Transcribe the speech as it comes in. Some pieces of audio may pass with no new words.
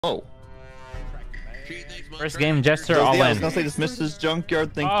Oh. First game, Jester, all in. I was gonna say, dismiss his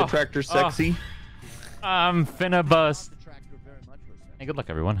junkyard, think the tractor's sexy. I'm finna bust. Hey, good luck,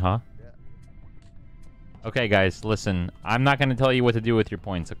 everyone, huh? Okay, guys, listen. I'm not gonna tell you what to do with your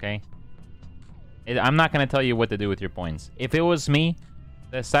points, okay? I'm not gonna tell you what to do with your points. If it was me,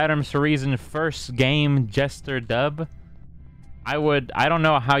 the Sidearms for Reason first game Jester dub, I don't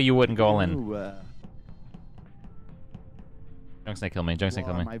know how you wouldn't go all in. Junk's gonna kill me. Junk's gonna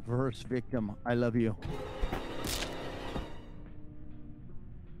kill me. My first victim. I love you.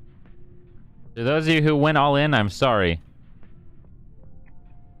 To those of you who went all in, I'm sorry.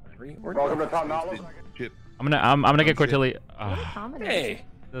 Welcome to Tom Knowledge. I'm gonna get Cortilli. Hey,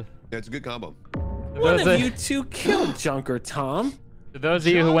 that's a good combo. One of you two killed Junker, Tom. To those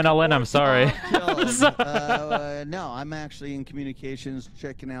of you who went all in, I'm sorry. No, I'm actually in communications,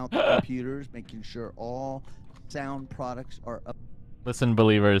 checking out the computers, making sure all sound products are up. Listen,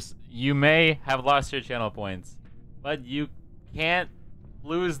 believers, you may have lost your channel points, but you can't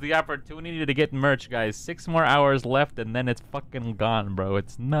lose the opportunity to get merch, guys. 6 more hours left, and then it's fucking gone, bro.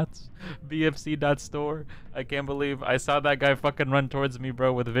 It's nuts. BFC.store. I can't believe I saw that guy fucking run towards me,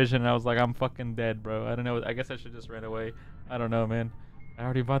 bro, with vision, and I was like, I'm fucking dead, bro. I don't know. I guess I should just run away. I don't know, man. I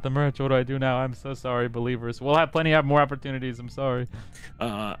already bought the merch. What do I do now? I'm so sorry, believers. We'll have plenty of more opportunities. I'm sorry.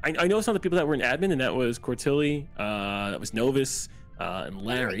 I know some of the people that were in admin, and that was Cortilli, that was Novus, and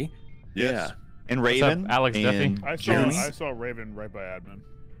Larry. Yes. Yeah. And Raven. Alex Duffy. I saw Raven right by admin.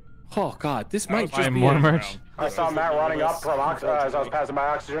 Oh God, this might just be more merch. I saw Matt running up from as I was passing by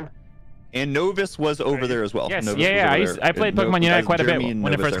oxygen. And Novus was over there as well. Yes, Novus yeah. I played Pokemon Unite quite a bit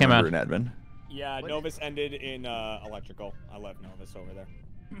when it first came out. In admin. Yeah, Novus ended in electrical. I left Novus over there.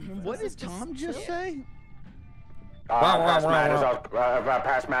 What did Tom just say? Past Matt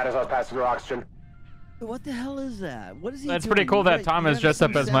as I was passing through oxygen. What the hell is that? What is he That's doing? pretty cool that Tom is dressed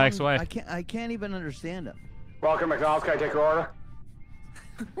up as my ex-wife. I can't even understand him. Welcome, McDonald's. Can I take your order?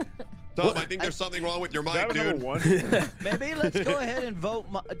 Tom, I think there's something wrong with your mic, dude. Maybe let's go ahead and vote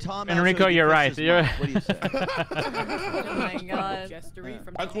Tom. Enrico, you're right. You're... What do you say? Oh my God.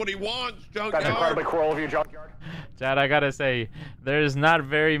 That's what he wants, Junkyard. That's incredibly cruel of you, Junkyard. Chad, I gotta say, there's not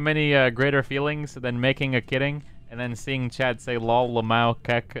very many greater feelings than making a kidding and then seeing Chad say lol, lamau,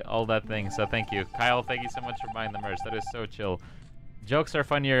 kek, all that thing. So thank you. Kyle, thank you so much for buying the merch. That is so chill. Jokes are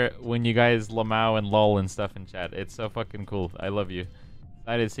funnier when you guys lamau and lol and stuff in chat. It's so fucking cool. I love you.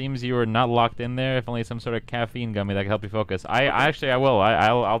 It seems you were not locked in there. If only some sort of caffeine gummy that can help you focus. I will.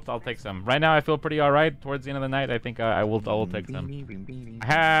 I'll take some. Right now I feel pretty alright. Towards the end of the night, I think I will take some. I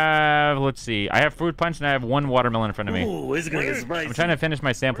have, let's see. I have fruit punch and I have 1 watermelon in front of me. Ooh, it's gonna get spicy. I'm trying to finish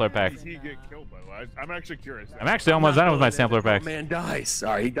my sampler pack. Did he get killed, by the way? I'm actually curious. I'm actually almost done with my sampler pack. Man dies.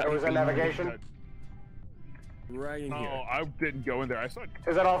 Sorry, he died. There was a navigation. Right in here. No, I didn't go in there. I saw.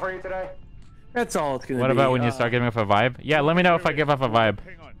 Is that all for you today? That's all it's gonna be. What about when you start giving off a vibe? Yeah, let me know if I give off a vibe.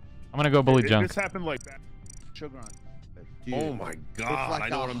 Hang on. I'm gonna go bully Junk. This happened like that. Sugar on. Dude, Oh my God! like I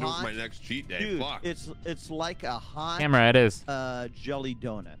know what I'm doing hot- for my next cheat day. Dude, Fuck. it's like a hot Camera, it is. jelly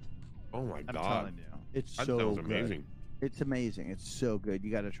donut. Oh my I'm God! telling you, it's That so sounds good. amazing. It's amazing. It's so good.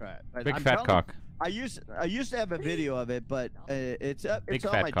 You got to try it. Big I'm fat telling cock. I used to have a video of it, but it's on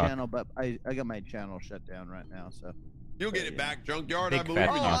fat my cock. channel. But I got my channel shut down right now. So You'll get it back, Junkyard. Big I believe fat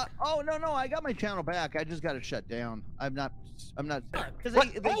in you. cock. oh no, I got my channel back. I just got it shut down. I'm not because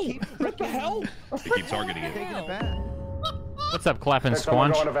they keep What the hell? They keep targeting it. taking it back. What's up, clapping Did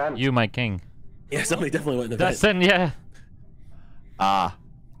someone go in a squanch? van? You, my king. Yeah, somebody definitely went in the vet. Dustin, yeah.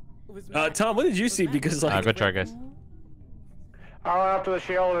 Tom, what did you see? Because like, Good try, guys. I went up to the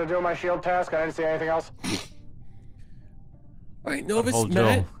shield to do my shield task. I didn't see anything else. all right, Novus, Hold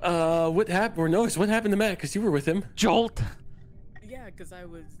Matt, what happened? Or Novus, what happened to Matt? Because you were with him. Jolt. Yeah, because I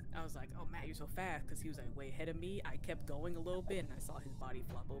was like, oh Matt, you're so fast, because he was like way ahead of me. I kept going a little bit, and I saw his body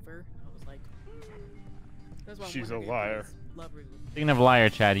flop over. I was like, that's why I'm She's a wondering if liar. his love really- Speaking of liar,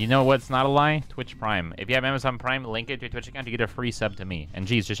 Chad, you know what's not a lie? Twitch Prime. If you have Amazon Prime, link it to your Twitch account to get a free sub to me. And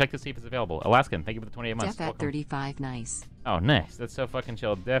geez, just check to see if it's available. Alaskan, thank you for the 28 months. Def at Welcome. 35, nice. Oh, nice. That's so fucking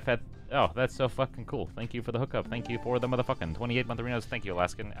chill. Def at... Oh, that's so fucking cool. Thank you for the hookup. Thank you for the motherfucking 28-month arenas. Thank you,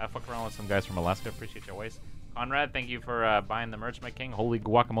 Alaskan. I fuck around with some guys from Alaska. Appreciate your ways. Conrad, thank you for buying the merch, my king. Holy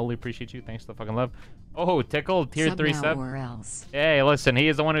guacamole, appreciate you. Thanks for the fucking love. Oh, Tickle, tier 3 now sub. or else. Hey, listen, he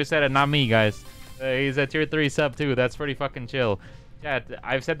is the one who said it, not me, guys. He's a tier 3 sub, too. That's pretty fucking chill. Chat,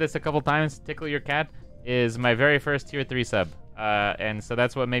 I've said this a couple times. Tickle Your Cat is my very first tier 3 sub. And so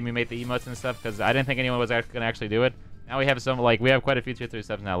that's what made me make the emotes and stuff, because I didn't think anyone was going to actually do it. Now we have some, like, we have quite a few tier 3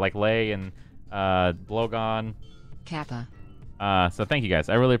 subs now, like Lay and Blogon. Kappa. So thank you guys.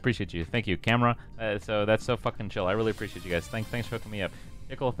 I really appreciate you. Thank you, camera. So that's so fucking chill. I really appreciate you guys. Thanks for hooking me up.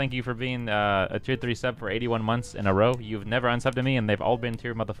 Pickle, thank you for being a tier 3 sub for 81 months in a row. You've never unsubbed to me, and they've all been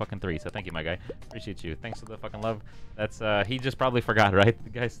tier motherfucking 3. So thank you, my guy. Appreciate you. Thanks for the fucking love. That's he just probably forgot, right?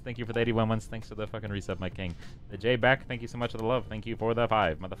 Guys, thank you for the 81 months. Thanks for the fucking resub, my king. The J back, thank you so much for the love. Thank you for the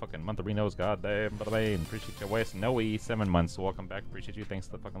 5 motherfucking montherinos. Goddamn, bada appreciate your waist. Noe, 7 months. Welcome back. Appreciate you. Thanks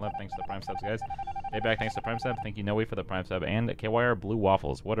for the fucking love. Thanks for the prime subs, guys. J back, thanks for the prime sub. Thank you, Noe, for the prime sub, and KYR Blue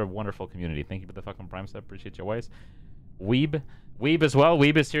Waffles. What a wonderful community. Thank you for the fucking prime sub. Appreciate your waist. Weeb as well.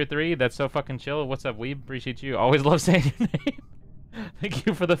 Weeb is tier 3. That's so fucking chill. What's up, Weeb? Appreciate you. Always love saying your name. Thank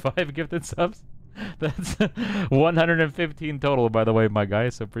you for the 5 gifted subs. That's 115 total, by the way, my guy.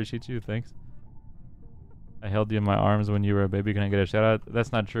 So appreciate you. Thanks. I held you in my arms when you were a baby. Can I get a shout out?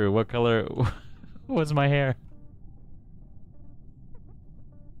 That's not true. What color was my hair?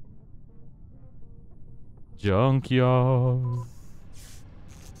 Junkyard.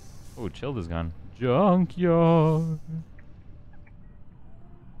 Oh, Chilled is gone. Junkyard.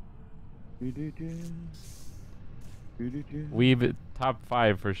 We've top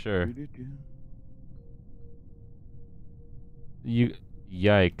 5 for sure. You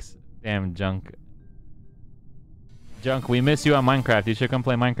yikes. Damn Junk. Junk, we miss you on Minecraft. You should come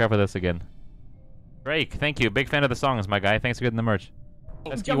play Minecraft with us again. Drake, thank you. Big fan of the songs, my guy. Thanks for getting the merch.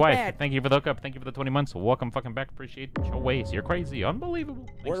 SQ Wife, thank you for the hookup. Thank you for the 20 months. Welcome fucking back. Appreciate your ways. You're crazy. Unbelievable.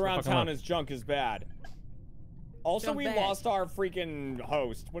 Word around town is junk is bad. Also, Junk we bad. lost our freaking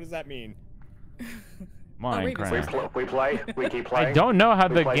host. What does that mean? Minecraft. We play. We keep playing. I don't know how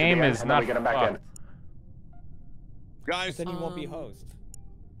We the play to game the end, is and then not we get 'em back in. fucked. Guys, Then you won't be host.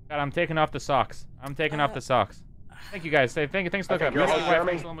 God, I'm taking off the socks. I'm taking off the socks. Thank you guys. Thanks for the Okay, hookup. you're SQ on, Wife, Jeremy.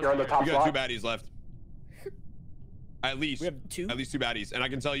 thanks so much You're on the for top we got 2 slot. baddies left. At least. We have 2? At least 2 baddies. And I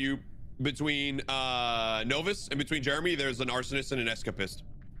can tell you, between Novus and between Jeremy, there's an arsonist and an escapist.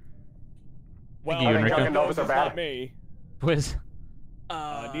 Well, you, I think Enrico. Junk and Novus Those are are bad. not me. Quiz.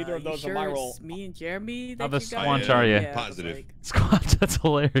 Neither of you those are sure my it's role. Me and Jeremy. How that the you guys- squanch are you? Yeah, I was Positive. like, Squanch, that's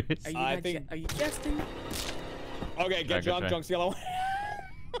hilarious. Are you, I not think- are you jesting? Okay, get good Junk. try. Junk's yellow.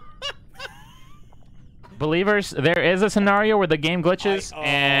 Believers, there is a scenario where the game glitches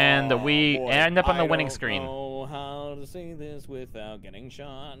and we boy, end up on the winning I screen. don't know how to say this without getting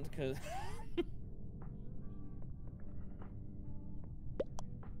shot, cause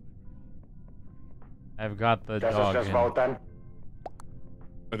I've got the Guess it's dog just in. vote then.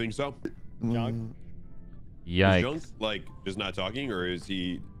 I think so. Junk Is Yikes. Junk, like, just not talking, or is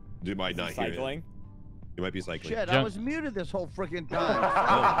he... might not hear it? cycling. He might be cycling. Shit, I Junk- was muted this whole freaking time.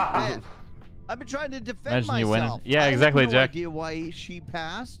 Oh, man. I've been trying to defend Imagine you win. myself. Yeah, I exactly, have no Jack. idea why she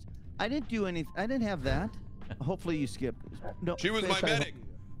passed. I didn't do anything. I didn't have that. Hopefully you skipped. No, She was my Fish, I hope- medic.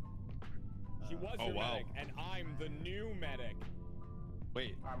 She was Oh, your wow. medic, and I'm the new medic.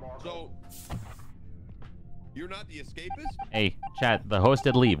 Wait, so... You're not the escapist? Hey, chat, the host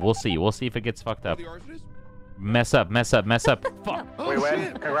did leave. We'll see. We'll see if it gets fucked up. The arsonist? Mess up, mess up, mess up. Fuck. Oh, We win.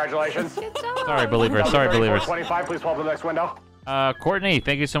 shit. Congratulations. Sorry, believers. Sorry, believers. 25. Please pull up the next window. Courtney,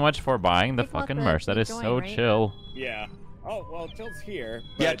 thank you so much for buying the People have fucking to merch. That keep is going, so right? chill. Yeah. Oh well, Chill's here.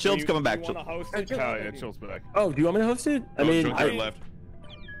 Yeah, but Chill's do coming back, You Chill. wanna host Oh it? yeah, Chill's back. Oh, do you want me to host it? I Oh, mean, Junk left.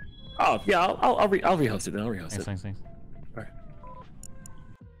 oh yeah, I'll rehost it. Then I'll rehost it. Thanks. Alright.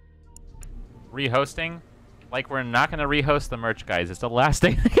 Rehosting? Like we're not gonna rehost the merch, guys. It's the last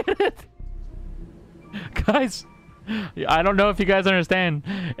day to get it. Guys, I don't know if you guys understand.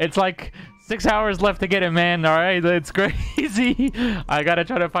 It's like 6 hours left to get it, man. All right, it's crazy. I gotta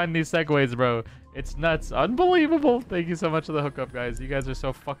try to find these segues, bro. It's nuts. Unbelievable. Thank you so much for the hookup, guys. You guys are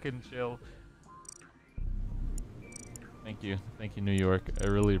so fucking chill. Thank you, New York. I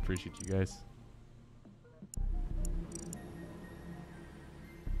really appreciate you guys.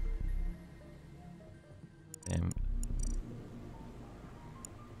 Damn.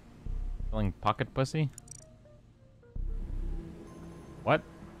 Selling pocket pussy? What?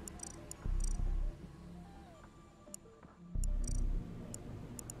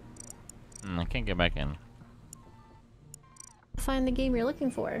 I can't get back in. Find the game you're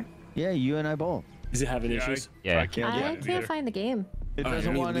looking for. Yeah, you and I both. Is it having Yeah, issues? Yeah. I can't get I it can't either. find the game. It Alright,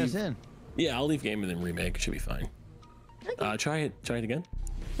 doesn't let me want us leave. in. Yeah, I'll leave game and then remake. It should be fine. Try it again.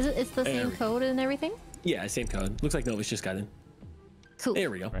 It's the There same we go. code and everything? Yeah, same code. Looks like Novus just got in. Cool.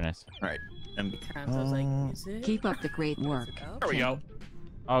 There we go. Very nice. All right. And Times I was like, is it? Keep up the great work. There we go.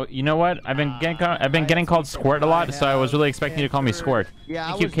 Oh, you know what? I've been getting called Squirt a lot, so I was really expecting you to call me Squirt. Yeah,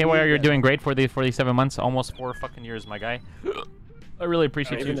 Thank you, KYR. You're doing great for the 47 months, almost 4 fucking years, my guy. I really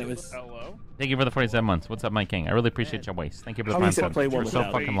appreciate Even you. that was- Hello? Thank you for the 47 months. What's up, my king? I really appreciate your waist. Thank you for the How many prime said subs. play You're one so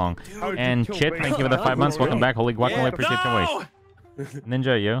without? fucking long. How did you And kill Chit, Baby? thank you for the 5 months. Welcome back. Holy guacamole. Appreciate your waist.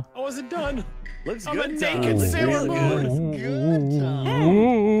 Ninja, yo. I wasn't done. looks I'm a good. naked Tom. Sailor Looks Moon. good.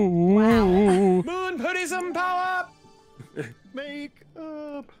 Moon, putting some power. Make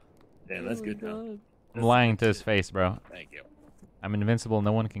up. Damn, that's good. Now. I'm lying to his face, bro. Thank you. I'm invincible.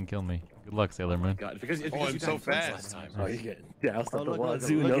 No one can kill me. Good luck, Sailor Moon. God, because Oh, I'm you so died first fast. last time. Oh, you get doused Oh, at the look at wazoo,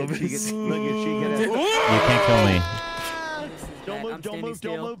 she Novus. gets. Look at she gets. You can't kill me. Don't move! Don't move!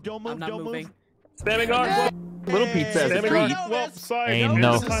 Don't move! Don't move! I'm not Don't moving. move! Spamming guard. Little pizza has a Spamming treat. guard. Well, sorry, Ain't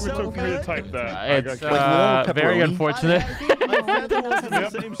no no- time it took for me to type that. I It's got little very pepperoni. unfortunate. My feather was in the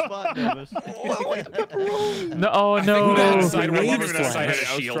same spot, Davis. No, oh that no. side I wave wasn't is even flying.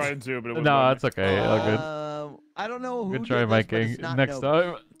 I was trying to, but it wouldn't No, let it's okay. All good. I don't know who Good try, did my this, but king. it's not Next Noah.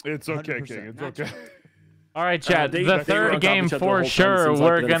 time. me. It's okay, 100%. King. It's okay. All right, chat. They The were on third top of game each other the for whole time, it sure. seems like,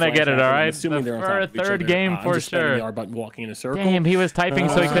 We're but then gonna flash get it. out, All I'm right. assuming they're on top The of each third other. game I'm for just spamming sure. the R button, walking in a circle. Damn, he was typing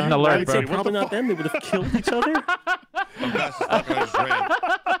so he couldn't alert, I'd bro. say probably not them. They would have killed each other. I'm fast as fuck. I just ran.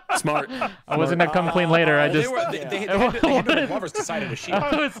 Smart. I was gonna come clean later. I They just. were. They had lovers decided to shoot.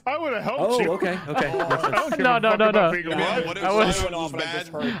 I was- I would have helped Oh, you. okay, okay. I don't give No, a no, fuck no, about no. being a Yeah, man. what if I was- someone was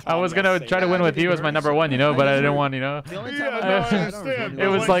bad? I was gonna try to win with you as my number one, you know, but I didn't want, you know. The only Yeah, time no, I I've ever understand, done It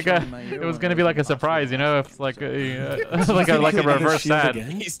was like a. my It was gonna be like a surprise, you know. It's like like a reverse Shield sad.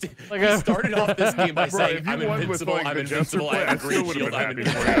 again? He started off this game by Bro, saying, if you "I'm won with invincible. like I'm the Jester invincible. I play, I have a still great would have shield. been I'm happy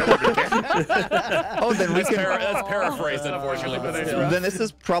invincible." for you. Oh, then we can. That's paraphrased, unfortunately, but still. Then this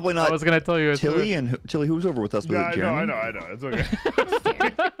is probably I not was gonna tell you. Tilly and Tilly. Who's over with us? Was Yeah, it I know, Jeremy? I know. It's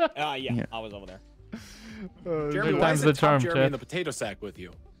okay. Yeah, Yeah. I was over there. Uh, Jeremy, Good why times is the the top charm, Jeremy Chad. in the potato sack with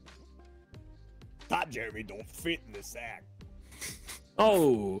you? Top Jeremy don't fit in the sack.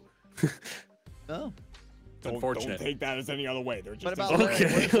 Oh. Oh. It's unfortunate. Don't take that as any other way. They're What just about Larry?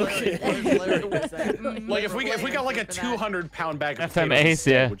 Okay, Where's Larry? Where's Larry? Like if we got like a 200-pound bag of FM potatoes, Ace,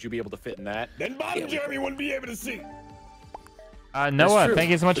 yeah. would you be able to fit in that? Then bottom Jeremy wouldn't be able to see. Noah, true. thank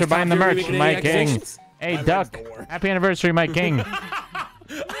you so much for Does buying the Tom Jeremy merch, make my any king. accusations? Hey, My Duck. legs don't work. Happy anniversary, my king.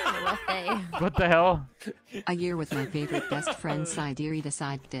 Rough day. What the hell? A year with my favorite best friend Sidiri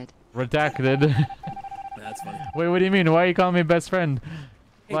decided. Redacted. That's funny. Wait, what do you mean? Why are you calling me best friend?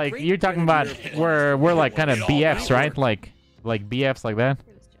 Like, great you're talking about we're like kind of BFs, right? Like BFs like that?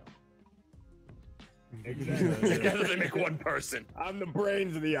 Together they make one person. I'm the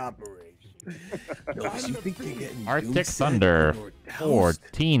brains of the operation. You think they're getting Arctic doomsday Thunder. or doused?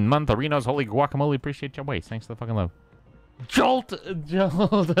 14 month Arenas. Holy guacamole. Appreciate your waste. Thanks for the fucking love. Jolt. Jolt.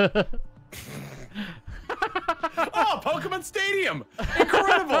 Oh, Pokemon Stadium!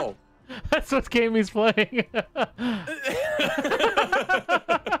 Incredible! That's what game he's playing.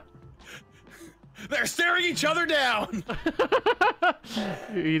 They're staring each other down.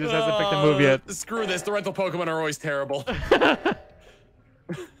 He just hasn't picked a move yet. Screw this. The rental Pokemon are always terrible.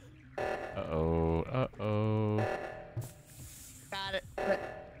 Uh-oh. Uh-oh. Got it.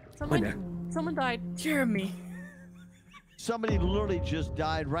 Someone died. Jeremy. Somebody literally just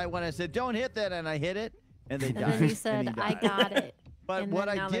died right when I said, "Don't hit that," and I hit it, and they And died. then you and said, he I died. got it. But and what then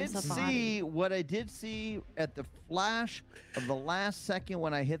I now did there's a see, at the flash of the last second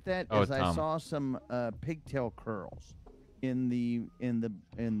when I hit that, Oh, is I Tom. saw some pigtail curls in the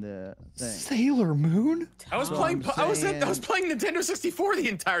thing. Sailor Moon? I was So playing. I'm I was saying- playing Nintendo 64 the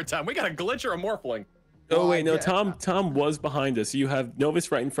entire time. We got a glitch or a morphling. Oh wait, no. Yeah. Tom was behind us. You have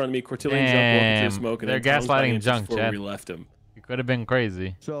Novus right in front of me. Cortillion Junk walking Damn, through smoke, and they're then Tom's gaslighting behind us Junk, before Chad. we left him. You could have been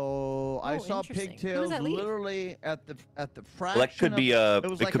crazy. So I Oh, saw interesting. Who does pigtails that leave? literally at the fraction. Well, that could be of, a it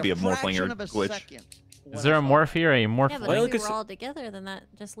was it like could be a morphling fraction or of a glitch. second when Is there I a saw it. morphe or a morph? Yeah, but Well, if we look, were all together, then that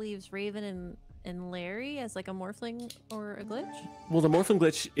just leaves Raven and Larry as like a morphling or a glitch. Well, the morphling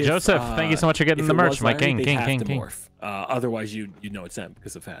glitch. If, Joseph, thank you so much for getting if the it merch, was my Larry, king, they'd king, have king, to king. morph. Otherwise, you know it's them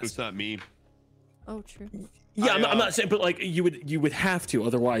because of It's fast. not me. Oh, true. Yeah, I'm not saying, but like you would have to.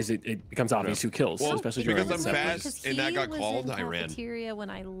 Otherwise, it becomes obvious who kills, Well, especially because during I'm the fast Because and that he got was called, in I ran. cafeteria when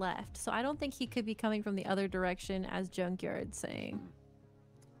I left, so I don't think he could be coming from the other direction as Junkyard saying.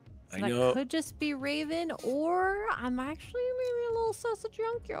 So I that know. could just be Raven, or I'm actually maybe a little sus of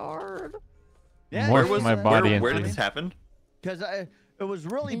Junkyard. Yeah, Morph it was, my body Where into did this happen? Because it was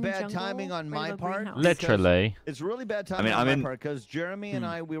really In bad jungle, timing on right my above part. greenhouse. because Literally. It's really bad timing I'm on my in- part because Jeremy and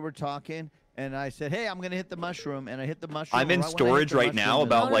I, we were talking, and I said, "Hey, I'm gonna hit the mushroom," and I hit the mushroom. I'm in right when I hit storage the right now. mushroom,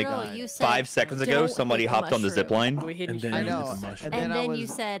 About and like I died. you said, 5 seconds ago, "Don't somebody hit the hopped on the zip mushroom." line. We hit And each then I other. you know. hit the mushroom. then And I then was, you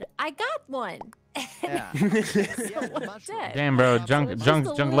said, "I got one." Yeah. Yeah, the mushroom. dead. Damn, bro. So Junk it's Junk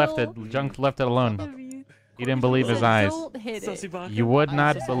just a Junk left it. little- Junk left it alone. He didn't believe his Said, eyes. "Don't hit it." You would I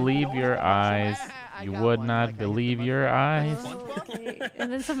not said, believe "Don't your hit the mushroom." eyes. I You got would one, not like I hit the believe mushroom. your eyes. Okay.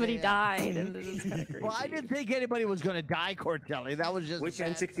 And then somebody Yeah. died, and this is kind of crazy. Well, I didn't think anybody was gonna die, Cortelli. That was just Which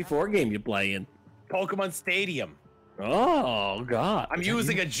bad N64 game you play in? Pokemon Stadium. Oh God! I'm Is that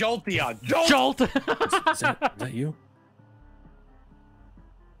using you? a Jolteon. Jolt! Jolt! Is that you?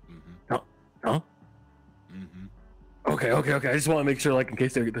 Okay. I just want to make sure, like, in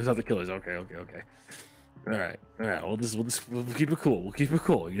case there's other killers. Okay. All right. We'll keep it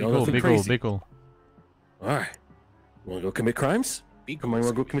cool. You know, nothing crazy. Be cool. All right. You want to go commit crimes? Come on, you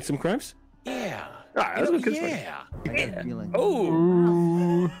want to go commit some crimes? Yeah. All right, let's go commit Feeling.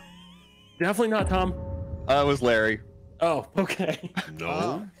 Oh. Definitely not Tom. It was Larry. Oh, okay.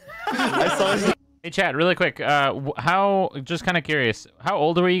 No. I saw his... Hey, chat, really quick. Just kind of curious. How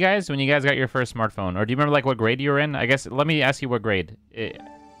old were you guys when you guys got your first smartphone? Or do you remember, like, what grade you were in? I guess, let me ask you what grade.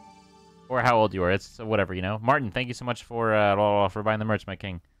 Or how old you were. It's whatever, you know. Martin, thank you so much for buying the merch, my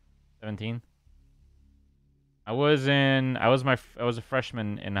king. 17? I was a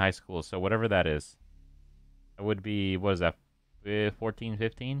freshman in high school, so whatever that is. I would be, what is that, 14,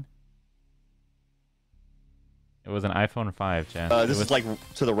 15? It was an iPhone 5, chat. This is like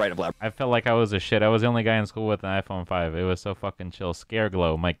to the right of Lab. I felt like I was a shit. I was the only guy in school with an iPhone 5. It was so fucking chill.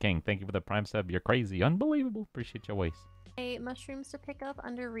 Scareglow, my king. Thank you for the Prime sub. You're crazy. Unbelievable. Appreciate your waste. Mushrooms to pick up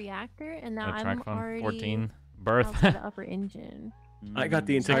under reactor, and now Track I'm phone, already 14. Birth. outside the upper engine. I got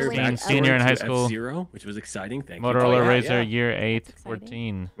the entire 16, backstory senior in to high school. F-Zero, which was exciting. Thank you. Motorola yeah, Razr, yeah. year 8, That's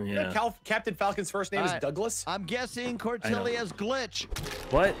 14. Yeah. Captain Falcon's first name is Alright. Douglas. I'm guessing Cortelia's glitch.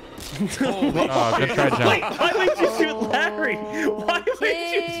 What? Oh, good try, John. Wait, why would you shoot Larry? Why would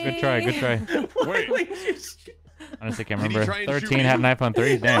you? Good try, good try. Why would you shoot? Honestly, can't Did he remember. try and shoot 13 had an iPhone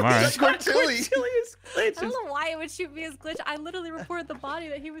 3. Damn, alright. Cortelius glitch. I don't know why it would shoot me as glitch. I literally reported the body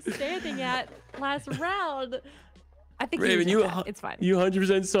that he was standing at last round. I think Raven, he was dead. It's fine. You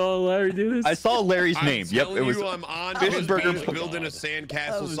 100% saw Larry do this? I saw Larry's name. Yep, it was. I'm on Fishburger his building a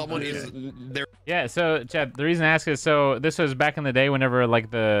sandcastle. Someone is there. Yeah, so, Chad, the reason I ask is, so this was back in the day whenever, like,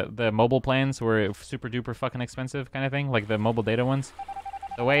 the mobile plans were super duper fucking expensive kind of thing, like the mobile data ones.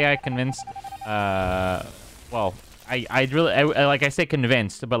 The way I convinced, well, I really, like, I say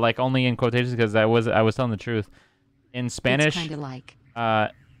convinced, but, like, only in quotations because I was telling the truth. In Spanish, It's kinda like.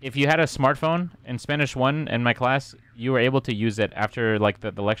 if you had a smartphone in Spanish 1 in my class, you were able to use it after, like,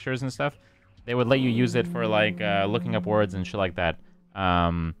 the lectures and stuff. They would let you use it for, like, looking up words and shit like that.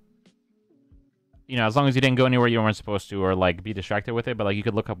 You know, as long as you didn't go anywhere you weren't supposed to or, like, be distracted with it, but, like, you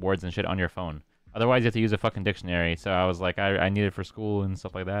could look up words and shit on your phone. Otherwise, you have to use a fucking dictionary. So I was like, I need it for school and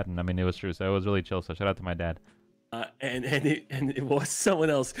stuff like that. And, I mean, it was true. So it was really chill. So shout out to my dad. And it was someone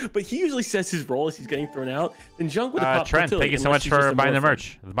else, but he usually says his role as he's getting thrown out. Then Junk would have popped Trent, Cortilli, thank you so unless much he's just for a buying the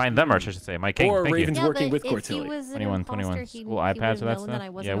morphin. merch. Buying the merch, I should say. My king, Or thank Raven's you. working with if he Cortilli. was an 21, imposter, 21. he School would've iPads for that known that I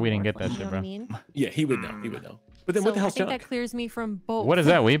stuff? wasn't Yeah, a we didn't get morphin, that you shit, know bro. what I mean? Yeah, he would know. He would know. But then what the I hell's think Junk? that clears me from both. What is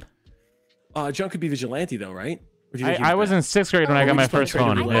that, Weeb? Junk could be vigilante though, right? Or do you think he I was bad? in 6th grade when I got my first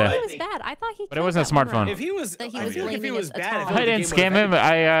phone. I thought Yeah. he was bad. I thought he. But it killed wasn't a that smartphone. woman. If he was, That he I was feel like if he blaming was a bad, Tom. I didn't scam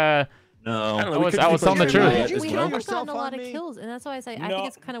him. No. I don't know, I we was- could I be was telling the playing truth. as We well. haven't gotten a lot on of me? kills, and that's why I say I No, think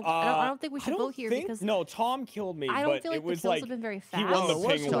it's kind of. I don't think we should vote here because no, Tom killed me. I don't but feel like it the was kills like have been very fast. he won the Oh,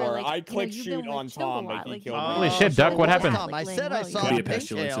 ping so, war. like, I you know, clicked you've shoot been on chilled a Tom, lot, but he like, killed you me. Holy know, shit, Duck, what happened? Tom, I said I saw Could be a the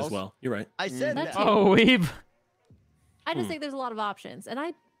pestilence as pigtails. well. You're right. I said That that. too. Oh, Weeb. I just think there's a lot of options, and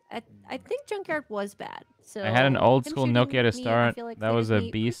I think Junkyard was bad. So I had an old him school shooting Nokia to me, I start. feel like That was a clears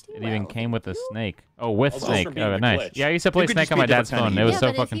me beast. pretty It even well. came with a Thank you. snake. Oh, with Also snake. for being Oh, the nice. glitch. Yeah, I used to play You could Snake just on be my dad's different phone. kind It of was Yeah, so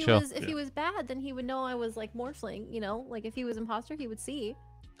but fucking if he chill. was if he was bad, then he would know I was like morphling. You know, like if he was imposter, he would see.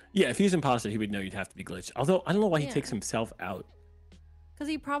 Yeah, if he's imposter, he would know you'd have to be glitched. Although I don't know why he Yeah. takes himself out. Because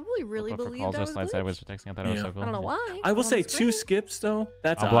he probably really Look for believed calls I or was slide sideways glitched. for texting. I thought it was Yeah. so cool. I don't know why. I will on say the 2 screen. skips though.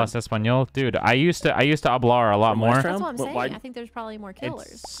 That's Hablas odd. Español, dude. I used to hablar a lot From more. last That's round? what I'm What, saying. why- I think there's probably more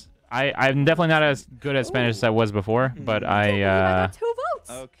killers. It's I'm definitely not as good at Spanish as I was before, but I I got 2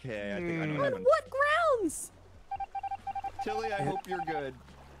 votes. Okay, I think I know what On happened. what grounds? Tilly, I hope you're good.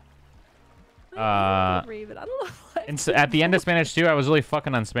 Raven, I don't know what. and so at the end of Spanish too, I was really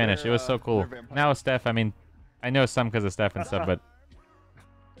fucking on Spanish. It was so cool. they're vampires. Now Steph, I mean, I know some because of Steph and stuff, but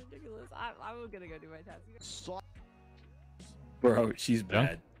Ridiculous. I'm gonna go do my task. Bro, she's Junk?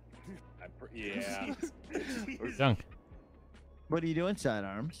 bad. Yeah. Junk. What are you doing,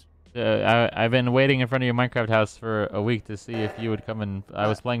 sidearms? I've been waiting in front of your Minecraft house for a week to see if you would come and I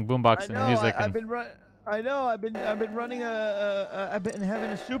was playing boombox and music. I've And been I've been running I've been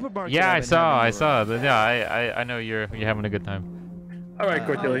having a supermarket. yeah, I've I been saw. having to run. Yeah, I know you're having a good time. All right, Oh,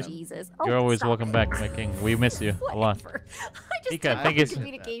 Cortilli. Jesus. You're always stop welcome it. back, my king. We miss you a lot. Whatever. I just Ika, did thank my you.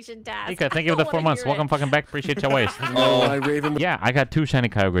 communication task. Ika, thank I you for the don't 4 wanna months. hear Welcome it. fucking back. Appreciate your waste. Oh, I Raven. Yeah, I got 2 shiny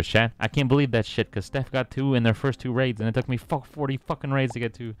Kyogres, chat. I can't believe that shit because Steph got 2 in their first 2 raids, and it took me 40 fucking raids to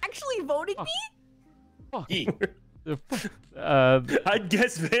get 2. Actually voted me? Fuck. I'd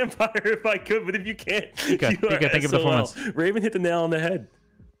guess vampire if I could, but if you can't, Ika, you are Ika, thank you for the SOL. 4 months. Raven hit the nail on the head.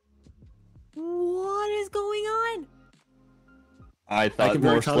 What is going on? I I thought can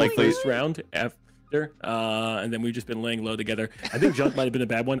very most confidently likely. first round. and then we've just been laying low together. I think Junk might have been a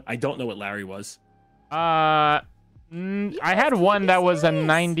bad one. I don't know what Larry was. I had one that was a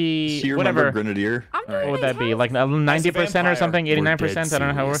 90. Do you whatever. remember Grenadier? What would that be? Like 90% or something? 89%? I don't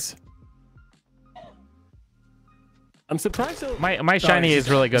know how it works. I'm surprised. My shiny is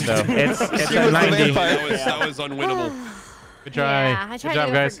really good though. It's a 90. That was unwinnable. Good try. Yeah, I Good tried job,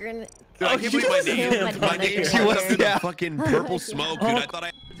 to guys. Dude, I can't believe my name popped up in the fucking purple smoke, dude. I thought I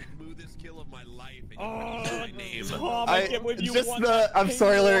had the smoothest kill of my life. And you my name. Tom, I get with you Just one I'm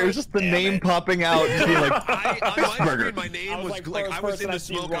sorry, Larry. It was just the name popping out, just being like, on my screen, my name I was was like, like, I first was in the person I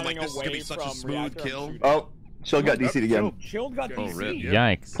see smoke. I'm like, running this is gonna be away such a from smooth reactor kill. shooting. oh, Shield got DC'd again. Shield got Oh, rip. DC.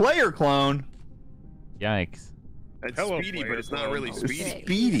 Yikes. Player clone. Yikes. It's Hello, speedy, but player it's not clone. really speedy.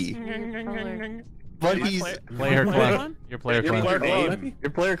 Speedy. But he's Player clone. Your player your clone. player clone.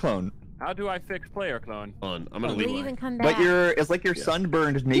 Your player clone. How do I fix player clone? Hold on, I'm gonna Leave leave. and come back. But it's like your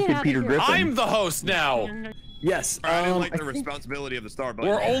sunburned naked outta Peter here. Griffin. I'm the host now. Yes. I didn't like I the think- responsibility of the star, but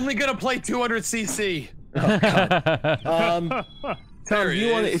We're only gonna play 200cc. Tom, There he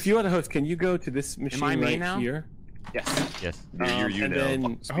is. if you want to host, can you go to this machine I me right now? here? Yes. Yes. you're you and now.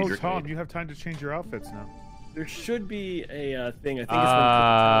 then Oh, Tom, you have time to change your outfits now. there should be a thing. I think it's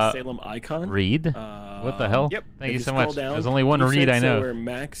the Salem icon. Reed? What the hell? Yep. Thank If you so scroll much. down, There's only one you Reed should I say know. Where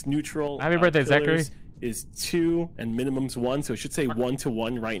max neutral. Happy birthday, Zachary. killers is 2 and minimum's 1, so it should say 1 to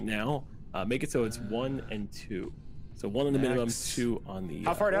 1 right now. Make it so it's 1 and 2. So 1 on the minimum, 2 on the.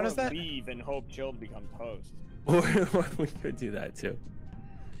 How far down is that? Leave and hope Shield becomes host. Or we could do that too.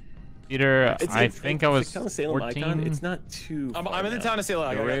 Peter, I think I was the town of Salem 14. icon. It's not too. I'm in the town of Salem.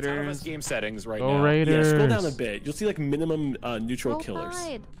 I Go got town of Raiders. game settings right Go now. Raiders. Yeah, scroll down a bit. You'll see like minimum neutral Go killers.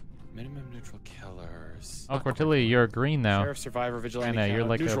 hide. Minimum neutral killers. Oh, Cortilli, you're green now. Sheriff, survivor, vigilante. I know, you're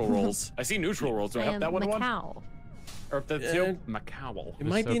like a- neutral roles. I see neutral roles. Do I I have am that one? Macau. Or the two? Macawl. It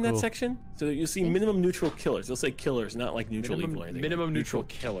might so be in that cool. section. So you'll see minimum neutral killers. They'll say killers, not like neutral evil or anything. Minimum neutral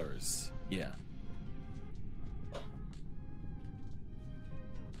killers. Yeah.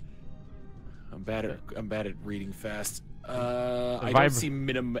 I'm bad at reading fast. I don't vib- see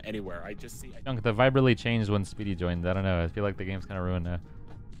minimum anywhere. I just see. Junk, the vibe really changed when Speedy joined. I don't know. I feel like the game's kind of ruined now.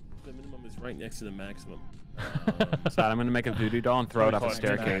 The minimum is right next to the maximum. So I'm gonna make a voodoo doll and throw it up a Probably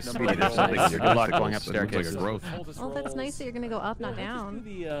staircase. Speedy, there's something in your Good luck testicles going up that looks like a staircases. growth. Well, that's nice that you're gonna go up, not down.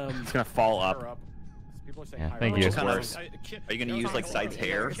 It's gonna fall up. People are saying Yeah, higher thank rolls. you. Kind of- Worse. Are you gonna use like Side's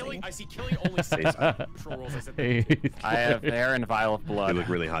hair? I see killing only says neutral rolls. I said Hey, I have hair and a vial of You blood. look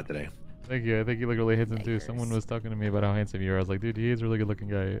really hot today. thank you. I think you look really handsome too. Someone was talking to me about how handsome you are. I was like, dude, he is a really good looking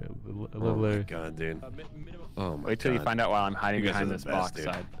guy. I love Larry. God, dude. Oh my Wait till you God. find out while I'm hiding You guys behind are this the best, box.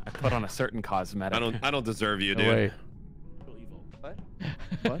 dude. I put on a certain cosmetic. I don't deserve you, No dude. way.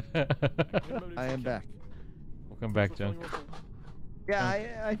 What? I am back. Welcome back, Junk.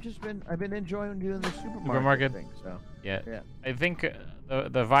 Yeah, I've been enjoying doing the supermarket, Supermarket? thing. So Yeah. yeah. I think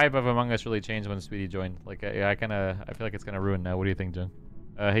the vibe of Among Us really changed when Speedy joined. Like, I feel like it's kind of ruined now. What do you think, Junk?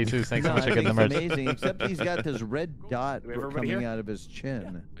 Jesus, thanks so No, much I for getting the think merch. it's amazing. Except he's got this red dot everybody coming here? out of his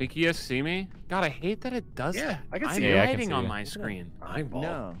chin. Can you guys see me? God, I hate that it does Yeah, that. I can I'm see you. Yeah, I can writing see on you. my screen. Eyeball.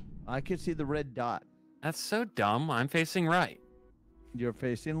 No, I can see the red dot. That's so dumb. I'm facing right. You're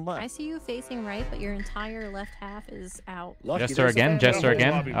facing left. I see you facing right, but your entire left half is out. Lucky Jester there's a again? fan. Jester The whole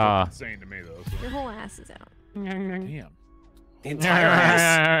again? lobby Ah. looked insane to me though. So. Your whole ass is out. Damn. The entire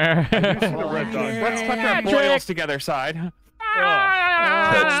ass. The red dot. Let's put our boils together, side.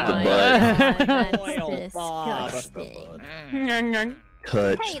 Touch the butt. That's disgusting.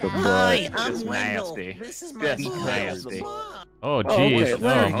 Touch the Hi, butt. It's nasty. This is Just nasty. Oh, okay, jeez. Oh,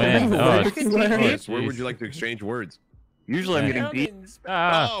 Larry. man. Yes, where would jeez. you like to exchange words? Usually I'm Yeah. getting beat.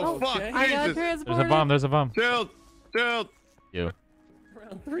 Ah, Oh, fuck, okay. I got Jesus. there's a transported. bomb. There's a bomb. Shield! Shield! You.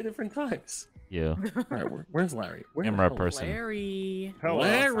 Around 3 different times. You. All right, where's Larry? Where the Camera hell is person. Larry. Hello.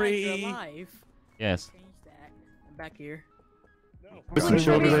 Larry. Outside your life. Yes. Change that. I'm back here. Listen,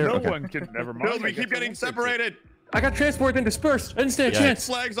 shoulder there. No Okay. one can. Never mind. Shield, I we guess keep I getting won't fix it. separated! I got transported and dispersed. I didn't stand a Yeah. chance.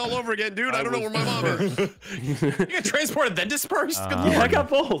 Flags all over again, dude. I don't know where my mom is. You get transported then dispersed. Good Yeah, I lord. got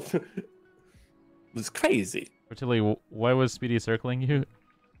both. It was crazy. Particularly, why was Speedy circling you?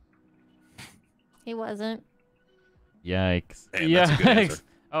 He wasn't. Yikes. Damn, that's a good answer.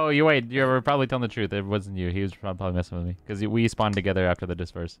 Oh, you were probably telling the truth. It wasn't you. He was probably messing with me because we spawned together after the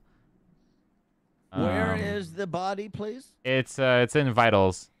disperse. Where is the body, please? It's in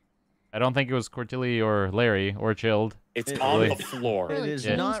vitals. I don't think it was Cortilli or Larry or Chilled. It's It on really- the floor. It is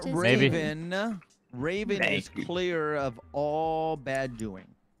changed not his Maybe. Raven. Raven is Thank you. clear of all bad doing.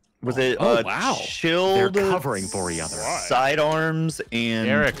 Was it Oh, wow. shield? They're covering for each other. Sidearms and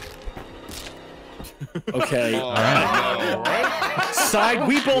Eric. Okay. Oh, no. Side,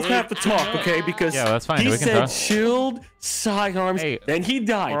 we both have to talk, okay? Because Yeah, that's fine. he We can said talk. shield, sidearms, Hey, then he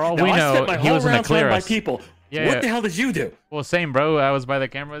died. for all Now, we I know, spent my he whole was in the round surrounded by clearest. people. Yeah, What yeah. the hell did you do? Well, same, bro. I was by the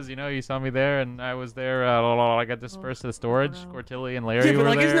cameras. You know, you saw me there, and I was there. I got dispersed to the storage. Cortilli and Larry Yeah, but were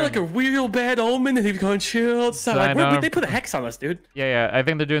like, there. isn't it like a real bad omen that he's going shield? So, like, Sidearm. they put a hex on us, dude. Yeah, I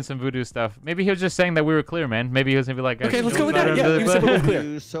think they're doing some voodoo stuff. Maybe he was just saying that we were clear, man. Maybe he was gonna be like, Okay, let's go with that. Yeah, you said we're both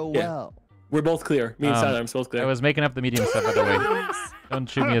clear. So Yeah. well. We're both clear. Me and Sidearms both clear. I was making up the medium stuff, by the way. Don't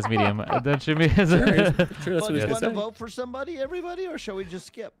shoot me as medium. Don't shoot me as. Sure, that's Well, what do he's you gonna want to say. vote for somebody, everybody, or shall we just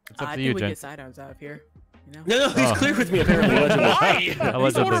skip? It's up I to think you, we Jen. get sidearms out of here. You know? No, he's clear with me apparently. Why? He's the one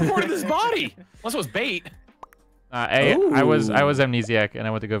Allegedly. who reported his body. Unless it was bait. I was amnesiac, and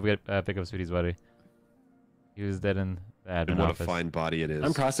I went to go pick up Sweetie's body. He was dead in the admin What a office. fine body it is.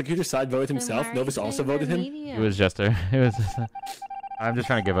 I'm prosecutor. Side voted himself. Novus also voted him. It was Jester. It was. I'm just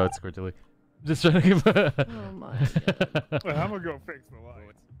trying to give votes, Cortilli. Just trying to give. Oh my god. I'm gonna go fix the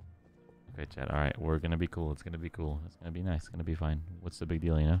light. Okay, Chad. All right, we're gonna be cool. It's gonna be cool. It's gonna be nice. It's gonna be fine. What's the big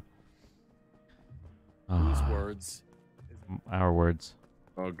deal, you know? Whose words? Our words.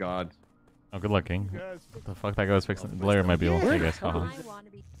 Oh God. Oh, good luck, King. What the fuck? That guy was fixing. Larry might be able to take us.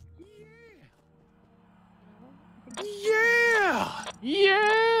 Yeah!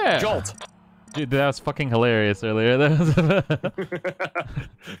 Yeah! Jolt. Dude, that was fucking hilarious earlier.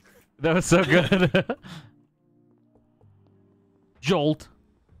 That was so good. Jolt.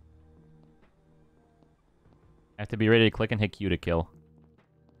 I have to be ready to click and hit Q to kill.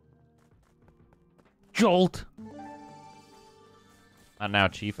 Jolt. Not now,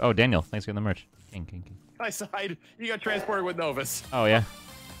 Chief. Oh, Daniel, thanks for the merch. King. I side. You got transported with Novus. Oh, yeah.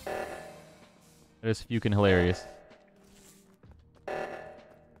 That is fucking hilarious.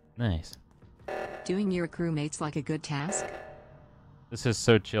 Nice. Doing your crewmates like a good task? This is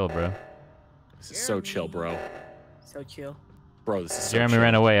so chill, bro. This is so chill, bro. So chill. Bro, this is so Jeremy chill.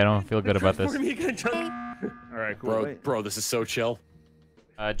 ran away. I don't feel good about this. All right, cool. Bro, this is so chill.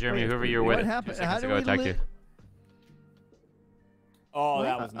 Jeremy, whoever you're with, What 2 happened? seconds How do ago we attacked you. Oh,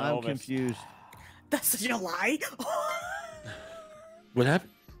 that was I'm Novus. confused. That's such a lie. What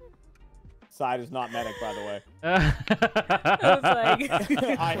happened? Side is not medic, by the way. I was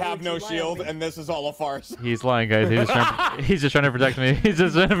like, I have no shield, and this is all a farce. He's lying, guys. He's just trying to protect me. He's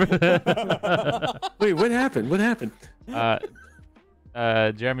just trying to Wait, what happened? What happened?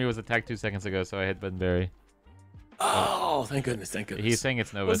 Jeremy was attacked 2 seconds ago, so I hit Benberry. Oh, thank goodness, thank goodness. He's saying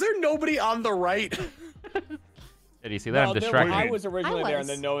it's Novus. Was there nobody on the right? Did you see that? I'm distracted. I was originally there, and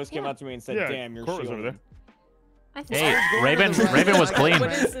then was. Novus came up to me and said, Yeah, "Damn, you're Court was over shielded." there. I think Hey, Raven was clean.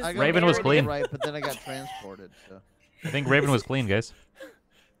 What is this? Raven was clean. Right, but then I got transported. So. I think Raven was clean, guys.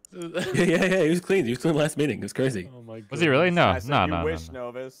 yeah, he was clean. He was clean last meeting. It was crazy. Oh my god. Was he really? No, I said, no, you no, wish, no.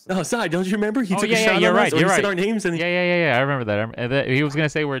 Novus. No, Side, don't you remember? He Oh, took yeah, a shot you're on right. us, or You're he right. said our names, and Yeah. I remember that. He was gonna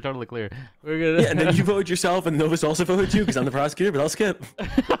say we're totally clear. We're gonna. yeah, and then you voted yourself, and Novus also voted you because I'm the prosecutor. But I'll skip.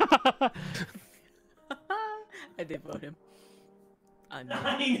 I did vote him. I know.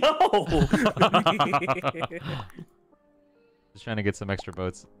 I know. Just trying to get some extra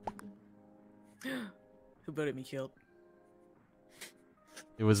votes. Who voted me killed?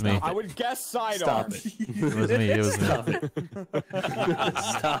 It was me. I would guess Stop sidearm. it. It was me. It was me. Stop it.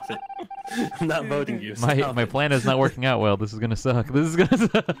 Stop it. I'm not voting you. My Stop it. plan is not working out well. This is gonna suck. This is gonna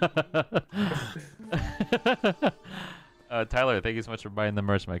suck. Tyler, thank you so much for buying the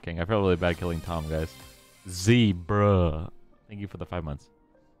merch, my king. I felt really bad killing Tom, guys. Zebra. Thank you for the 5 months.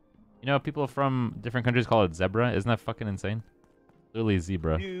 You know, people from different countries call it zebra. Isn't that fucking insane? Literally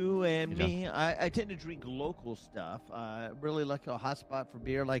zebra. You and Good job. me, I tend to drink local stuff. Really like a hot spot for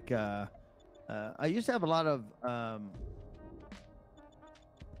beer. Like I used to have a lot of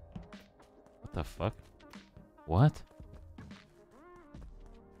What the fuck? What?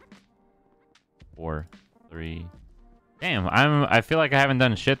 4, 3. Damn, I feel like I haven't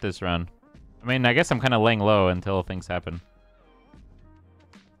done shit this round. I mean, I guess I'm kind of laying low until things happen.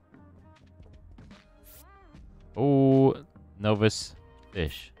 Oh, Novus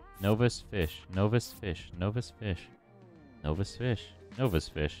fish. Novus fish. Novus fish. Novus fish. Novus fish. Novus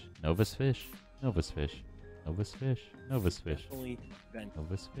fish. Novus fish. Novus fish. Novus fish. Novus fish.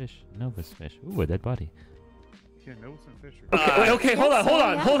 Novus fish. Novus fish. Ooh, a dead body. Yeah, Novus and Fisher. Okay, hold on.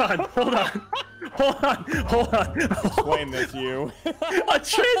 Explain this, you. A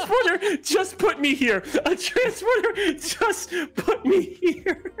transporter just put me here. A transporter just put me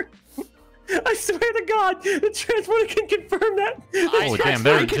here. I swear to God, the transporter can confirm that. Oh, damn,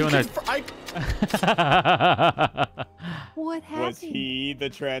 they're doing that. What happened? Was he the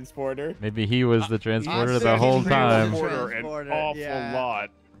transporter? Maybe he was the transporter I the think whole he time. was. Transporter an Transporter, awful yeah. lot.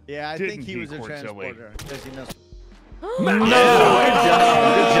 Yeah, I Didn't think he he, was a Court Tilly? transporter. Because he knows. No! Good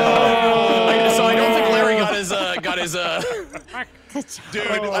job. So I don't think Larry got his Dude,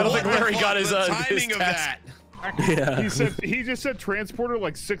 I don't think Larry got his timing of that. Yeah. He just said transporter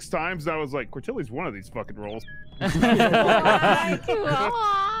like 6 times, and I was like, Cortilli's one of these fucking roles.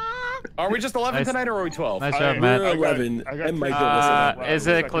 Are we just 11 tonight, or are we 12? Nice job, Matt. We're 11. I got And Mike Is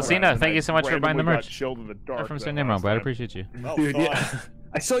it Clasina? Thank you so much for buying the merch. Chilled in the dark. From saying name wrong, but I appreciate you. Dude, yeah.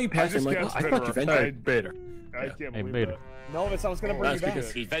 I saw you pass him like, oh, I thought you vented better. I can't Hey, believe Beta. that. No, I was gonna bring you back.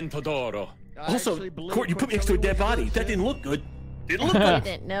 Because Ventadoro. I Also, actually believe Court, you put me next to a dead body. That didn't look good. Didn't look I good.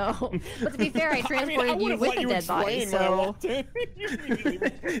 didn't know. But to be fair, I transported you would've with let a you dead body, explain when I so. walked in.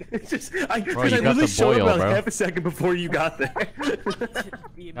 It's just, I Bro, you got literally the showed boil, up bro. about half a second before you got there.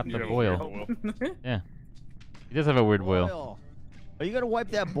 Got the boil. Yeah. He does have a weird boil. Are you gonna wipe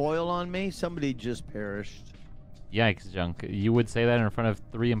that boil on me? Somebody just perished. Yikes, Junk. You would say that in front of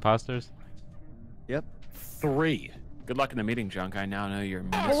 3 imposters? Yep. 3. Good luck in the meeting, Junk. I now know you're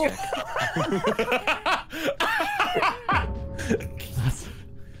mystic.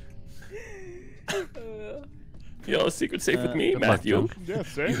 Yo, secret safe with me, good luck, Matthew. Junk. Yeah,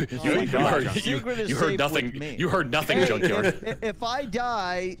 same. You heard nothing. You heard nothing, Hey, Junkyard. if I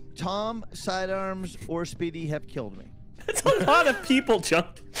die, Tom, Sidearms, or Speedy have killed me. That's a lot of people, Junk.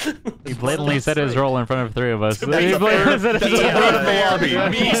 He blatantly said his role in front of 3 of us. He That's blatantly said his fair. role in the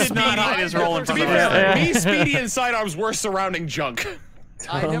lobby. Me, did not hide his role in front of us. Me, Speedy, and Sidearms were surrounding Junk.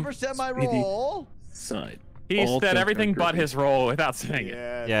 I never said my role. Side. He All said things everything are but great. his role without saying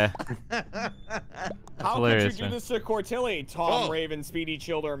it. Yeah. How hilarious, could you man. do this to Cortilli? Tom, Oh. Raven, Speedy,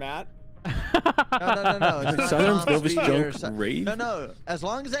 Chilled, or Matt? No. It's not Sidearms, Tom, Novus, Speedy, or Junk, Rave? No. As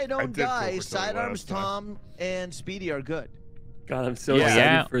long as I don't did die, focus on it Sidearms, last time. Tom, and Speedy are good. God, I'm so Yeah.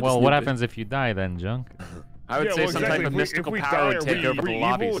 excited for this Well, new what bit. happens if you die then, Junk? I would say some type of If mystical we power die, would are take we over the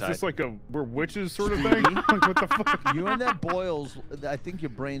lobby evil? It's side. just like we're witches sort of thing. Like, what the fuck? You and that boils. I think your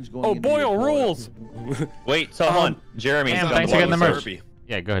brain's going. Oh, into your Boyle rules. Wait, so hold on. Jeremy. Damn, got thanks for getting the boils. merch.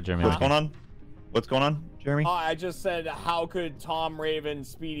 Yeah, go ahead, Jeremy. What's going on? What's going on, Jeremy? I just said, how could Tom, Raven,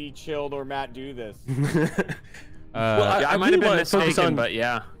 Speedy, Chilled, or Matt do this? Well, I might really have been wanna focus mistaken, on- but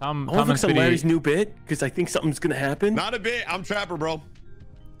yeah. Tom I want to and focus on Speedy. Larry's new bit because I think something's gonna happen. Not a bit. I'm Trapper, bro.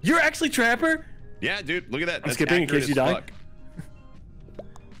 You're actually Trapper? Yeah, dude. Look at that. I'm That's skipping in accurate case you as die. fuck.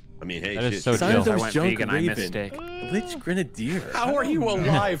 I mean, hey, That is shit. so Silence chill. I of went Junk vegan, I Raven. mistake. Glitch Grenadier. How are you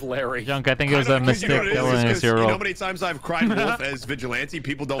alive, Larry? Junk, I think it was a I know, 'cause you know mistake what it is, killing it's us your 'cause you know role. how many times I've cried wolf as vigilante?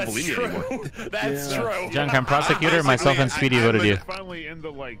 People don't believe me anymore. That's true. Junk, I'm prosecutor. Myself and Speedy voted you. Finally in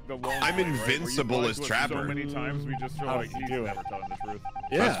the long I'm play, right, where you invincible lied as to us Trapper. So many times we just feel How like did you he's do it? never telling the truth.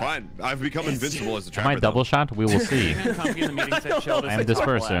 That's fine. I've become invincible as a Am Trapper. I double shot? We will see. Comfy in the meeting said Chilled I am is top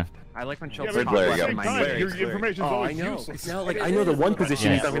disperser. left. I like when Chilled Yeah, is but top Larry at left the in same my time, meeting. your information's Oh, I always know. useless. It's now like I know the one position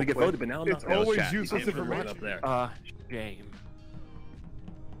Yeah. he's not gonna get voted, but now I'm It's not. always chat. useless You can't put it information. up there. Shame.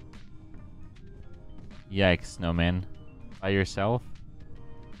 Yikes, Snowman. By yourself?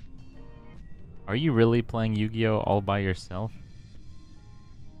 Are you really playing Yu-Gi-Oh! All by yourself?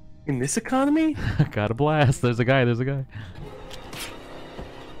 In this economy? Got a blast. There's a guy. There's a guy.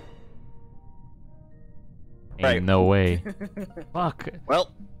 Ain't Right. no way. Fuck.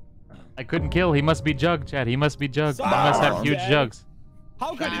 Well, I couldn't kill. He must be Jug, Chad. He must be Jug. He must have huge jugs.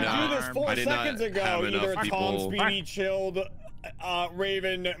 How could I you did not- do this 4 I did not seconds ago? have enough Either Tom, people- Speedy, Chilled,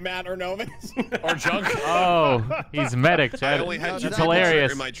 Raven, Matt, or Novus? Or Junk. Oh, he's medic, I Chad. only had No, two that's people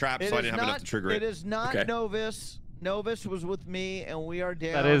hilarious. in my trap, It so I is didn't have enough to trigger It it. is not Okay. Novus. Novus was with me, and we are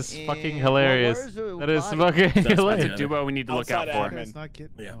down. That is in... fucking hilarious. Where's the That is body? fucking That's hilarious. fine. Duo we need to look out Outside for. admin. Not get,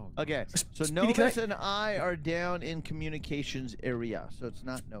 Yeah. Okay, so Speedy, can Novus I- and I are down in communications area, so it's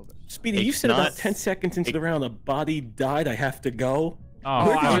not Novus. Speedy, you It's said about not- 10 seconds into the round, a body died. I have to go. Oh,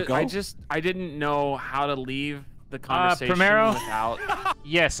 Where did fuck. you go? I didn't know how to leave the conversation Primero? without.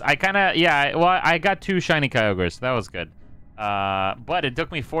 Yes, I kind of, yeah, well, I got 2 shiny Kyogres. That was good. But it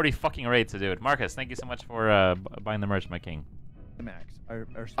took me 40 fucking raids to do it. Marcus, thank you so much for buying the merch, my king. Max.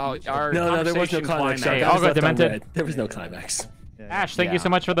 Oh, our No, there was no climax. Hey, That I'll was go left on Demented. red. There was no climax. Ash, thank you so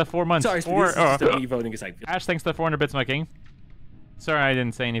much for the 4 months. Sorry, Speedy, this is just me voting because I feel. Ash, thanks for the 400 bits, my king. Sorry I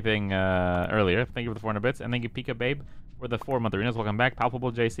didn't say anything earlier. Thank you for the 400 bits. And thank you, Pika Babe, for the 4-month arenas. Welcome back.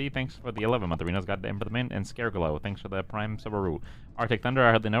 Palpable JC, thanks for the 11-month arenas. Goddamn for the main. And Scareglow, thanks for the Prime Subaru. Arctic Thunder, I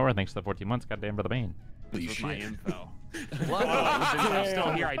hardly know her. Thanks for the 14 months. Goddamn for the main. This was my info. What? I'm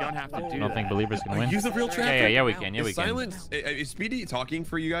still here. I don't have to do I don't think that. believers can win. Use the real trap. Yeah, we can. Yeah, we Is can. Silence? Is Speedy talking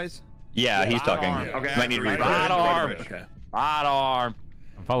for you guys? yeah, he's talking. Okay. Might need to read it. Right arm. Okay. Right arm.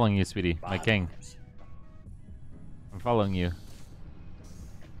 I'm following you, Speedy, my king. I'm following you.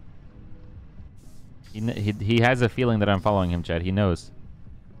 He has a feeling that I'm following him, Chad. He knows.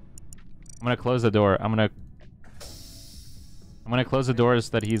 I'm gonna close the door. I'm gonna close the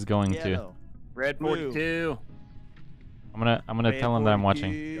doors that he's going to. Red 42. I'm gonna tell him that I'm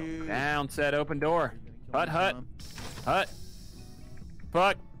watching. Down, set, open door. Hut.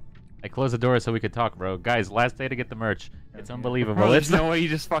 Fuck. I closed the door so we could talk, bro. Guys, last day to get the merch. It's unbelievable. Bro, there's no way you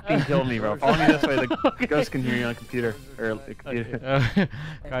just fucking killed me, bro. Follow me this way. The ghost can hear you on the computer. Or the computer.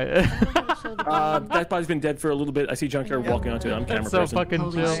 That body's been dead for a little bit. I see Junkyard walking onto it. I'm camera That's so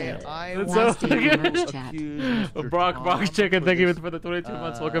fucking chill. That's so fucking Brock Chicken, thank you for the 22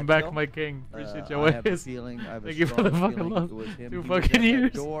 months. Welcome back, my king. Appreciate your ways. Thank you for the fucking love. 2 fucking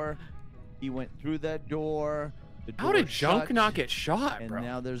years. He went through that door. How did Junk not get shot, bro? And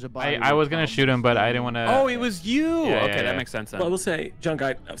now there's a body. I was gonna shoot him, but I didn't want to. Oh, it was you. Yeah, okay, yeah. that makes sense. Then. Well, I will say, Junk,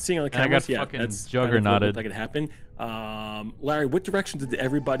 I'm seeing on the I cameras. got Yeah, fucking that's juggernauted. That could happen. Larry, what direction did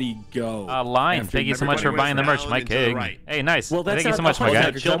everybody go? Line. Thank you so much for buying the merch, my king. Hey, nice. Well, that's thank you so much, my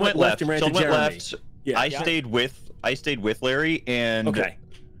guy. Chill went left. Chill went left. Yeah. I stayed with Larry, and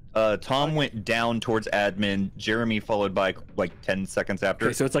Tom went down towards admin. Jeremy followed by like 10 seconds after.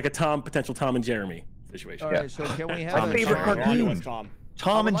 Okay, so it's like a potential Tom and Jeremy situation. All right, so can we have my favorite cartoon?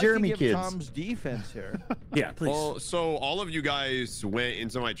 Tom and Jeremy kids. Tom's defense here. Yeah, please. Well, so all of you guys went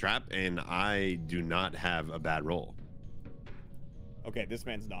into my trap, and I do not have a bad roll. Okay, this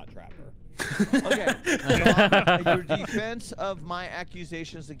man's not Trapper. Okay. Tom, your defense of my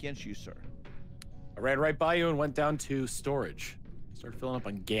accusations against you, sir. I ran right by you and went down to storage. Started filling up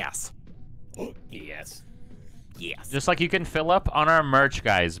on gas. Yes. Yes. Just like you can fill up on our merch,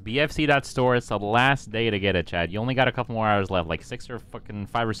 guys. BFC.store. It's the last day to get it, Chad. You only got a couple more hours left, like 5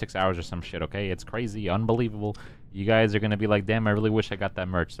 or 6 hours or some shit. Okay, it's crazy, unbelievable. You guys are gonna be like, damn, I really wish I got that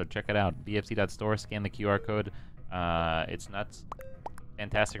merch. So check it out. BFC.store. Scan the QR code. It's nuts.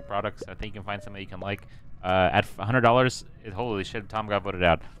 Fantastic products. I think you can find something you can like. At $100, holy shit, Tom got voted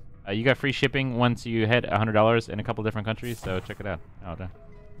out. You got free shipping once you hit $100 in a couple different countries. So check it out. Oh, damn.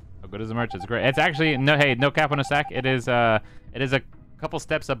 How good is the merch? It's great. It's actually no cap on a sack. It is a couple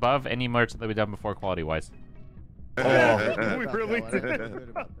steps above any merch that we've done before quality-wise. Oh, we really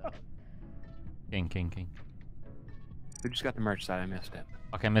did. King. Who just got the merch side? I missed it.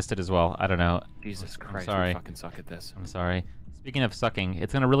 Okay, I missed it as well. I don't know. Jesus Christ, I'm sorry. we fucking suck at this. I'm sorry. Speaking of sucking,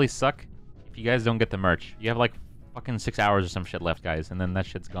 it's gonna really suck if you guys don't get the merch. You have like fucking 6 hours or some shit left, guys, and then that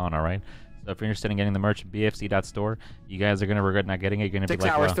shit's gone, alright? So if you're interested in getting the merch, bfc.store, you guys are gonna regret not getting it. You're gonna be like,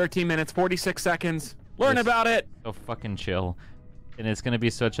 6 hours, wow. 13 minutes, 46 seconds. Learn Just about it. So fucking chill. And it's gonna be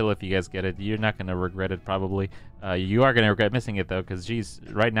so chill if you guys get it. You're not gonna regret it probably. You are gonna regret missing it though, because geez,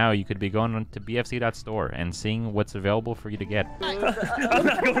 right now you could be going on to bfc.store and seeing what's available for you to get. I'm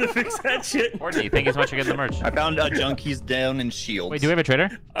not going to fix that shit. Courtney, thank you so much for getting the merch. I found Junkies down in Shields. Wait, do we have a trader?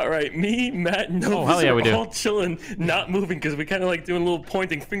 All right, me, Matt, and Novus hell yeah, we do. all chilling, not moving, because we kind of like doing little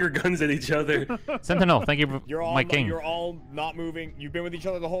pointing finger guns at each other. Sentinel, thank you for my king. You're all not moving. You've been with each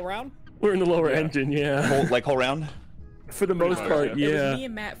other the whole round? We're in the lower engine, yeah. Whole round? For the most part, yeah. It was me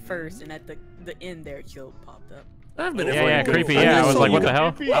and Matt first, and at the end there, Chill popped up. Yeah, creepy. Yeah, I was like, what the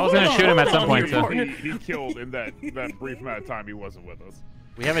hell? I was gonna shoot him at some point. So He killed in that brief amount of time he wasn't with us.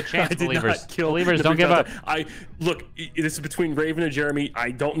 we have a chance, I did believers. not kill Believers, the don't give up. Look, this is between Raven and Jeremy.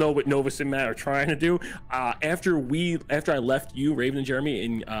 I don't know what Novus and Matt are trying to do. After I left you, Raven and Jeremy,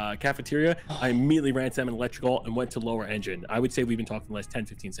 in cafeteria, I immediately ran to them in electrical and went to lower engine. I would say we've been talking the last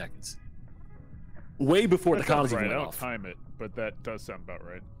 10-15 seconds. Way before the comms right. went I don't off. time it, but that does sound about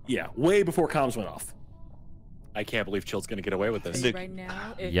right. Yeah, way before comms went off. I can't believe Chill's gonna get away with this. Right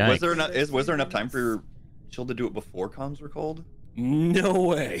now, Was there enough time for Chill to do it before comms were called? No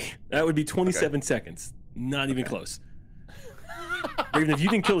way. That would be 27 seconds. Not even close. Raven, if you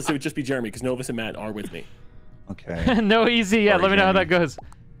didn't kill us, it would just be Jeremy, because Novus and Matt are with me. Okay. No easy. Yeah, Sorry, let me know how that Jeremy. goes.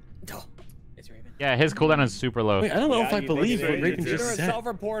 It's Raven. Yeah, his cooldown is super low. Wait, I don't know if I believe what Raven Either just a said.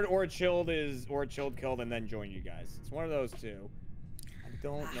 self-report or Chilled killed and then join you guys. It's one of those two. I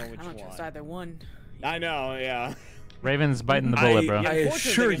don't know which I don't one. trust either one. I know, yeah. Raven's biting the bullet, bro. I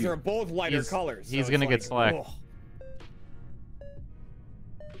assure you, they're both lighter colors. He's so gonna it's get slack. ugh.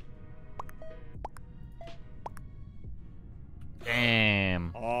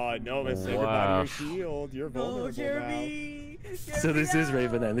 Damn. Oh, Novus, Wow. everybody your shield. You're vulnerable Jeremy. So this is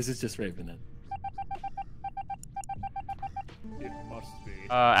Raven then. This is just Raven then. It must be.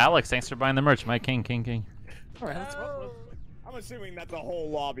 Alex, thanks for buying the merch. My king. All right, that's I'm assuming that's a whole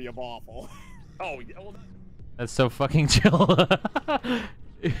lobby of awful. Oh, yeah. Well, That's so fucking chill.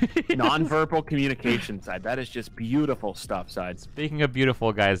 Non-verbal communication side. That is just beautiful stuff, side. Speaking of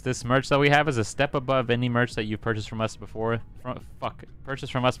beautiful, guys, this merch that we have is a step above any merch that you've purchased from us before.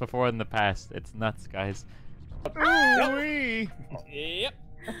 Purchased from us before in the past. It's nuts, guys. ooh-wee. Yep.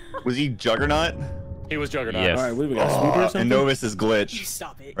 Was he Juggernaut? He was Juggernaut. Yes. All right, what do we got? Sweeper or something? And Novus is Glitch. You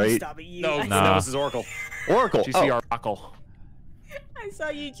stop it. Right? You stop it. You. No, Nah. this is Oracle. Oracle. GC Oracle. I saw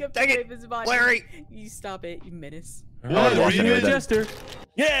you jump Dang to it, Raven's body. Larry. You stop it, you menace. Oh, Reading yeah, a Jester.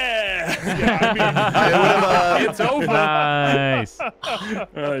 Yeah. It's over. Nice.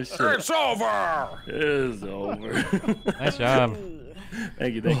 Oh, shit. It's over. It's over. Nice job.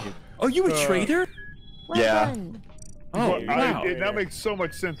 Thank you, thank you. Oh, you a traitor? Well Yeah. done. Oh, Well, wow. that makes so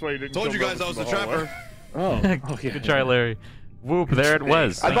much sense why you didn't. Told you come guys I over was to a the hallway. trapper. Oh, yeah. Good try, Larry. Whoop, there it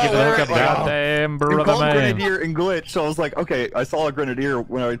was. I Thank you thought for the Larry, hookup, like, goddamn You brother called man. Grenadier and Glitch, so I was like, okay, I saw a Grenadier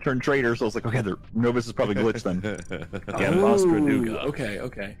when I turned traitor, so I was like, okay, Novus is probably Glitch then. Yeah, Boss Granuga. Okay,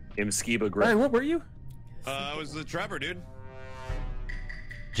 okay. Skiba Ryan, Griff. what were you? I was the trapper, dude.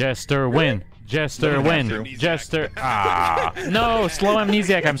 Jester win. Jester win. Amnesiac. Jester. Ah. No, slow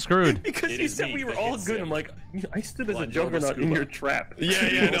amnesiac. I'm screwed. Because It you is said me we were that all gets good. it. I'm like, I stood as a Blood juggernaut Jordan in scuba. your trap.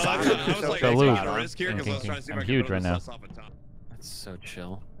 Yeah, no, that's what, I was like, Salute. taking a risk here because I was trying to see if I'm I could huge build right now. this off a top. That's so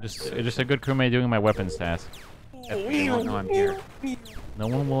chill. Just a good crewmate doing my weapons task. They won't know I'm here. No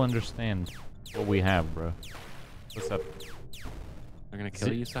one will understand what we have, bro. What's up? They're gonna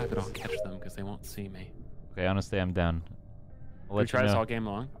kill you, Sai, but I'll catch them because they won't see me. Okay, honestly, I'm down. I'll We let try you this know. all game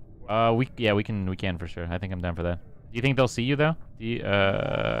long. We can for sure. I think I'm down for that. Do you think they'll see you though? Do you,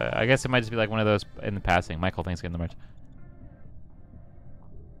 I guess it might just be like one of those in the passing. Michael thanks getting the merch.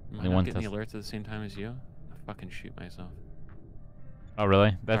 Am I Only not one getting the test. alerts at the same time as you? I fucking shoot myself. Oh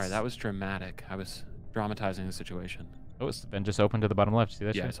really? That's Sorry, that was dramatic. I was dramatizing the situation. Oh, it's been just open to the bottom left. See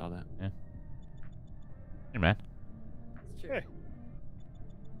that Yeah, I shit? saw that. Yeah. Hey man. Hey.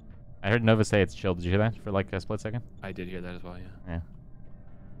 I heard Nova say it's chill. Did you hear that for like a split second? I did hear that as well, yeah. Yeah.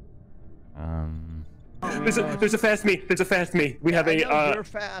 There's a fast me. There's a fast me. We have I a. know you're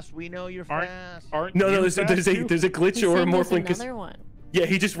fast. We know you're fast. Aren't No, you there's a glitch He or a said there's morphling. 'Cause- another one. Yeah,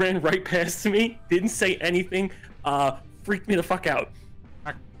 he just ran right past me. Didn't say anything. Freaked me the fuck out.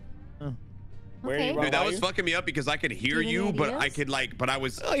 Where Okay. you run Dude, that by was you? fucking me up because I could hear Do you have you, any but I ideas? could like, but I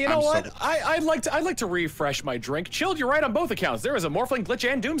was. Oh, you know I'm what? So... I'd like to refresh my drink. Chilled, you're right on both accounts. There is a Morphling,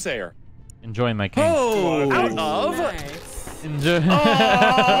 Glitch, and Doomsayer. Enjoy my king. Oh, Out of. Nice. Enjoy.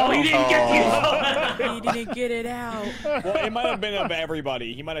 Oh, he didn't get you. He didn't get it out. Well, it might have been of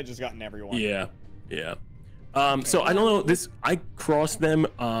everybody. He might have just gotten everyone. Yeah, yeah. So I don't know this. I crossed them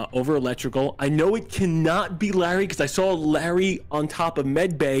over electrical. I know it cannot be Larry because I saw Larry on top of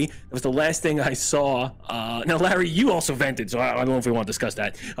Medbay. That was the last thing I saw. Now, Larry, you also vented, so I don't know if we want to discuss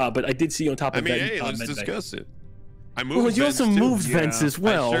that. But I did see you on top I of mean, Med- hey, let's Medbay. discuss it. I moved. Well, you also vents, too. moved vents as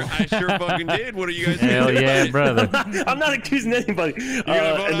well. I sure fucking did. What are you guys Hell doing? yeah, brother. I'm not accusing anybody. You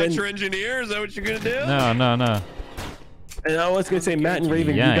gonna vote and out then- your engineer? Is that what you're gonna do? No. And I was gonna say, Matt and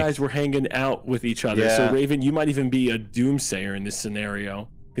Raven, Yikes. you guys were hanging out with each other. Yeah. So Raven, you might even be a doomsayer in this scenario,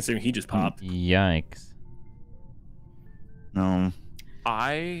 considering he just popped. Yikes. No.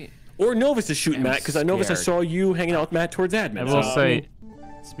 Or Novus is shooting I'm Matt, because I Novus, I scared. saw you hanging out with Matt towards admin. I will so- say, No,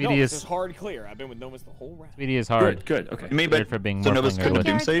 Speedy this is is hard clear. I've been with Novus the whole round. Speedy is hard. Good, okay. I mean, Weird but for being so Morphling Novus or couldn't Glitch.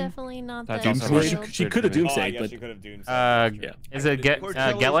 Guard's Doomsay? definitely not That's that also Well, skilled. she could have Oh, I doomsayed, guess but you could have doomed. yeah. Is it Portillo's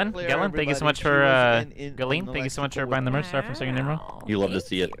Gellin? clear, Gellin, thank you so everybody. much She for was in Galeen. on Thank you so much for electrical buying the with merch. Sorry for saying your name wrong. Wow. You love to Thank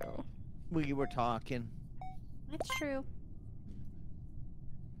see it. you. We were talking. That's true.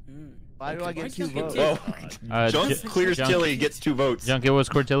 Why do I get two votes? Oh, Junk clears Tilly, gets 2 votes. Junk, it was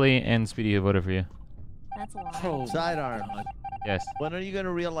Cortilli and Speedy who voted for you. That's a lot. Oh, Sidearm. Yes. When are you going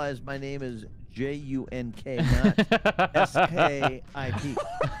to realize my name is J-U-N-K, not S-K-I-P?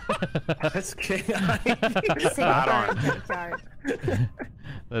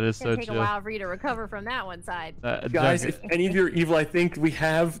 That is so Gonna take a chill. while for you to recover from that one side. Guys, Junk, if any of you are evil, I think we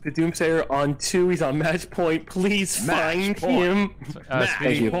have the Doomsayer on 2. He's on match point. Please find him.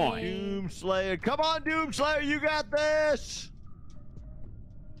 Speedy, Doomslayer. Come on, Doomslayer. You got this.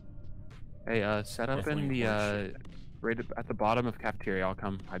 Hey, set up in the right at the bottom of cafeteria. I'll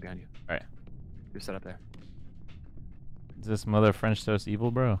come hide behind you. All right. You're set up there. Is this mother French toast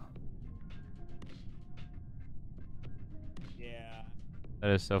evil, bro? Yeah.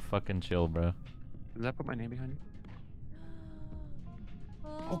 That is so fucking chill, bro. Does that put my name behind you?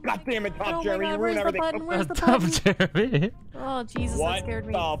 Oh, God damn it, Top Oh Jeremy, my you God, ruined where's the everything. button? Where's the Top button? Jeremy. Oh, Jesus, What that scared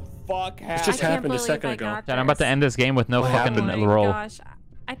me. the fuck happened? just I can't happened a believe second I ago. got Chad, I'm about to this. end this game with no What fucking happened? Oh my roll. gosh.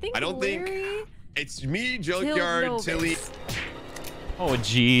 I think I don't think- Larry It's me, killed Junkyard, Novus. Tilly. Oh,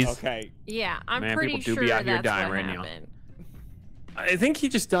 jeez. Okay. Yeah, I'm Man, pretty people do sure be out here that's dying what right now. happened. I think he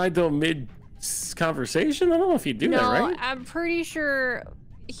just died, though, mid-conversation. I don't know if he'd do No, that, right? I'm pretty sure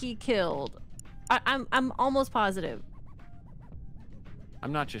he killed. I'm almost positive.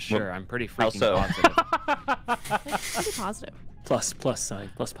 I'm not just sure. I'm pretty How freaking so? positive. Pretty positive. Plus sign,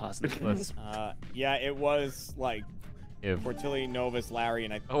 plus positive. Yeah, it was like If. Portilli, Novus, Larry,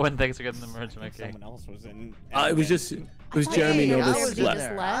 and I. Oh, and thanks for getting the merch, think okay. someone else was in. It was Jeremy, Hey, Novus. I was in left.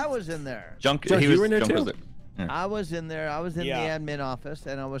 there. I was in there. Junk, Junk, he you was, were in there Junk too? was there. Yeah. I was in there. I was in Yeah. the admin office,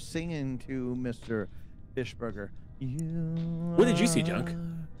 and I was singing to Mr. Fishburger. What did you see, Junk?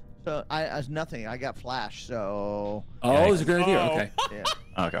 So I was nothing. I got flash. So. Oh, it was a Grenadier. Oh. Okay. Yeah.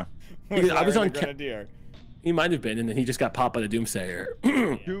 Okay. Because I was Larry on. the Grenadier. He might have been, and then he just got popped by the Doomsayer.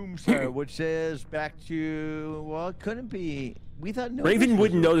 Doomsayer, which says back to it couldn't be. We thought Novus Raven was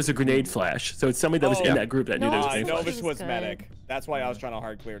wouldn't know there's a grenade flash, so it's somebody that was in that group that knew there was a grenade Novus flash. was medic. That's why I was trying to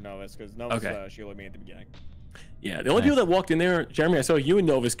hard clear Novus, because Novus Okay. shielded me at the beginning. Yeah, the only people that walked in there, Jeremy, I saw you and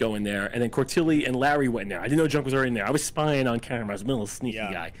Novus go in there, and then Cortilli and Larry went in there. I didn't know Junk was already in there. I was spying on camera. I was a little sneaky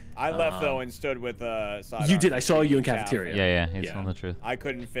guy. I left though and stood with Sidearm. You did. I saw you in cafeteria. Yeah, he's telling the truth. I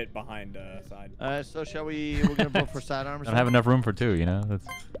couldn't fit behind Side. So shall we? We're gonna vote for sidearms. I don't have enough room for two, you know. That's.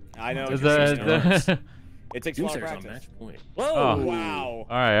 I know. It takes a lot of Doomsayer's on practice. match point. Whoa! Oh. Wow!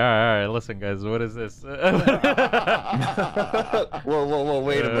 All right. Listen, guys, what is this? whoa,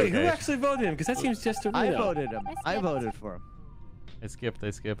 wait a minute. Wait, who actually voted him? Because that seems just a I voted him. I voted for him. I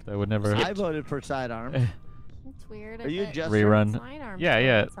skipped. I would never. I voted for sidearms. It's weird. Are you just Rerun. Sidearms,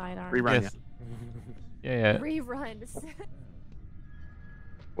 Yeah. sidearms. Rerun. Yes. Yeah. Reruns.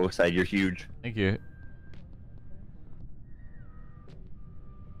 Both side, you're huge. Thank you.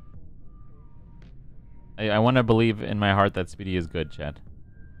 I want to believe in my heart that Speedy is good, Chad.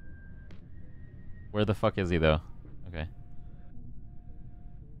 Where the fuck is he, though? Okay.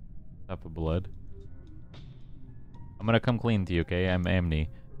 Cup of blood. I'm gonna come clean to you, okay? I'm Amni.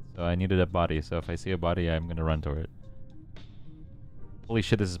 So I needed a body, so if I see a body, I'm gonna run toward it. Holy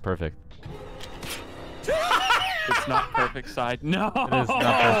shit, this is perfect. It's not perfect side. No. It is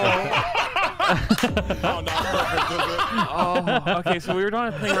not perfect. Oh, okay. So we were doing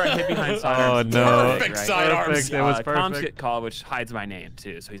a thing where I hid behind sidearms. Oh no! Perfect sidearms. It was perfect. Tom's get called, which hides my name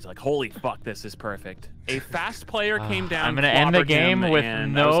too. So he's like, "Holy fuck, this is perfect." A fast player came down. I'm gonna end the clobbered game him, with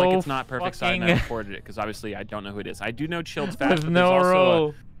and no I was like, "It's not perfect side," and I fucking- reported it because obviously I don't know who it is. I do know Chilled fast. With but no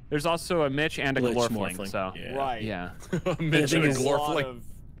roll. There's also a Mitch and a Glitch Glorfling. Morphling. So Yeah. Right. yeah. Mitch and There's a lot Glorfling. of,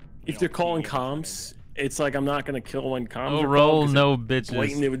 If they're calling comms, it's like I'm not gonna kill when comms No are roll, called, 'cause no it's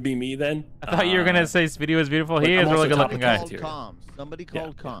blatant bitches. it would be me then. I thought you were gonna say Speedy was beautiful. He I'm is a really also good looking guy. Somebody called comms. Somebody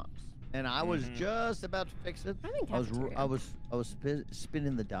called comms, and I was just about to fix it. I was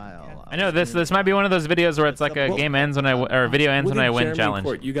spinning the dial. I know this might be one of those videos where it's like a game ends when or a video ends when I win challenge.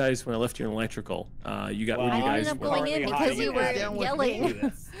 Report, you guys, when I left you in electrical, you got what I you guys ended up were. going in because you were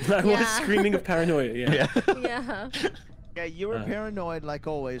yelling. I was screaming of paranoia. Yeah. Yeah. Yeah, you were paranoid like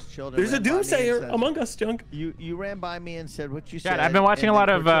always, children. There's a ran by me and Doomsayer said- Among Us, Junk. You ran by me and said what you Chad, said. I've been watching a and lot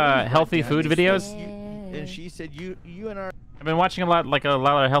then of Cortez went healthy behind food me and videos. said- And she said you and our. I've been watching a lot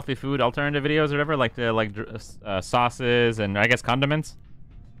of healthy food alternative videos or whatever, like sauces and I guess condiments.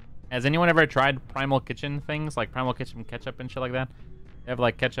 Has anyone ever tried Primal Kitchen things like Primal Kitchen ketchup and shit like that? They have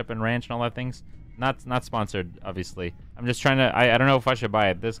like ketchup and ranch and all that things. Not sponsored, obviously. I'm just trying to. I don't know if I should buy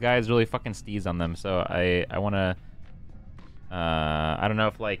it. This guy is really fucking steez on them, so I want to. I don't know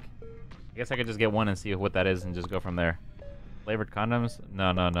if like. I guess I could just get one and see what that is and just go from there. Flavored condoms?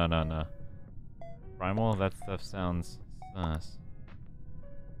 No. Primal? That stuff sounds sus.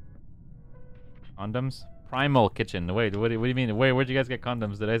 Condoms? Primal Kitchen. Wait, what do you mean? Wait, where'd you guys get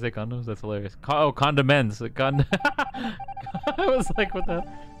condoms? Did I say condoms? That's hilarious. Oh, condiments. I was like, what the?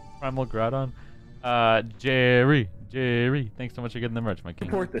 Primal Groudon. Jerry. Thanks so much for getting the merch, my king.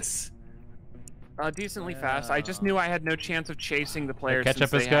 Report this. Decently fast. I just knew I had no chance of chasing the players. ketchup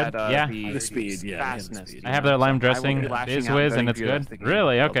since is they good? Had, Yeah. the speed, yeah, fastness. I have their lime I dressing, will be lashing Biz out Whiz, and very it's good. beautifully.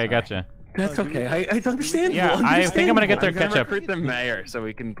 Really? Okay, gotcha. That's okay. I understand. Yeah, I think I'm gonna get their ketchup. Recruit the mayor so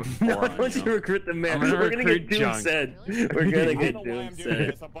we can. Not once you recruit the man, we're gonna get Doom said. We're gonna get Doom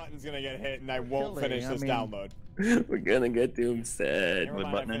said. A button's gonna get hit and I won't finish this download. We're gonna get Doom said. Never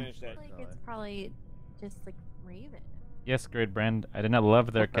mind, I finished it. Like it's probably just like Raven. Yes, great brand. I did not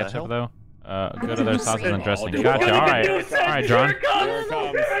love their What the ketchup hell? though. Go to their sauces and dressing. We're Gotcha. gonna All get right. Doom said. All right, John. Here it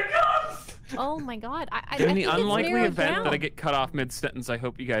comes. Oh my God! I In the think it's unlikely narrowed event down. that I get cut off mid-sentence, I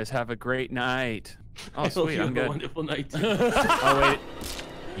hope you guys have a great night. Oh, I hope sweet, you I'm have a good. wonderful night. Oh, wait.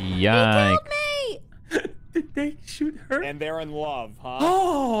 Yikes. Me! Did they shoot her? And they're in love, huh?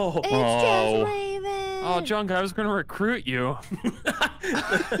 Oh! It's just Raven. Oh, Junk, I was going to recruit you.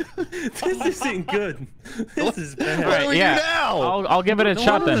 This isn't good. This is bad. All right, yeah. I'll give it a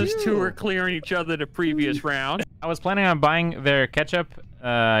shot then. Those two were clearing each other the previous round. I was planning on buying their ketchup.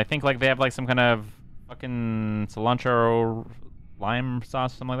 I think like they have like some kind of fucking cilantro lime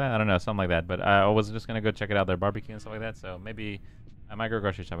sauce, something like that. I don't know, something like that. But I was just gonna go check it out, their barbecue and stuff like that. So maybe I might go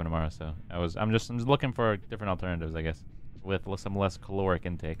grocery shopping tomorrow. So I'm just looking for different alternatives, I guess, with some less caloric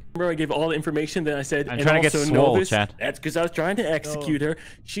intake. Remember, I gave all the information. Then I said, I'm and trying to get also swole, Novus, chat. that's because I was trying to execute her.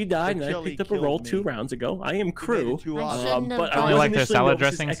 She died, and I Chili picked up a roll killed 2 me. rounds ago. I am crew. too I awesome. shouldn't have But done I You was like their initially salad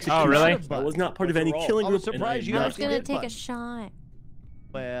Novus's dressings? executioner. Oh, really? I was not part of any What's the killing roll? I group. was surprised you I guys was gonna did take one. a shot.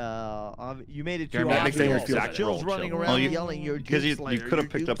 Well, you made it too Jeremy, next thing obvious. is feel Chill's better. running Oh, around you- yelling, "You're Because you Slayer, could have you're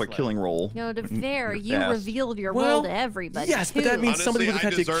picked up a Slayer." killing roll. No, to be fair, you fast. revealed your Well, role to everybody. Yes, but that too. means somebody would Honestly,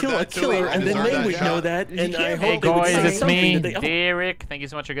 have had to I kill a deserve that too. killer, I and then deserve they that would shot. know that, You and I can't hope Hey they would guys, say it's something me, that they- Derek. Thank you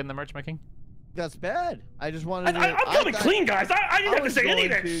so much for getting the merch, my king. That's bad. I just wanted to. I'm coming thought- clean, guys. I didn't have to was say any of going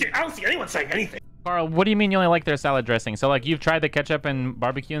that to- shit. I don't see anyone saying anything. Carl, what do you mean you only like their salad dressing? So like you've tried the ketchup and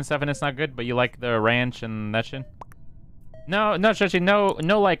barbecue and stuff and it's not good, but you like the ranch and that shit? No, Stretchy, no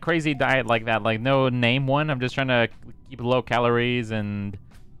like crazy diet like that. Like no name one. I'm just trying to keep low calories and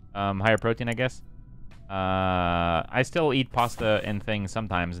higher protein, I guess. I still eat pasta and things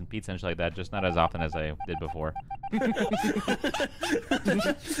sometimes and pizza and shit like that, just not as often as I did before.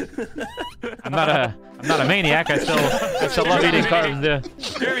 I'm not a maniac. I still love eating carbs.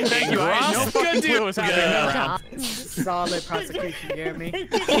 Yeah. Jeremy, thank you. I had no fucking clue what was happening there. Solid prosecution, Jeremy.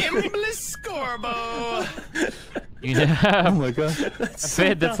 Gimbless Scorbo. Oh my god.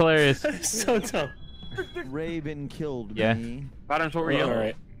 Fit, that's hilarious. So dumb. Raven killed Yeah. me. Bottoms, what were you? All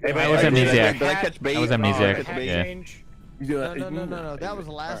right. I was amnesiac. Did I catch bait? I was amnesiac. Did I catch bait? Yeah. No. That was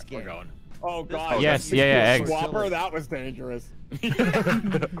the last game. We're going. Oh god. Yes, yeah, eggs. Swapper, that was dangerous.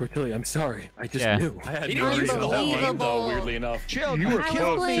 Cordelia, I'm sorry. I just Yeah. knew. I had He no didn't reason to hold him, though, Unbelievable. weirdly enough. Chill, you were I close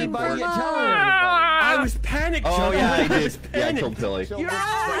was to playing by you Barbara. telling everybody. I was panicked. Oh John. yeah, I I did. was Yeah, I panicked. killed Tilly.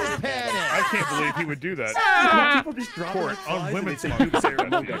 I can't believe he would do that. People just drop Court, like flies and unlimited they say, money. "Dude, Sarah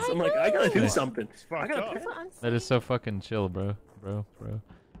Among Us." I'm like, I gotta do something. It's fucked up. That is so fucking chill, bro.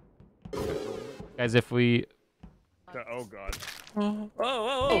 Guys, if we Oh god.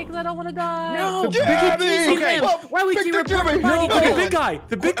 Because I don't want to die. No, Okay. why would you report the big guy?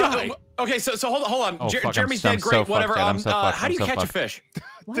 The big guy. Okay, so hold on. Oh, fuck, I'm Jeremy's so- I'm dead. so Great, fucked, whatever. Dad, I'm so fucked, How I'm do you so catch a fucked. fish?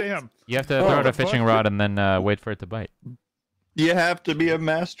 Damn. you have to throw out a fishing rod and then wait for it to bite. You have to be a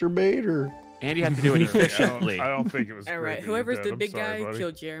masturbator. And you have to do it efficiently. I don't think it was. All right, great whoever's being the dead. big I'm sorry, guy buddy.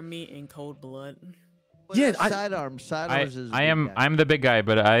 killed Jeremy in cold blood. Yeah, Sidearms is. I'm the big guy,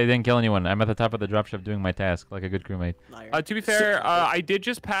 but I didn't kill anyone. I'm at the top of the dropship doing my task like a good crewmate. Liar. To be fair, I did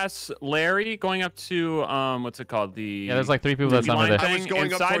just pass Larry going up to what's it called? The Yeah, there's like 3 people that saw me line there. I was thing, going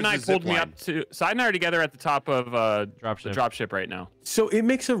and up Side towards and I the pulled zip me line. up to Side and I are together at the top of the Dropship. dropship right now. So it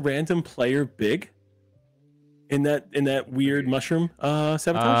makes a random player big. In that weird mushroom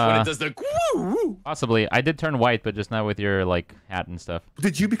sabotage. When it does the Possibly. I did turn white, but just not with your like hat and stuff.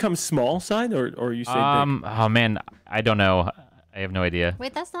 Did you become small side or you stayed big? Oh man, I don't know. I have no idea.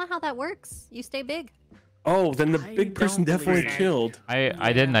 Wait, that's not how that works. You stay big. Oh, then the I big person don't definitely believe that. killed.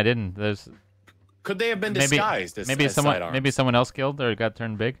 I didn't. There's could they have been maybe disguised as maybe as someone sidearms? else killed or got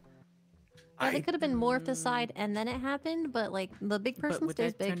turned big. Yeah, they could have been morphed aside and then it happened, but like the big But person would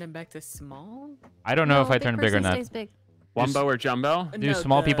stays that big. turn him back to small? I don't know if No, I turned big or person not. stays big. Wumbo or Jumbo? Do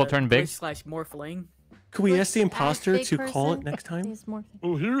small people turn big? Slash morphling. Could we ask the As imposter big to call it person next time? stays morphing.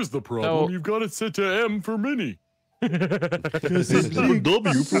 Well, here's the problem. So- You've got it set to M for mini. This is a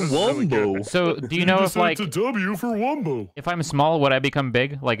W for Wumbo. So do you know if like It's a W for Wumbo. if I'm small, would I become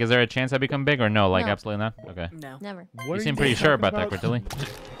big? Like, is there a chance I become big or no? Like, No. absolutely not. Okay. No. Never. You seem pretty sure about that, Cortilli.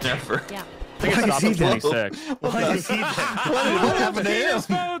 Never. Yeah. I think it's Why top is of he 26. Why is he that? What happened to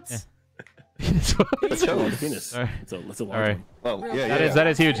him? That's a penis. Sorry. That's a large All right. one. Oh, yeah, That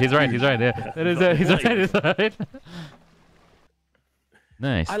is huge. He's right. Yeah. That is he's right. He's right.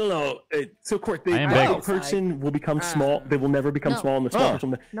 Nice. I don't know. So, Court, the I am big big. person will become small. They will never become No. small, and the small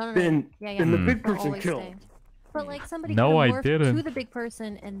person. No. Then Yeah, yeah. the Hmm. big They'll person always killed. stay. But like somebody No, could I have morphed didn't. to the big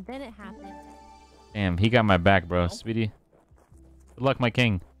person and then it happened. Damn, he got my back, bro. Speedy. Good luck, my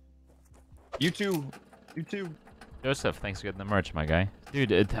king. You too. Joseph, thanks for getting the merch, my guy.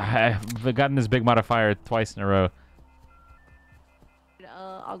 Dude, I've gotten this big modifier twice in a row.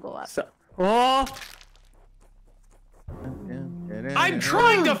 I'll go up. So, oh, I'm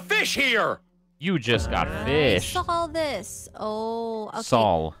trying to fish here. You just got I fish. saw this. Oh, okay.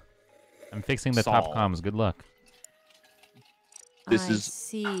 Saul. I'm fixing the top Saul. comms. Good luck. This I is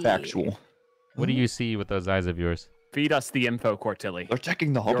see. factual. What do you see with those eyes of yours? Feed us the info, Cortilli. They're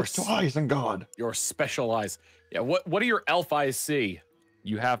checking the Hobbit's eyes, and God. Your special eyes. Yeah. What do your elf eyes see?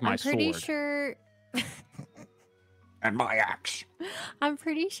 You have my I'm pretty sword. sure. And my axe. I'm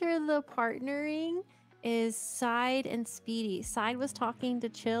pretty sure the partnering is Side and Speedy. Side was talking to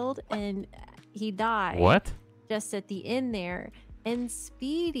Chilled and he died. What? Just at the end there. And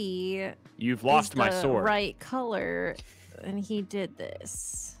Speedy. You've lost is my the sword. right color, and he did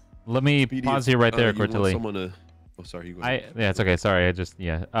this. Let me pause you right there, Cortilli. Someone to... Oh, sorry. You go yeah, it's okay. Sorry, I just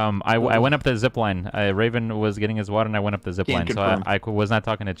I went up the zip line. Raven was getting his water, and I went up the zip line. So I was not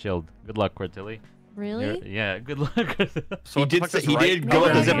talking to Chilled. Good luck, Cortilli. Really? Yeah. Good luck. So he did go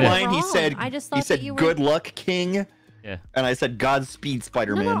up the zip line. He said good luck, King. Yeah. And I said Godspeed,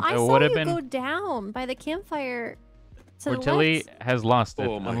 Spider-Man. No, I saw you go down by the campfire. To the Cortilli left. has lost it,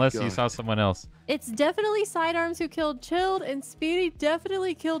 Oh my unless you God. saw someone else. It's definitely Sidearms who killed Chilled, and Speedy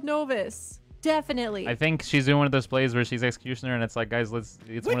definitely killed Novus. Definitely. I think she's doing one of those plays where she's Executioner, and it's like, guys, it's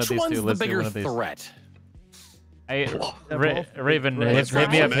one of these two. Let's do one of these. threat? Raven, hit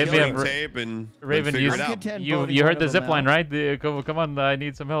me up. Tape and Raven, figure it out. you heard the zip line, right? Come on, I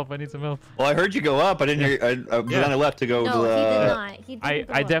need some help. Well, I heard you go up. I didn't hear. Then I left to go to the. No, he did not. He didn't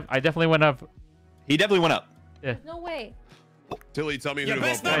go up. I definitely went up. He definitely went up. Yeah. No way. Tilly, tell me who You to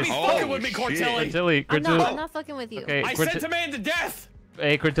best vote not for. be fucking with me, Cortilli. I'm not fucking with you. Okay, I sent a man to death.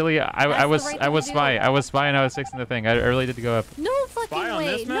 Hey, Cortilli, I was right I was thing to spy. do. I was spy, and I was fixing the thing. I really did go up. No fucking Spy on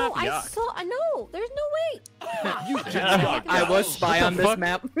way. this No, map? I Yuck. saw. No, there's no way. I was spy on this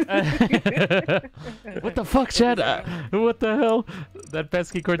map. What the fuck, Chad? What the hell? That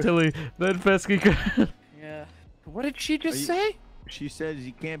pesky Cortilli. Yeah. What did she just say? She says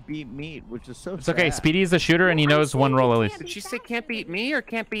you can't beat meat, which is so It's okay. sad. Speedy's the shooter, and he knows one roll at least. Did she say can't beat me or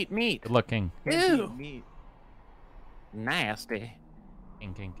can't beat meat? Good luck, King. Can't Ew. beat meat. Nasty.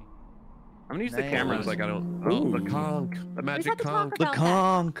 King. I'm gonna use the Nice. cameras. Like I don't. Oh, the conch, the We magic had to talk conch. about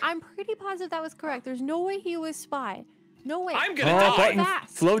that. I'm pretty positive that was correct. There's no way he was spy. No way. I'm gonna I was die.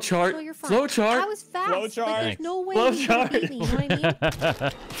 fast. Flow chart. No, you're fine. Flow chart. I was fast. Flow But chart. there's no way Flow he could chart. beat me. You know what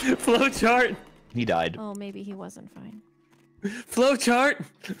I mean? Flow chart. He died. Oh, maybe he wasn't fine. Flow chart.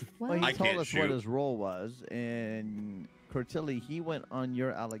 Well, he I told can't us what shoot. his role was, and Cortilli, he went on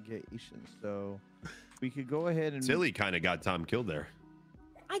your allegations, so we could go ahead and. Tilly kind of got Tom killed there.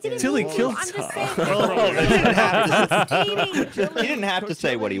 I didn't Tilly know. killed I'm just Tom. saying. He didn't have to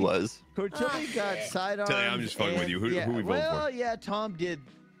say what he was. Cortilli got sidearms. Tilly, I'm just fucking with you. Who we vote well, for? yeah, Tom did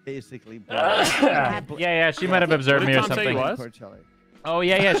basically. Yeah, she might have observed me or Tom say he something. was? Cortilli. Oh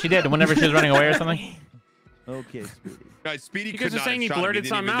yeah, she did. Whenever she was running away or something. Okay, Speedy. Guys, Speedy You could guys are not saying he have shot him. blurted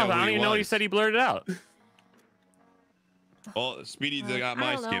didn't something out. know I who don't even know he was. said he blurted out. Well, Speedy got I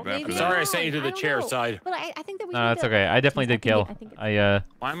my don't know. skip Maybe after I'm that. Sorry, I wrong. sent you to the I don't chair know. side. But I think that we No, need that's to- okay. I definitely did kill. I think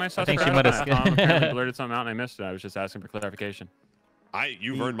Why am I so I think she surprised might have by that? Tom apparently blurted something out and I missed it. I was just asking for clarification.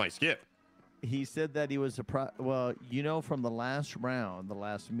 You've earned my skip. He said that he was well, you know, from the last round, the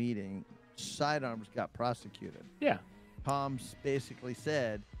last meeting, sidearms got prosecuted. Yeah. Tom basically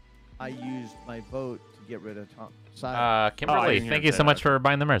said, "I used my vote to get rid of Tom." Kimberly, didn't hear thank him you say so that. much for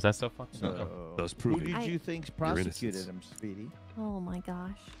buying the merch. That's so fucking So, dope. Those who prove did I- you think Your prosecuted innocence. him, Speedy? Oh my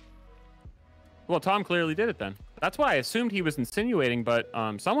gosh. Well, Tom clearly did it then. That's why I assumed he was insinuating, but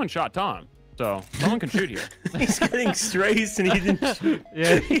someone shot Tom. So someone can shoot here. He's getting strays and he didn't shoot.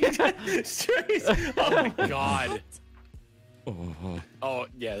 Yeah. He got strays. Oh my god. Oh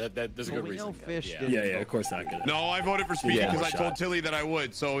yeah, that's a good we know reason. Fish Yeah. didn't Yeah, vote. of course not good. No, I voted for Speedy Yeah. because I Shot. told Tilly that I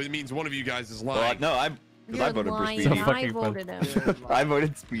would. So it means one of you guys is Well, lying. no, I voted for lying. Speedy. So I fucking fun. voted him. I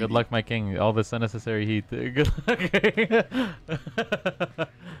voted Speedy. Good luck, my king. All this unnecessary heat. Good luck.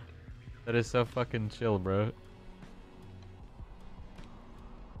 That is so fucking chill, bro.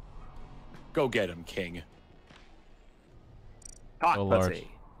 Go get him, King. Hot So large.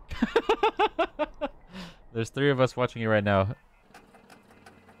 pussy. There's 3 of us watching you right now.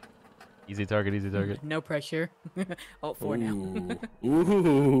 Easy target, easy target. No pressure. Oh, 4 now.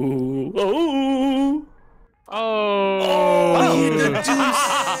 Ooh. Ooh. Oh,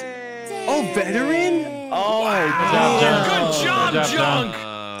 veteran? Oh, Good job, Good job, Junk.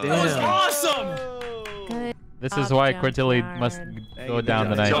 Uh, That was awesome. Good. This is job, why Jump Cortilli Yard. must Thank go you, down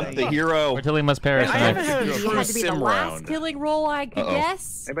Jump tonight. Jump the hero. Cortilli must perish I haven't tonight. had a You true had to be the sim last round. killing roll I could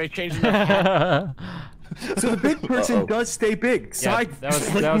guess. Everybody changing their So the big person does stay big. Yeah, Side.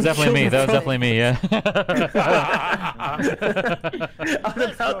 that was definitely me. That was definitely me. Yeah.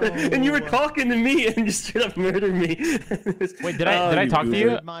 And you were talking to me and you straight up murdered me. Wait, did I talk to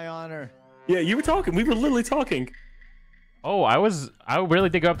you? My honor. Yeah, you were talking. We were literally talking. Oh, I really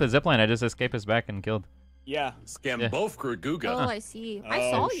did go up the zipline. I just escaped his back and killed. Yeah. Scam Yeah. both for Guga. Oh, I see.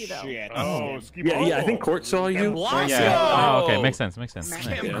 I saw you though. Shit. Oh, Yeah, I think Court saw you. Blasco. Yeah. Oh, okay. Makes sense. Makes sense.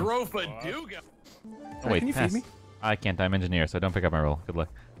 Scam Yeah. Grofa Duga. Oh, wait, Can you feed pass. me? I can't. I'm engineer, so don't pick up my roll. Good luck.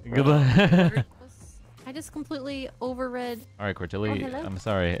 Good luck. I just completely overread. All right, Cortilli. Oh, hello? I'm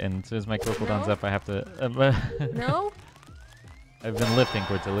sorry. And as soon as my kill cooldown's No? up, I have to. No? I've been lifting,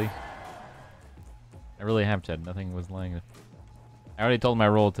 Cortilli. I really have, Chad. Nothing was lying. I already told my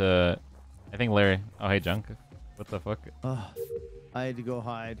role to. I think Larry. Oh, hey, Junk. What the fuck? I had to go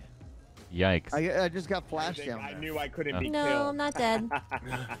hide. Yikes. I just got flashed down I there. knew I couldn't be No, killed. I'm not dead.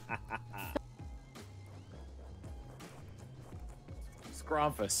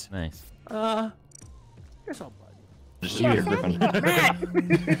 Scrumpus. Nice. Here's all Just here, Griffin.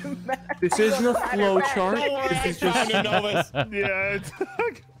 This isn't a flow chart. This is just. Yeah, it's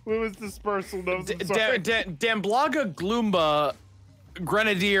what was dispersal notes? I'm sorry. Damblaga Gloomba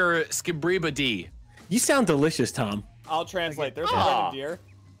Grenadier Skibriba D. You sound delicious, Tom. I'll translate. There's a grenadier.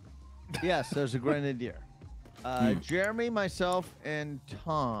 Yes, there's a grenadier. Jeremy, myself, and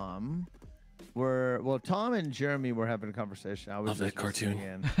Tom were Tom and Jeremy were having a conversation. I was Love that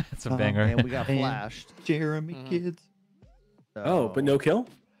cartoon. It's a banger. And we got flashed. Jeremy kids. So, Oh, but no kill?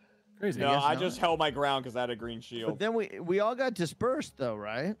 Crazy. No, I just held my ground because I had a green shield. But then we all got dispersed though,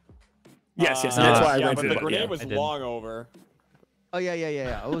 right? Yes, and that's why I yeah, ran but through the the grenade yeah. was long over. Oh yeah.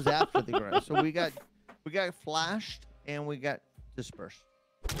 It was after the grenade. So we got flashed and we got dispersed.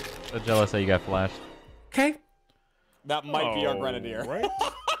 So jealous that you got flashed. Okay. That might be our grenadier. Right?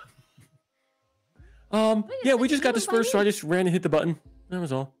 Yeah, we just got dispersed, so I just ran and hit the button. That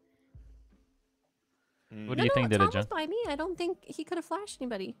was all. What do you think did Tom it, Junk? was by me. I don't think he could have flashed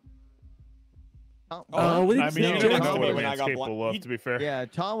anybody. Well, I mean, you no, never no, know no, what when I man's got capable of, to be fair. Yeah,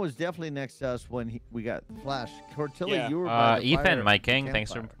 Tom was definitely next to us when we got flashed. Cortilli, Yeah. you were by the Ethan, fire my king,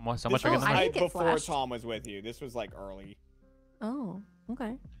 thanks campfire. for so This much for was getting the I right didn't get before flashed. Tom was with you. This was like early. Oh,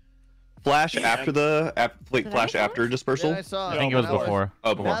 okay. Flash after the wait, Did I flash flash? after dispersal. Then I saw. I think it was when I before.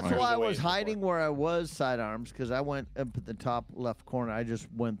 Oh, before. That's okay. why I Way was before. hiding where I was sidearms because I went up at the top left corner. I just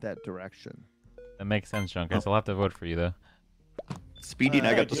went that direction. That makes sense, Junk. I still have to vote for you though. Speedy and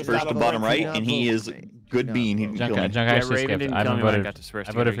I got just dispersed gotta to bottom vote. right, Do not and he vote is for me. good Do bean. He not didn't Junk, kill me. Junk actually Raven skipped. didn't I kill haven't me when I voted. got dispersed.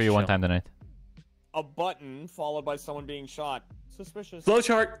 I He voted was for you one chill. time tonight. A button followed by someone being shot. Suspicious.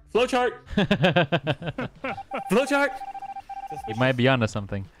 Flowchart. Flowchart. Flowchart. You might be onto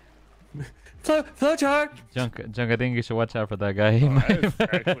something. Flowchart. Junk, I think you should watch out for that guy. He might- That is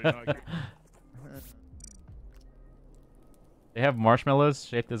actually not good. They have marshmallows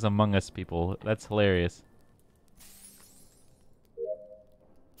shaped as Among Us people. That's hilarious.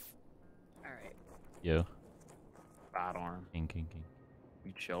 Alright. Yo, Bad arm. king.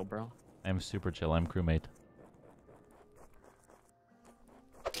 You chill, bro. I'm super chill. I'm crewmate.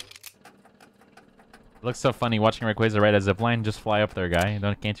 It looks so funny watching Rayquaza ride a zipline. Just fly up there, guy.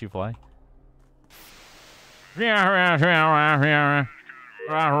 Can't you fly?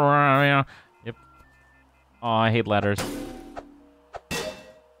 Yep. Oh, I hate ladders.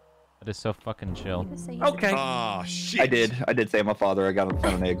 That is so fucking chill. Okay. Oh shit! I did save my father. I got him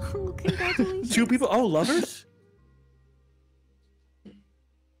found an egg. Congratulations. Two people. Oh, lovers.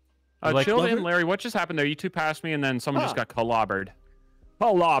 Like Chill lover? in, Larry. What just happened there? You two passed me, and then someone just got clobbered.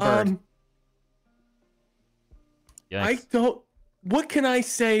 Clobbered. I don't. What can I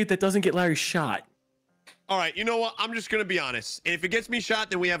say that doesn't get Larry shot? All right, you know what? I'm just gonna be honest. And if it gets me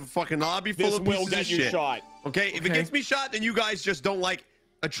shot, then we have a fucking lobby full This of will pieces get of you shit. shot. Okay? If it gets me shot, then you guys just don't like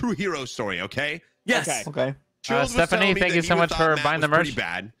a true hero story. Okay? Yes. Okay. Chills was Stephanie, telling me thank that you he so much thought for Matt buying the was pretty merch.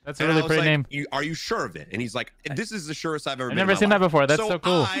 bad. That's a And I really was pretty like, name. Are you sure of it? And he's like, this is the surest I've ever been. never in my seen that life. before. That's so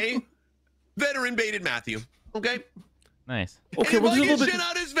cool. I veteran baited Matthew. Okay? Nice. Okay. And Well, if I there's a get little shit bit.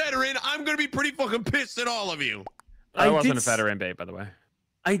 out as veteran, I'm gonna be pretty fucking pissed at all of you. I wasn't did a veteran bait, by the way.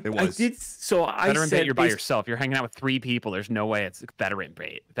 I was. did. So I Veteran said bait, you're by bas- yourself. You're hanging out with 3 people. There's no way it's veteran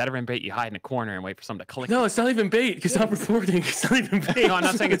bait. Veteran bait, you hide in a corner and wait for someone to click. No, it's not even bait because I'm recording. It's not even bait. No, I'm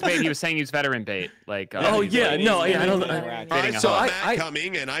not saying it's bait. He was saying he's veteran bait. Like. Oh he's yeah, like- no, yeah, I don't. I a saw hug. Matt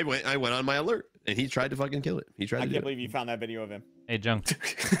coming, and I went on my alert, and he tried to fucking kill it. He tried I to do can't it. believe you found that video of him. Hey, Junk.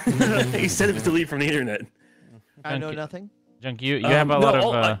 He said it was deleted from the internet. I know nothing. Junk, you have a lot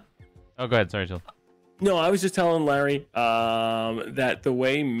of. Oh, go ahead. Sorry, Jill. No, I was just telling Larry that the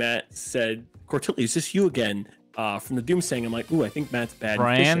way Matt said, Cortilli, is this you again? From the Doomsaying, I'm like, ooh, I think Matt's bad.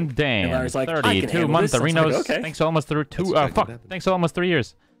 at fishing. And Brandon, Larry's like, I can 32 handle months. this. I was Arenos. like, okay. Thanks to almost through two. Fuck. Thanks to almost 3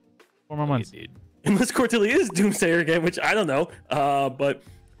 years. 4 more months. Unless Cortilli is Doomsayer again, which I don't know. But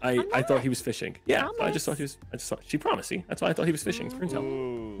I thought he was fishing. Yeah, so I just thought he was. I just thought she promised. See, that's why I thought he was fishing. Turns out.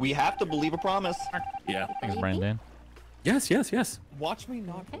 We have to believe a promise. Yeah. Thanks, Brandon. Yes, yes, yes. Watch me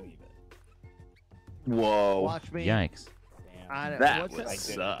not believe it. Whoa. Watch me. Yikes. That was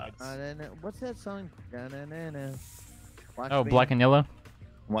sucks. What's that song? Da-na-na-na. Watch Oh, me. black and yellow.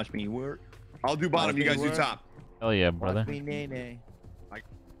 Watch me work. I'll do bottom. You guys do top. Hell yeah, brother. Watch me, nay-nay.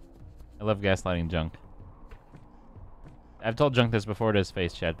 I love gaslighting Junk. I've told Junk this before to his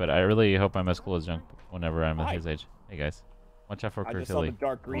face, chat, but I really hope I'm as cool as Junk whenever I'm at his age. Hey guys, watch out for I just saw the Cortilli.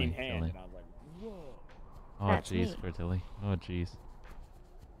 dark green Holy hand, Tilly. and I was like, whoa. Oh That's jeez, me. Cortilli. Oh jeez.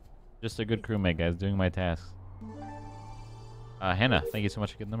 Just a good crewmate, guys, doing my tasks. Hannah, thank you so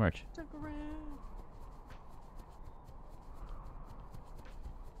much for getting the merch.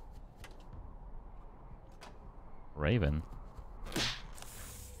 Raven.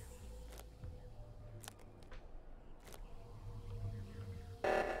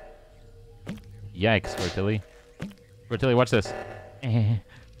 Yikes, Cortilli. Cortilli, watch this.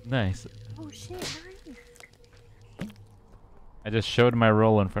 Nice. Oh shit, nice. I just showed my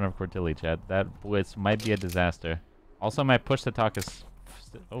role in front of Cortilli, Chad. That blitz might be a disaster. Also, my push to talk is...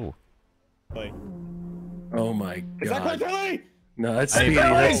 Oh. Oh my god. Is that Cortilli? No, that's Speedy.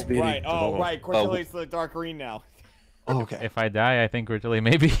 That's Speedy. Right. Oh, right. Cortilli's the dark green now. Oh, okay. If I die, I think Cortilli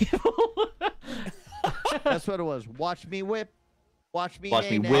may be evil. That's what it was. Watch me whip. Watch me. Watch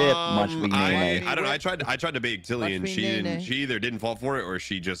me whip. Watch me. I don't know. I tried to bait Tilly, and me, she didn't. nay. She either didn't fall for it, or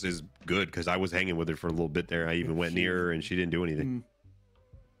she just is good. Because I was hanging with her for a little bit there. I even went near her, and she didn't do anything.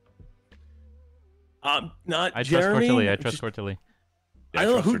 Not I trust Jeremy. Cortilli. I trust Cortilli. I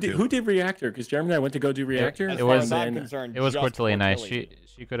don't know who did Reactor, because Jeremy and I went to go do Reactor. It was Cortilli and I. She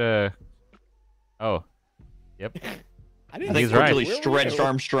could have. Oh. Yep. I think Cortilli stretched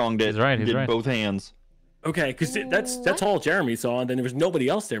Armstrong did. He's right. He's did right. both hands. Okay, because that's all Jeremy saw, and then there was nobody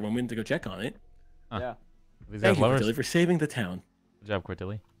else there when we went to go check on it. Huh. Yeah. These Thank guys you, lovers. Cortilli, for saving the town. Good job,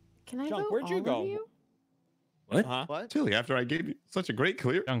 Cortilli. Can I Junk, vote where'd you all go? of you? What? What? Tilly, after I gave you such a great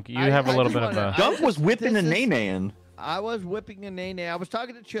clear. Junk, you have a little bit of a. Junk was whipping a nay-nayin'. I was whipping a nay-nay. I was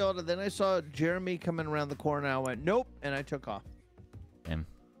talking to Chilled, and then I saw Jeremy coming around the corner. And I went, nope, and I took off. Damn.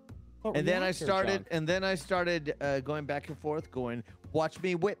 And then I started, going back and forth, going, watch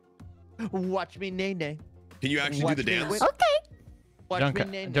me whip, watch me nay-nay. Can you actually do the dance? Okay. Watch Junk, me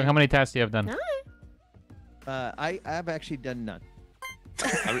nay-nay. Junk, how many tasks do you have done? I've actually done none.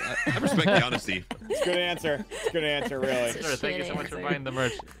 I respect the honesty. It's a good answer. It's a good answer, really. Sure, thank you so much for buying the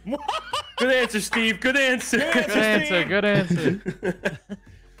merch. Good answer, Steve. Good answer. Good answer.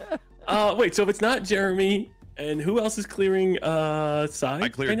 Wait. So if it's not Jeremy, and who else is clearing side? I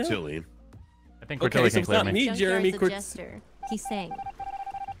cleared right now? Tilly. I think Okay, Cortilli so can it's clear not me. me, Jeremy. Junkyard's a jester. He sang.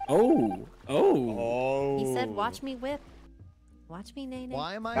 Oh. He said, "Watch me whip, watch me nay nay."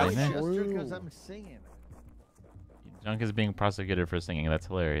 Why am I That's a jester? true. Because I'm singing. Junk is being prosecuted for singing. That's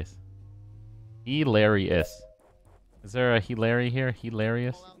hilarious. Hilarious. Is there a Hilary here?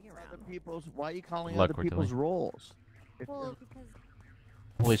 Hilarious? Why are you calling Luck, other people's Cortilli. roles? Well, because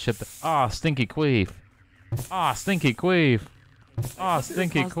Holy shit. Ah, stinky queef. Ah, stinky queef. Ah,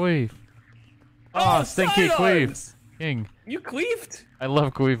 stinky queef. Ah, stinky queef. King. You queefed? I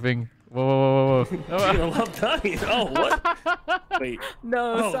love queefing. Whoa, whoa, whoa, whoa. You love dying. Oh, what? Wait.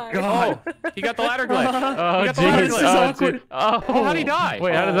 No, Oh, sorry. God. He got the ladder glitch. Oh, He got the ladder jeez. glitch. Oh, Awkward. jeez. Oh, Well, how'd he die?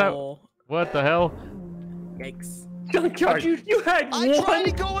 Wait, how did that? Oh. What the hell? Yikes. Junkyard, you had I tried one.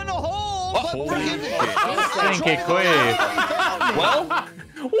 to go in a hole, but Holy freaking shit. Stinky queef. Well,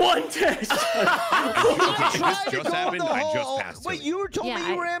 One test. This just happened. I just passed Wait, Tilly. you told me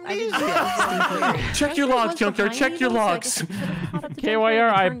you were I amnesia. Check your logs, Junkyard. Check your logs. KYR,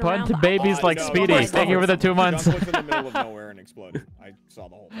 I punt babies like no, Speedy. no, Thank you for the 2 months. Junk was in the middle of nowhere and exploded. I saw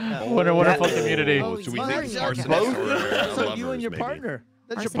the whole thing. What a wonderful community. Oh, So we smart. think arsonist Both- or So you lovers, and your maybe. partner.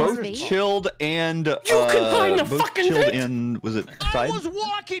 That's your Arsonist partner. bait? chilled and You can find a both fucking chilled vent. and was it I side? was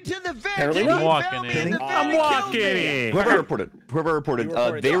walking to the vent. Apparently and not. he Walking found me in. the vent I'm and killed walking me. in. Whoever reported, reported.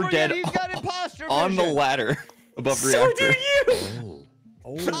 they were Don't dead forget, he's got imposter on the vision. ladder above So reactor. do you.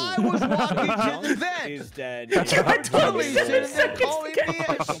 I was walking to the vent. He's dead. Tilly's sitting there calling me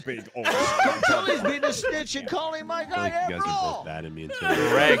a Big Tilly's being a snitch and calling my I guy feel like you guys are Emerald. both bad at me and Tilly.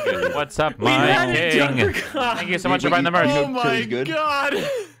 Greg, what's up, We had my it, king? Junkyard. Thank you so much for buying the merch. Oh my Tilly's good. god!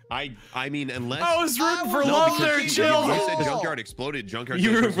 I mean, unless I was rooting for No, love because there, he chill. you said Junkyard exploded. Junkyard.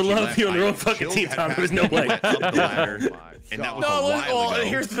 You just root for she love, left. you on your I own fucking chilled, team, had Tom. passed There's no Tilly, way. went up the ladder, and that was No, a while ago.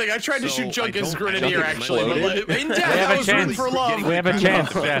 here's the thing. I tried to So shoot Junk I as don't- I Grenadier, don't actually. But exploded. in We death, have I a was rooting chance. for love. We have a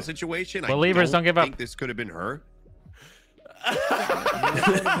chance, The Jeff. situation. Believers don't give up. I think this could have been her.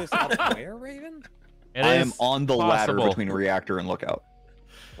 Where, Raven? It I is am on the ladder possible. between reactor and lookout.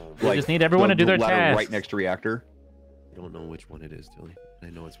 We just need everyone to do their ladder tasks. right next to reactor. I don't know which one it is, Tilly. I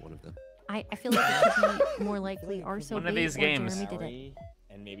know it's one of them. I feel like it could be more likely Arso One of bait these or games. Jeremy did it.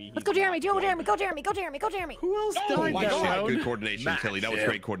 And maybe Let's go, Jeremy. Go, Jeremy. Go, Jeremy. Go, Jeremy. Go, Jeremy. Who else Oh died my that god, round? good coordination, Tilly. That was Damn.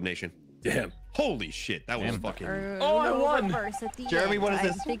 great coordination. Damn. Holy shit, that was Damn. fucking. Oh, I won. Reverse at the Jeremy, end. what is I'm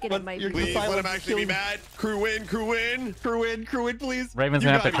this? thinking What- it might you're- be. Please, let him Silence actually be killing- mad. Crew win, crew win. Crew in, please. Raven's You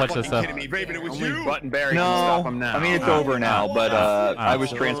gonna have to gotta be clutch this fucking up. kidding me. Raven, it was Only you. Buttonberry can No, stop him now. I mean it's over now, but I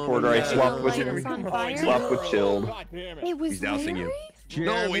was transporter. I swapped with Light us on fire? chilled. God damn it. It was He's dousing you. Larry?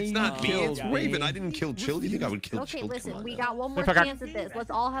 No, it's not me. killed It's Raven. I didn't kill Chill. You think I would kill Okay, Chill? listen, we got one more I got- chance at this. Let's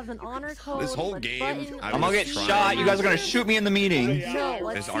all have an honor code. This whole Let's game, button- I I'm gonna get shot. You guys are gonna shoot me in the meeting. No,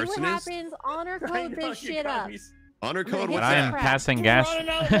 let's As see what arsonist? happens. Honor code this shit up. Honor code? Hit What's I the am that? crap. passing gas.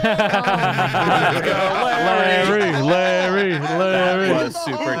 Larry. Larry. That was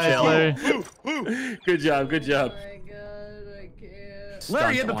super chill. Larry. Good job. Good job.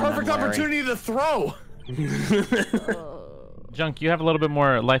 Larry had the perfect opportunity to throw. Junk, you have a little bit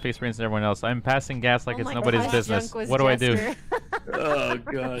more life experience than everyone else. I'm passing gas like Oh it's my nobody's gosh, business. Junk was What do I do? Jester. Oh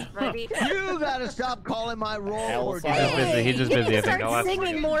god. You gotta stop calling my role or He's just busy. He's just busy. I think. Start I'll ask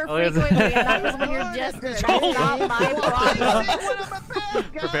singing more Oh, yes. frequently, and that is when you're Jester. That's not my problem.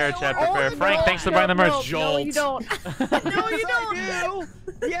 Prepare, chat. Prepare. Frank, thanks for buying the merch. No, you don't. No, you don't.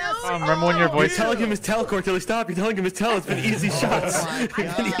 Yes. Remember when your You're voice? telling him his tell, Cortilli. Stop. You're telling him his tell. It's been easy shots.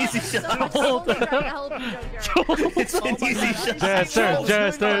 It's been easy shots. It's been easy shots. Jester.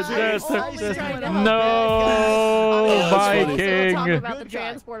 No, my Talk king. about the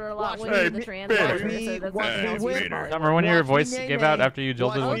transporter a lot. When you're the transporter. Remember when your voice gave out after you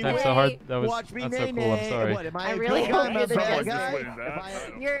jolted one time so hard? That was Watch me, not so cool. I'm sorry. I really hope you're the Bad Jester.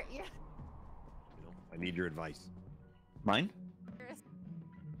 guy. You're I need your advice. Mine?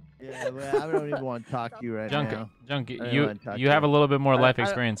 Yeah, well, I don't even want to talk to you right now. Junk, I don't you wanna talk you to have you. a little bit more life I-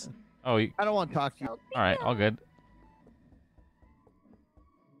 experience. Oh, I don't want to talk to you. all right, all good.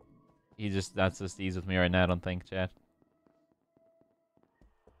 That's just ease with me right now. I don't think, Chad.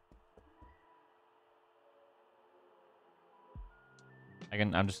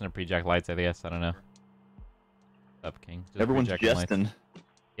 I'm just gonna pre-jack lights, I guess. I don't know. What's up, King? Just Everyone's pre-jacking lights. jesting.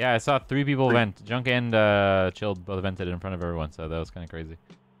 Yeah, I saw 3 people vent. Junk and Chilled both vented in front of everyone, so that was kind of crazy.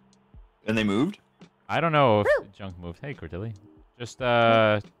 And they moved? I don't know if Junk moved. Hey, Cortilli. Just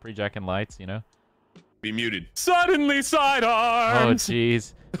pre-jacking lights, you know? Be muted. Suddenly Oh, sidearms.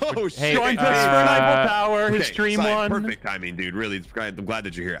 jeez. Oh, Hey, shit. Join us for Eiffel Tower. Okay, His stream Sai, one. Perfect timing, dude. Really, I'm glad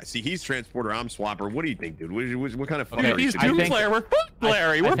that you're here. See, he's transporter, I'm swapper. What do you think, dude? What kind of fun Okay, are He's you? I think- Doomslayer. We're fucked,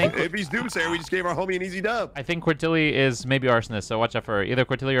 Larry. I We're think- If he's Doomsayer, we just gave our homie an easy dub. I think Cortilli is maybe arsonist, so watch out for her. Either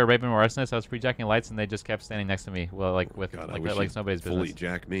Cortilli or Raven were arsonists. I was pre-jacking lights, and they just kept standing next to me. Well, like with God, I like wish that, like you'd it's nobody's fully business.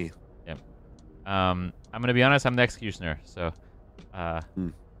 jack me. Yep. I'm gonna be honest. I'm the executioner, so.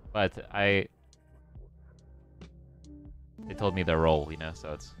 But they told me their role, you know.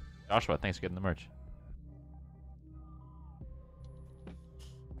 So it's Joshua. Thanks for getting the merch.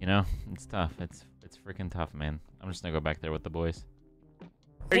 You know, it's tough. It's freaking tough, man. I'm just gonna go back there with the boys.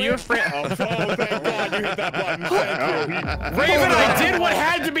 Are you afraid? Oh, thank God you hit that button. Thank you. Raven, I did what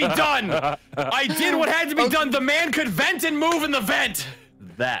had to be done. I did what had to be done. The man could vent and move in the vent.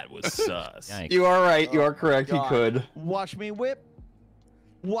 That was sus. Yikes. You are right. You are correct. He God. could. Watch me whip.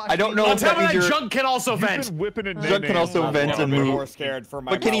 Watch I don't me know On if top that of that, means you're... Junk can also You've vent. been whipping and Junk can also I'm vent a and bit more move. scared for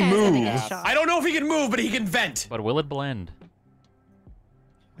my But can he mouth. move? I don't know if he can move, but he can vent. But will it blend?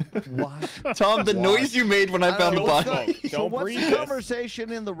 Tom, the noise you made when I found the body. So what's the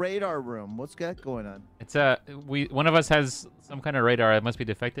conversation in the radar room? What's that going on? It's one of us has some kind of radar. It must be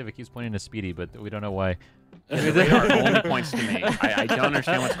defective. It keeps pointing to Speedy, but we don't know why. The radar only points to me. I don't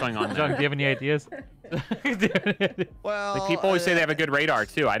understand what's going on there. Junk, do you have any ideas? Well, Like, people always say they have a good radar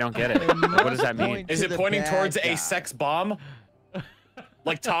too. I don't get it. Like, what does that mean? Is it pointing towards a sex bomb?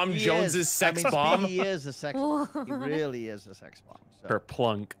 Like Tom Jones's sex bomb? He is a sex. He really is a sex bomb. So.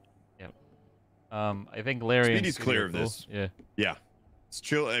 Kerplunk. Yep. I think Larry. Speedy's and clear are of cool. this. Yeah. Yeah. It's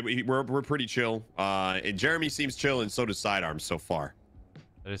chill. We're pretty chill. And Jeremy seems chill, and so does Sidearms so far.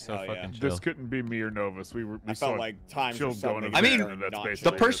 That is so Hell yeah. fucking chill. This couldn't be me or Novus. We I saw felt like times Chill were suddenly going I mean, into that not space.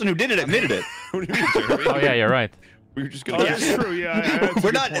 The person who did it admitted it. What do you mean, Jeremy? Oh yeah, you're right. We were just Oh, gonna. that's true. Yeah, that's a We're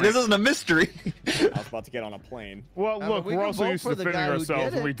good not. point. This isn't a mystery. I was about to get on a plane. Well, look, we we're can also vote used for to the defending guy who ourselves,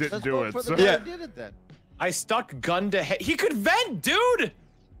 did and we it. didn't Let's do vote it. for the So. guy Yeah. who did it then. I stuck gun to head. He could vent, dude.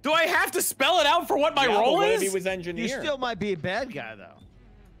 Do I have to spell it out for what my Yeah, role but what if is? he was engineer? You still might be a bad guy though,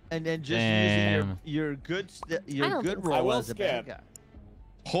 and then just Damn. using your I don't good think so. I role will as a bad skip. guy.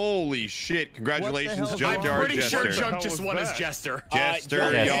 Holy shit! Congratulations, What the hell? I'm Junkyard pretty sure Jester. Junk What the just hell won was as that? Jester. Jester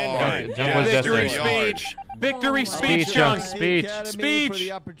Yes. Yard. Junk was Victory Jester. Yard. speech. Victory Oh my speech, God. Junk. Speech. Academy Speech. For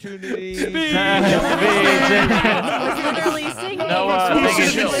the opportunity. Speech. Literally singing. Noah, He thank you.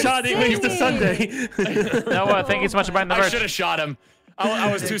 should have been shot at least to Sunday. Noah, thank you so much for buying the I merch. should have shot him.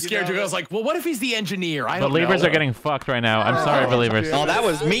 I was too scared to go. I was like, well, what if he's the engineer? I don't Believers know. are getting fucked right now. I'm sorry, believers. Oh, that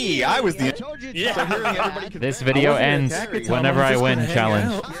was me. I was the. This video ends whenever I win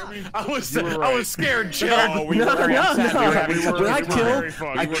challenge. I was scared, Chad. No, but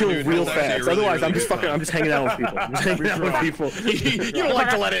I kill real fast. Otherwise, I'm just hanging out with people. You don't like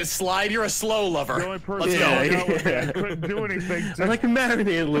to let it slide. You're a slow lover. Let's go. Couldn't do anything. I like to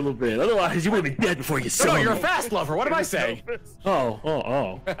marinate a little bit. Otherwise, you will be dead before you saw No, me. you're a fast lover. What am I saying?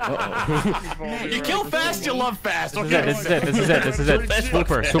 Oh. You kill fast, you love fast. Okay. This is it.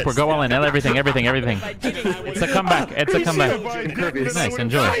 Super. Go all in. Everything. It's a comeback. Nice.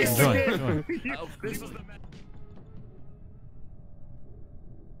 Enjoy.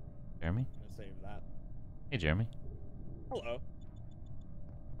 Jeremy? Hey, Jeremy. Hello.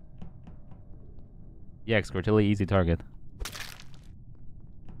 Yeah, Squirtilli, easy target.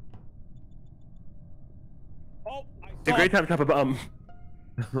 It's a great time to top a bum.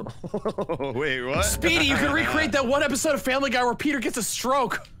 Wait, what? Speedy, you can recreate that one episode of Family Guy where Peter gets a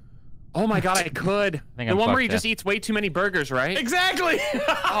stroke. Oh my god, I could. The one where he just eats way too many burgers, right? Exactly.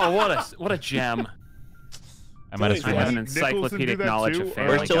 Oh, what a gem. I might I have an encyclopedic knowledge of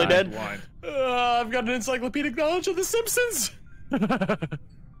Family Guy. Where's Tilly dead? I've got an encyclopedic knowledge of The Simpsons.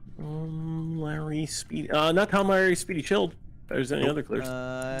 Larry, Speedy. Not Tom, Larry, Speedy, chilled. If there's any other clues.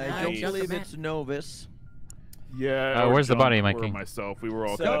 I don't believe it's Novus. Yeah. Where's the body, or Mikey? Myself. We were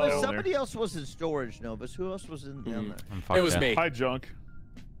all Novus, down somebody there. else was in storage, Novus. Who else was in down there? It was me. Hi, Junk.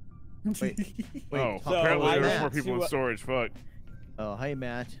 Wait. Oh, so apparently I there was went more people in to, storage. Fuck. Oh, hey,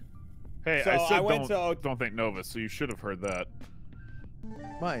 Matt. Hey, So I said I went don't think Novus, so you should have heard that.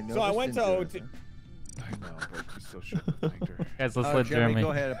 Fine. So I went to O2. I know, but you still should have thanked her. Guys, let's let Jeremy, Jeremy.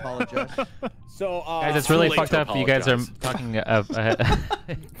 go ahead, apologize. So, Guys, it's really fucked up. You guys are talking.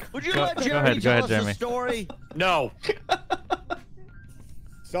 Would you Go- let go Jeremy ahead, tell us Jeremy. a story? No.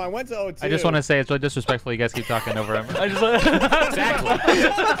 So I went to O2. I just want to say it's really disrespectful. You guys keep talking over him. I just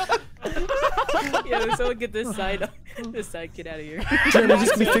Exactly. Yeah, someone get this side get out of here. Jeremy, is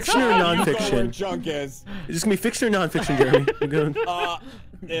this gonna be fiction or Where non-fiction? Junk is. Is this gonna be fiction or non-fiction, Jeremy?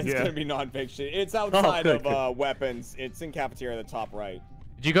 It's gonna be non-fiction. It's outside of weapons. It's in cafeteria at the top right.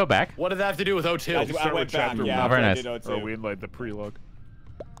 Did you go back? What did that have to do with O2? I went back. Yeah, Oh, very I nice. did O2. Or we in like the prelogue.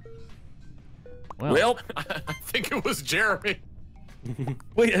 Well, I think it was Jeremy.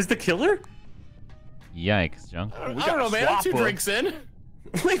 Wait, as the killer? Yikes, Junk. I don't know, man. I'm 2 drinks in.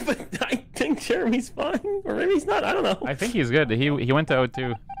 Wait, but I think Jeremy's fine, or maybe he's not. I don't know. I think he's good. He went to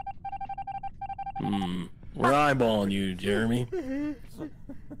O2. We're eyeballing you, Jeremy.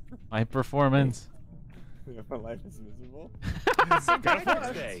 My performance. My life is miserable.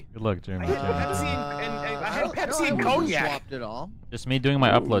 Good luck, Jeremy. I had Pepsi and I cognac. swapped it all. Just me doing my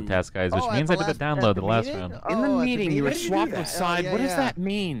upload task, guys, which Oh, at means the I did the last- download at the the last meeting? round. In the Oh, at the meeting, you were meeting? swapped Oh, with side. yeah, What does yeah. that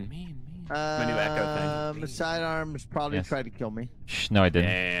mean? My new echo thing. Sidearms probably Yes. tried to kill me. Shh, no, I didn't.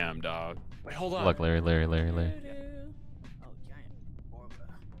 Damn, dog. Wait, hold Good on. luck, Larry. Oh, giant orca.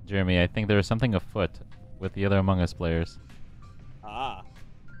 Jeremy, I think there is something afoot with the other Among Us players. Ah.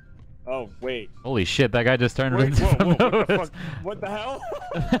 Oh, wait. Holy shit, that guy just turned Wait, into whoa, what the Novus. fuck? What the hell?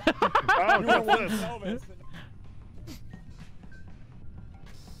 Oh, what's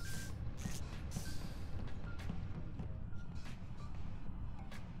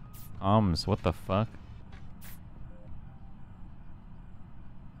this? What the fuck?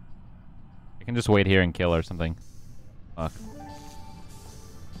 I can just wait here and kill or something. Fuck.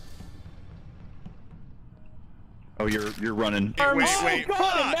 Oh, you're running. Wait.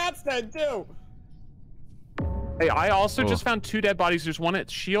 God, and Matt's dead too. Hey, I also Oh. just found 2 dead bodies. There's one at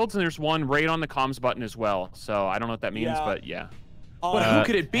Shields and there's one right on the comms button as well. So I don't know what that means, Yeah. but yeah. But who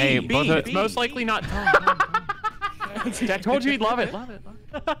could it be? hey, B, both of- It's most likely not Tom. I told you he'd love it.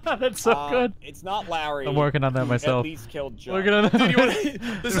 That's so good. It's not Larry. I'm working on that myself. At least killed Junk. Working on that. Dude, you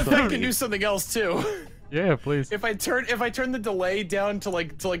wanna, this effect can do something else too. Yeah, please. If I turn the delay down to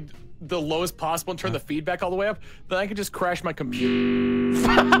like the lowest possible and turn the feedback all the way up, then I can just crash my computer.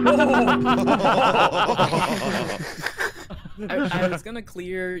 I was gonna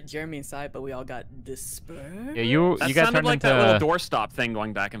clear Jeremy inside, but we all got dispersed. Yeah, you That got sounded turned like into. that little doorstop thing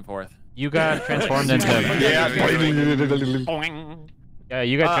going back and forth. You got transformed into. Yeah,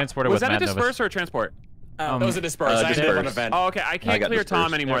 you got transported was with that Mad a Novus. disperse or a transport? That was a disperse. I did it on event. Oh, okay. I can't got clear Tom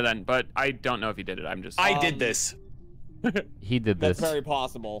dispersed. anymore then, but I don't know if he did it. I'm just. I did this. He did this. That's very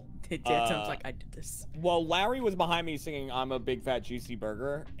possible. It sounds like I did this. Well, Larry was behind me singing "I'm a big fat juicy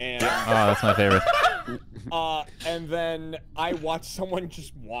burger," and Oh, that's my favorite. and then I watched someone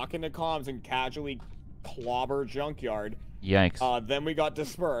just walk into comms and casually clobber Junkyard. Yikes. Then we got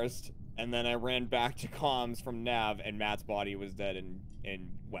dispersed, and then I ran back to comms from Nav, and Matt's body was dead, and in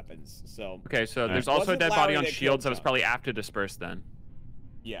weapons. So Okay, so there's Wasn't also a dead body Larry on that shields that killed was probably after dispersed then.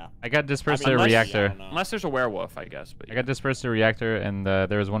 yeah. I got dispersed I to mean, a reactor. Unless there's a werewolf, I guess. But I got dispersed to a reactor, and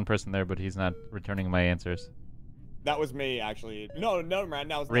there was one person there, but he's not returning my answers. That was me, actually. No, man,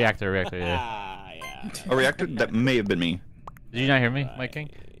 that was not. Reactor, yeah. Ah, yeah. A reactor? That may have been me. Did you not hear me, Mike King?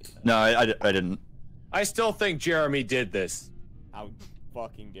 No, I didn't. I still think Jeremy did this. How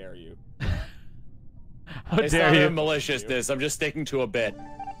fucking dare you? It's not a maliciousness. I'm just sticking to a bit.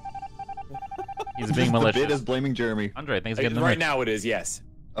 He's being malicious. The bit is blaming Jeremy. Andre, thanks for getting the Right merch. now it is, yes.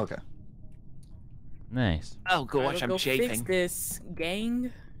 Okay. Nice. Gotta Oh gosh, I'm go chafing. Fix this,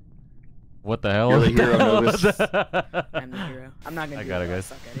 gang. What the hell? You're the hero, Novus. I'm the hero. I'm not gonna. I got it, guys.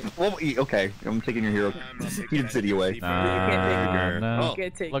 Suck at it. Well, okay. I'm taking your hero. He's city away. No.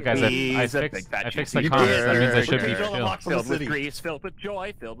 Can't take Look, it. I fixed the comments. That means I should be chill. Filled with grease, filled with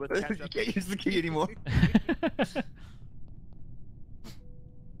joy, filled with You ketchup. can't use the key anymore.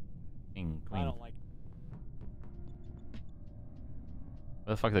 King, I queen. don't like.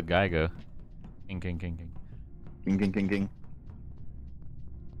 Where the fuck did Guy go? King. King.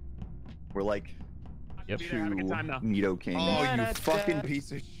 We're like Yep. two Nido Kings. Oh, you fucking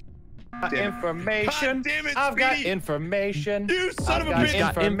piece of shit. Information. God damn it, I've got Speedy. information. You son of a I've bitch.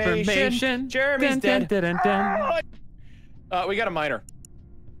 got information. Jeremy's dead. We got a miner.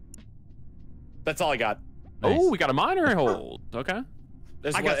 That's all I got. Nice. Oh, we got a miner hold. Okay.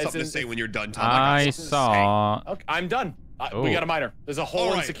 I got something to say when you're done, Tom. I saw. Okay, I'm done. Oh. We got a miner. There's a hole in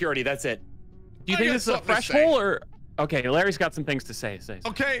Alright. security. That's it. Do you I think got this is a something to fresh say. hole or? Okay, Larry's got some things to say.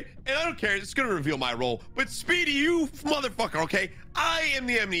 Okay, and I don't care. It's gonna reveal my role. But Speedy, you motherfucker, okay? I am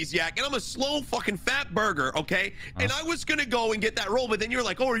the amnesiac, and I'm a slow fucking fat burger, okay? And I was gonna go and get that role, but then you're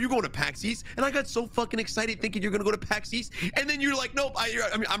like, oh, are you going to PAX East? And I got so fucking excited thinking you're gonna go to PAX East, and then you're like, nope,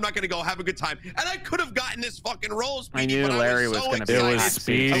 I'm not gonna go. Have a good time. And I could have gotten this fucking role, Speedy. I knew but Larry I was, was so going to be excited. there.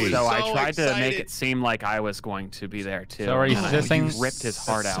 Speedy. So I so tried to make excited. it seem like I was going to be there too. So are you suggesting you ripped his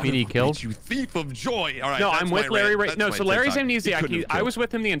heart out? Speedy killed? You thief of joy. All right. No, that's I'm my with Larry rant. right That's no, my so Larry's TikTok. He amnesiac. couldn't have I killed. was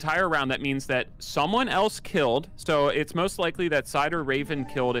with him the entire round. That means that someone else killed. So it's most likely that Cider Raven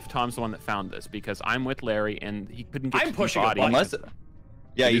killed if Tom's the one that found this, because I'm with Larry and he couldn't get I'm to the pushing a body. button. Unless,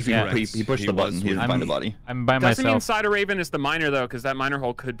 yeah, he pushed the button. He didn't I'm- find the body. I'm by Doesn't mean myself. Cider Raven is the miner though, because that miner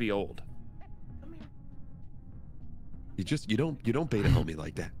hole could be old. You don't beta help me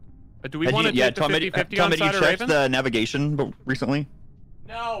like that. But do we want to take the 50-50 Tom, on had you Cider checked Raven? the navigation recently?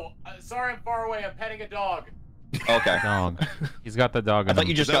 No, sorry, I'm far away. I'm petting a dog. Okay. Dog. He's got the dog. I thought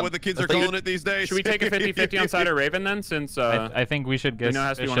you just Is that got, what the kids I are thought you- calling it these days? Should we take a 50-50 on Cider Raven then, since I think we should guess know it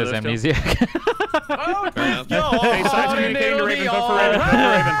has to be Fish one of as those two? amnesiac. Oh, Fair enough. Hey, Cide's communicating to Raven. Vote for Raven. Vote for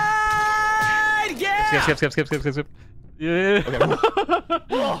Raven. Skip. Yeah.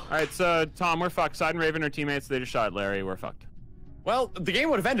 All right, so Tom, we're fucked. Cide and Raven are teammates. They just shot Larry. We're fucked. Well, the game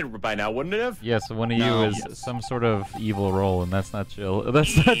would have ended by now, wouldn't it have? Yes, one of you No. is some sort of evil role, and that's not chill.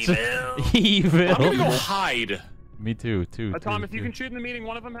 That's not evil. I'm gonna go hide. Me too. Tom, if you can shoot in the meeting,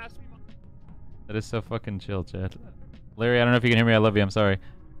 one of them has to be. That is so fucking chill, Chad. Larry, I don't know if you can hear me. I love you. I'm sorry.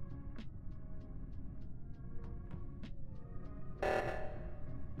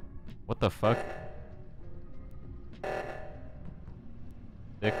 What the fuck?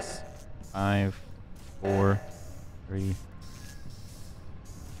 6, 5, 4, 3.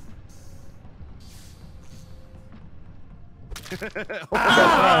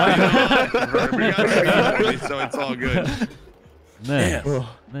 So it's all good. Nice. Damn.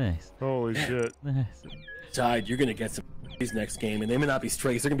 Nice. Holy shit. Nice. Side, you're gonna get some these next game, and they may not be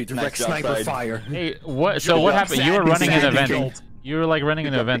strays. They're gonna be direct Nice job, sniper Side. fire. Hey, what? So what happened? You were running an event. You were like running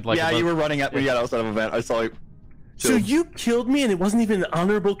an event, like yeah, about- you were running at. Yeah, that was an event. I saw you. So you killed me, and it wasn't even an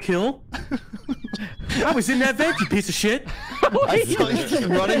honorable kill. I was in that vent, you piece of shit. I saw you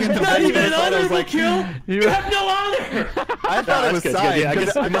running in the Not vent. even an I thought it was honorable like, kill. You have no honor. I thought it was that's good. Side. Yeah, I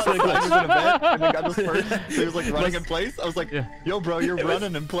guess- I must have climbed in an event and then got this first. So he was like running in place. I was like, yo, bro, you're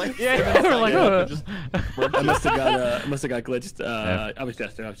running in place. Yeah, we're like, oh. I must have got glitched. I was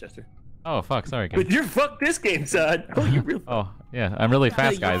Jester. Oh fuck, sorry. Ken. But you're fucked this game, son. Oh, you real. Oh yeah, I'm really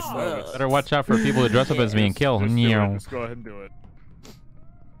fast, guys. Better watch out for people who dress up as me and kill. Just do it. Just go ahead and do it.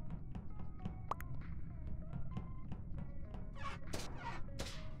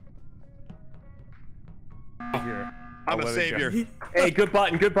 Here. I'm I'll a let it go. savior. Hey, good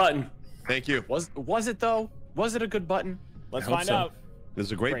button. Thank you. Was it though? Was it a good button? Let's I hope find so. out. This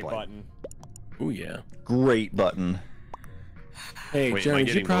is a great play. button. Oh yeah. Great button. Hey, Wait, am I Jeremy, did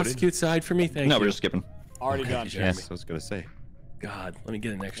you getting voted? prosecute Side for me? Thank No, you. we're just skipping. Already done. Yes, I was gonna say. God, let me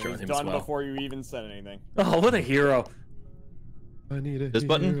get an It extra on was him as done well. before you even said anything. Oh, what a hero. I need This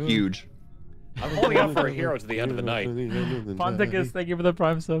button, huge. I'm holding out for a hero to the end of the night. Ponticus, thank you for the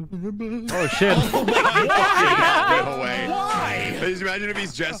prime sub. Oh shit. Oh my God. No way. Why? Just imagine if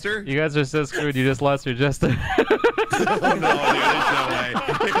he's Jester. You guys are so screwed. You just lost your Jester. Oh no, dude, there's no way.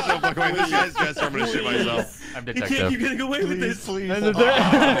 There's no fucking way. This guy's Jester. I'm gonna shit myself. I'm You detective. can't get away with this. Lo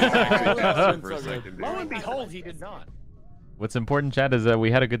and behold, he did not. What's important, chat, is that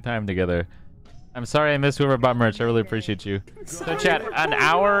we had a good time together. I'm sorry I missed whoever bought merch. I really appreciate you. So, chat, an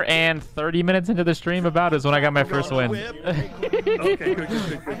hour and 30 minutes into the stream about is when I got my first win. Okay, good.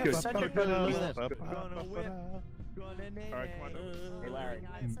 Hey, Larry.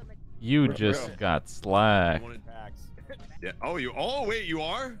 You just got slacked. Yeah. Oh, you. Oh, wait, you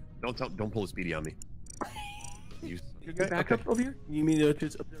are? Don't pull a speedy on me. You. Back up over here. You mean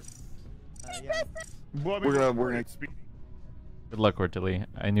just up there? Yeah. We're gonna. Good luck, Cortilli.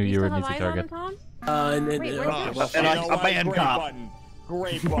 I knew you were an easy target. And then Wait, a band cop.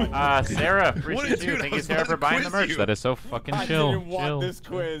 Great button. Sarah, appreciate you. Thank you, Sarah, for buying the merch. That is so fucking chill. I didn't want this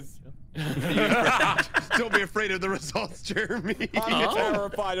quiz. Don't be afraid of the results, Jeremy. I'm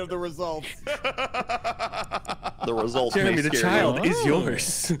terrified of the results. The results. Jeremy, the scare child you. is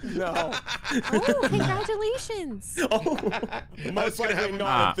yours. No. Oh, congratulations. Most likely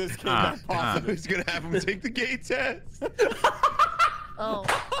not if this came back positive. Who's gonna have him take the gate test? Oh.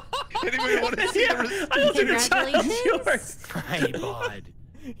 Anybody want to see the results? I don't think the child is yours. Hey, bud.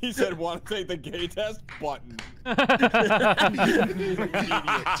 He said, "Want to take the gay test?" Button.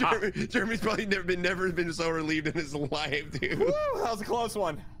 Jeremy's probably never been so relieved in his life, dude. Woo, that was a close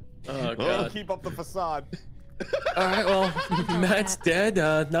one. Oh God. Keep up the facade. All right, well, Matt's dead.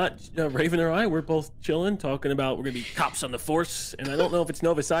 Not Raven or I. We're both chilling, talking about we're gonna be cops on the force, and I don't know if it's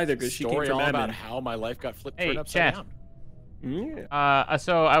Novus either because she came Story from all about admin. how my life got flipped Hey, upside chat. down. Yeah.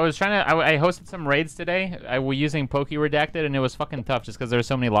 So I was trying to. I hosted some raids today. I was using Poke Redacted, and it was fucking tough just because there were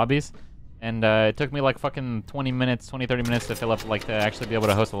so many lobbies. And it took me like fucking 20 minutes, 30 minutes to fill up, like to actually be able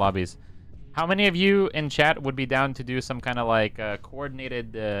to host the lobbies. How many of you in chat would be down to do some kind of like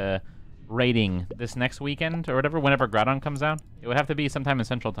coordinated raiding this next weekend or whatever, whenever Groudon comes out? It would have to be sometime in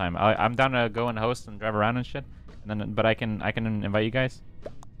Central Time. I'm down to go and host and drive around and shit. And then, but I can invite you guys.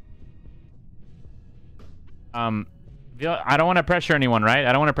 I don't want to pressure anyone, right?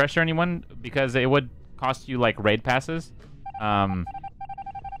 I don't want to pressure anyone because it would cost you like raid passes.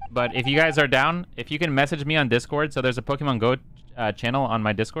 But if you guys are down, if you can message me on Discord, so there's a Pokemon Go channel on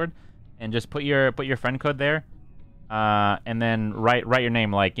my Discord, and just put your friend code there, and then write your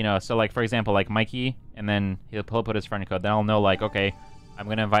name, like, you know, so like for example like Mikey, and then he'll put his friend code. Then I'll know like, okay, I'm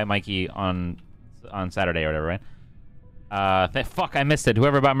gonna invite Mikey on Saturday or whatever, right? Fuck, I missed it.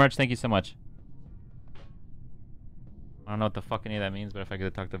 Whoever bought merch, thank you so much. I don't know what the fuck any of that means, but if I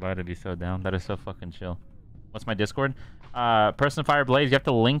could talk to Vita, I'd be so down. That is so fucking chill. What's my Discord? Person Fire Blaze, you have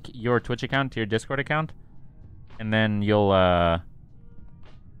to link your Twitch account to your Discord account, and then you'll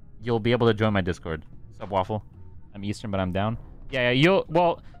be able to join my Discord. What's up, Waffle? I'm Eastern, but I'm down. Yeah,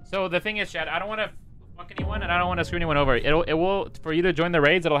 well, so the thing is, chat, I don't want to fuck anyone, and I don't want to screw anyone over. It will, for you to join the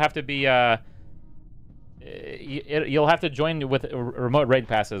raids, it'll have to be, you'll have to join with remote raid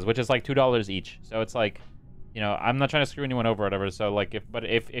passes, which is like $2 each. So it's like, you know, I'm not trying to screw anyone over or whatever. So like,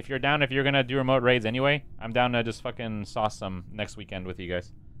 if you're down, if you're gonna do remote raids anyway, I'm down to just fucking sauce some next weekend with you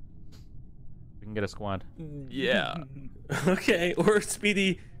guys. We can get a squad. Yeah. Okay. Or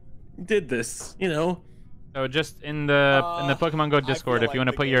Speedy did this, you know. So just in the Pokemon Go Discord, if you want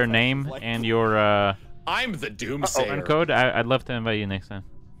to put your name and your I'm the doomsayer. friend code, I'd love to invite you next time.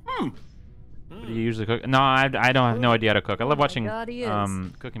 Do you usually cook? No, I don't have no idea how to cook. I love watching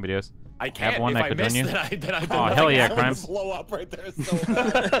cooking videos. I can't. Have one, if I could miss, join you. then I Oh hell yeah, Crimes. Blow up right there. So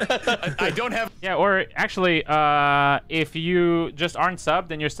I don't have. Yeah, or actually, if you just aren't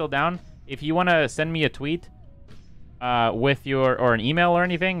subbed and you're still down, if you want to send me a tweet with your, or an email or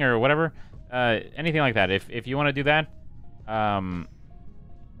anything or whatever, anything like that. If you want to do that,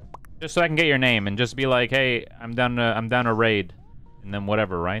 just so I can get your name and just be like, hey, I'm down to raid, and then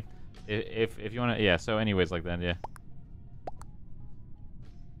whatever, right? If you want to, yeah. So anyways, like that, yeah.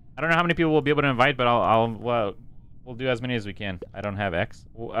 I don't know how many people we'll be able to invite, but we'll do as many as we can. I don't have X.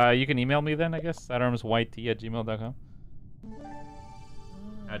 You can email me then, I guess. sidearmsyt@gmail.com.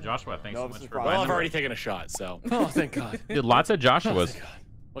 Joshua, thanks so much for buying. Well, I've already taken a shot, so. Oh, thank God. Dude, lots of Joshuas. Oh,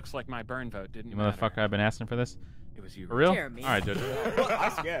 Looks like my burn vote didn't You matter. motherfucker, I've been asking for this. It was you. For real? Jeremy. All right, Jojo. I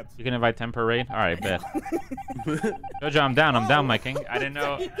skipped. You can invite 10 per raid? All right, bet. Jojo, I'm down, my king. I didn't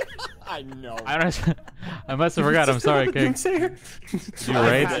know. I know. I must have forgot. I'm sorry, king. Do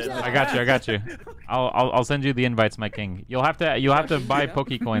raids? I got you. I'll send you the invites, my king. You'll have to buy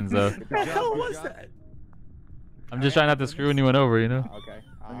Pokecoins though. What the hell was that? I'm just trying not to screw anyone over, you know. Okay.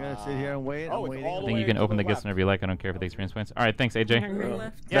 gonna sit here and wait. I'm waiting. I think you can open the gifts whenever you like. I don't care for the experience points. All right, thanks,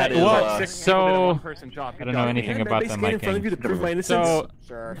 AJ. That is, well, so I don't know anything about the mic game. So,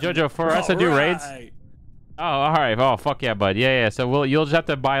 Jojo, for us to do raids. Oh, all right. Oh, fuck yeah, bud. Yeah. So you'll just have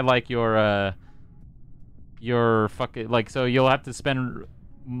to buy like your fucking like. So you'll have to spend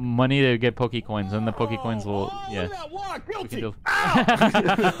money to get Pokecoins, and the Pokecoins will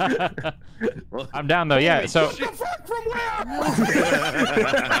I'm down though. Yeah. So.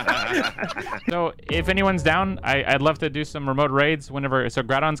 So if anyone's down, I'd love to do some remote raids whenever. So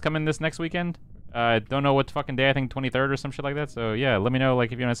Groudon's coming this next weekend. Don't know what fucking day. I think 23rd or some shit like that. So yeah, let me know.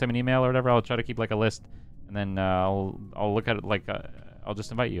 Like if you want to send me an email or whatever, I'll try to keep like a list, and then I'll look at it. Like I'll just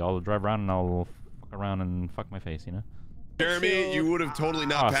invite you. I'll drive around and I'll fuck around and fuck my face. You know. Jeremy, you would have totally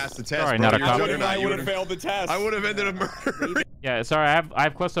not passed the test. Sorry, bro. not a cop. I would have failed the test. I would have ended up murdering. Yeah, sorry. I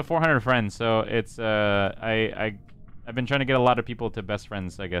have close to 400 friends, so it's I've been trying to get a lot of people to best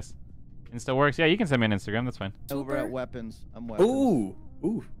friends. I guess. Insta works. Yeah, you can send me an Instagram. That's fine. Over at weapons. I'm weapons.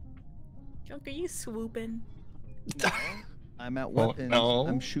 Ooh. Junk, are you swooping? No, I'm at weapons.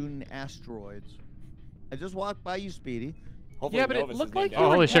 I'm shooting asteroids. I just walked by you, Speedy. Yeah, but it looked like you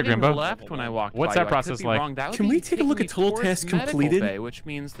holy were shit, heading Grimbo. left when I walked What's by that you. process like? Can we take a look at total task completed? Bay, which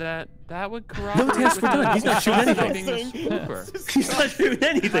means that would corroborate. No tasks were done. He's not shooting anything. He's not shooting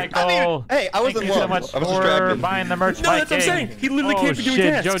anything. Hey, I was in love. So much I was for distracted. buying the merch. No, that's what I'm saying. He literally came for doing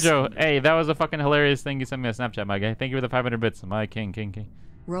shit, tasks. Jojo. Hey, that was a fucking hilarious thing you sent me a Snapchat, my guy. Thank you for the 500 bits, my king.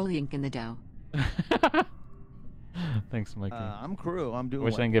 Roll ink in the dough. Thanks, Mike. I'm crew. I'm doing.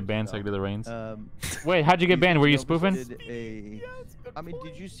 Wish I didn't get banned so I could do the reigns. Um, Wait, how'd you get banned? Were you spoofing? I mean,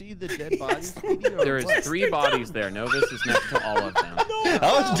 did you see the dead bodies? There is 3 bodies there. Novus is next to all of them.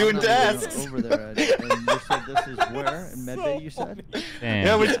 I was doing tasks. Over there, and you said this is where in Medbay. You said.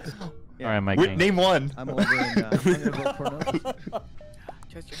 Damn. Yeah, all right, Mike. King. Name one. I'm over in. I'm gonna vote for no.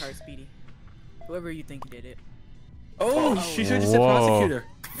 Trust your heart, Speedy. Whoever you think did it. Oh, she should have just said prosecutor.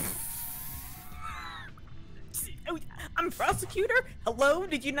 I'm prosecutor? Hello?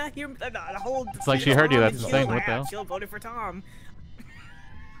 Did you not hear the whole... It's like she heard you, that's insane. What the hell? She'll voted for Tom.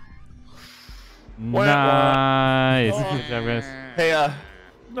 Nice. Good job, guys. Hey,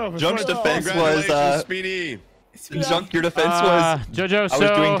 No, Junk's defense was Speedy. Junk, your defense was Jojo, I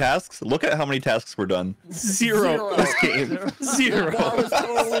was doing tasks. Look at how many tasks were done. Zero. This game. Zero. That was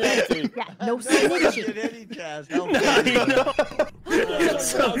totally empty. Yeah, no snitching.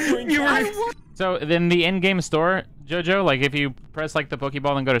 So then the in-game store, Jojo, like if you press like the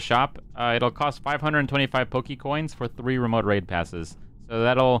Pokeball and go to shop, it'll cost 525 Pokecoins for 3 remote raid passes.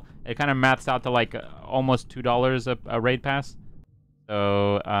 So it kind of maths out to like almost $2 a raid pass.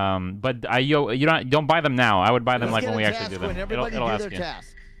 So, but you don't buy them now. I would buy them like when we actually do them. It'll ask you.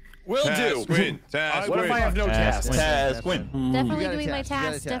 Will do. What if I have no tasks? Task win. Definitely doing my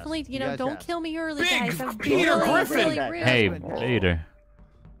tasks. Definitely, don't kill me early, guys. I'm Peter really, Griffin. really rude. Hey, Peter.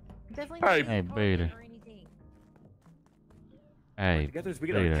 Definitely Hey, not Hey, Peter. or anything. Hey, Together, we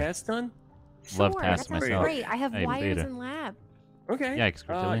get our Peter. tasks done. Love Sure, tasks that sounds myself. great. I have Hey, wires Peter. in lab. Okay. Yikes,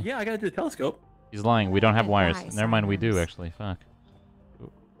 Cordelia. Yeah, I gotta do the telescope. He's lying. We don't have wires. Why, Never mind, we do Cyrus? actually. Fuck.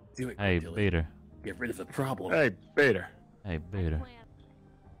 Do it, Hey, Cordelia. Peter. Get rid of the problem. Hey, Peter. Hey, Peter.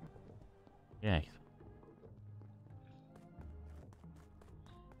 Yikes.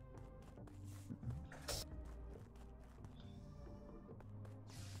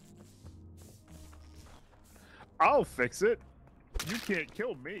 I'll fix it. You can't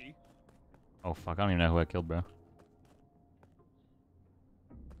kill me. Oh fuck! I don't even know who I killed, bro.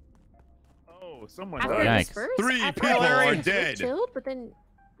 Oh, someone After died. this first, 3 after people I are was dead. Killed, but then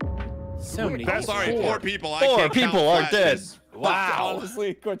So many. That's sorry, 4 people. I 4 can't people count are flat. dead. Wow.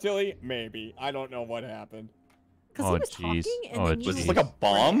 Honestly, Cortilli, maybe. I don't know what happened. Oh he was jeez. talking, and Oh then you Was this jeez. like a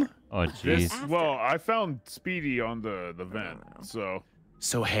bomb? Oh This, jeez. well, I found Speedy on the vent, so.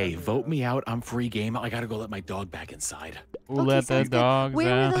 So hey, vote me out. I'm free game. I gotta go let my dog back inside. Who let the sounds good. dogs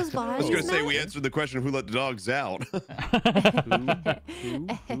Where out? were those I was bodies? gonna say Matt? we answered the question of who let the dogs out.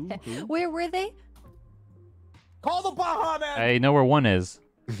 Where were they? Call the Baja Man! I know where one is.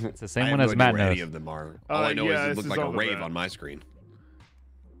 It's the same I have one no as idea Matt where any knows. of them are. All I know yeah, is it this looked is like a on the rave vent. on my screen.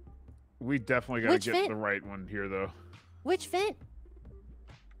 We definitely gotta Which get vent? the right one here, though. Which vent?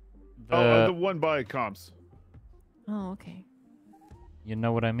 The one by comps. Oh, okay. You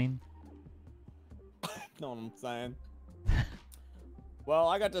know what I mean? Know what I'm saying? Well,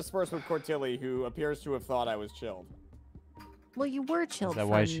 I got dispersed with Cortilli, who appears to have thought I was chilled. Well, you were chilled that for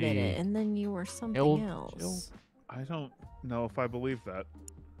why a she minute, and then you were something else. I don't know if I believe that.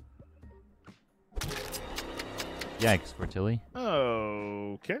 Yikes, Cortilli.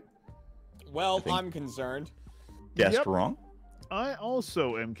 Okay. Well, I'm concerned. Guessed Yep. wrong. I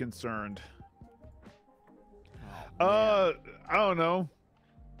also am concerned. Oh, I don't know.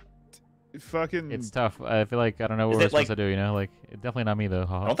 Fucking. It's tough. I feel like I don't know what we're supposed to do. You know, like definitely not me though.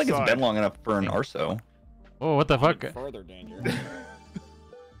 I don't think it's been long enough for an Arso. Oh, what the fuck? Further danger.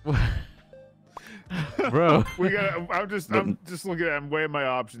 Bro. We got. I'm just looking at. I'm weighing my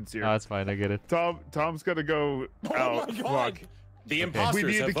options here. Oh, that's fine. I get it. Tom's gonna go out. Oh my God. Fuck. The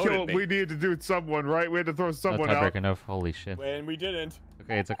imposters have voted me. We need to do someone, right? We had to throw someone no out. tiebreaker enough. Holy shit. And we didn't.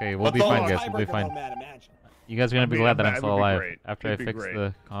 Okay, it's okay. We'll be fine, guys. We'll be fine. You guys are gonna be glad that I'm still alive after I fix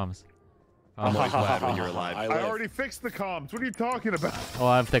the comms. I'm always glad when you're alive. I already fixed the comms. What are you talking about?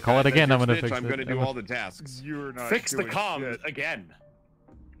 Well, if they call it again, I'm gonna fix it. I'm gonna do all the tasks. You're not Fix the doing comms shit. again.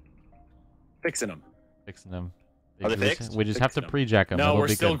 Fixing them. Fixing them. Are they fixed? We just have to pre-jack them. No, It'll we're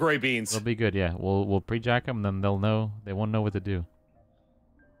be still good. gray beans. It'll be good. Yeah, we'll pre-jack them, then they'll know. They won't know what to do.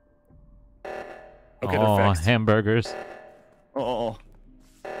 Okay, oh, they're fixed. hamburgers. Oh.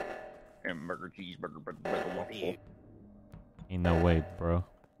 Hamburger, cheeseburger, burger, waffle. Ain't no way, bro.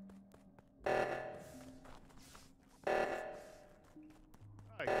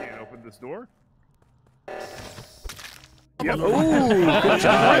 I can't open this door. Yep. Ooh, good job.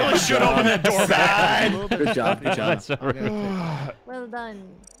 I really should open that door back. Good job. Good job. Well done.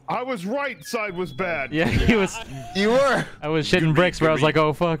 I was right. Side was bad. Yeah, he was. You were. I was shitting bricks, where I was like,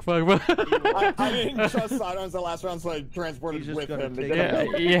 oh fuck. I didn't trust Sidearms the last round, so I transported with him. To Yeah,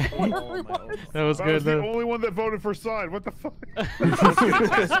 get yeah. That was I good was the though. only one that voted for side. What the fuck?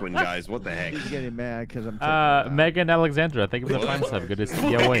 This one, guys. What the heck? He's getting mad because I'm. Megan Alexandra, thank you for the prime sub. Good to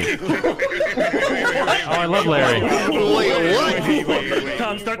see you. Wait. Oh, I love Larry. Wait.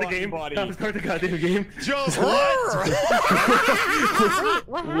 Tom, start the game. Tom, start the goddamn game. Joe, what?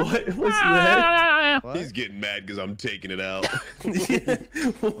 What was that? He's getting mad because I'm taking it out.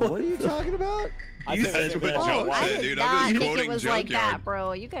 What are you talking about? That's what Joe I said, did dude. not I'm just think it quoting was like Junkyard. that,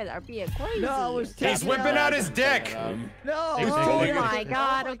 bro. You guys are being crazy. No, it was He's whipping out his dick. No. Oh my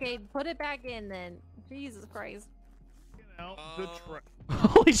god. Okay, put it back in then. Jesus Christ.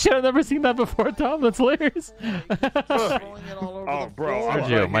 Holy shit, I've never seen that before, Tom. That's hilarious. Oh, bro.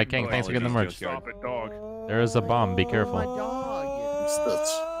 Sergio, my king, thanks for getting the merch. Stop it, dog. There is a bomb. Be careful.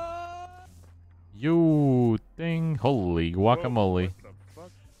 You thing. Holy guacamole.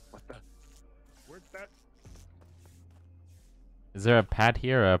 Is there a pat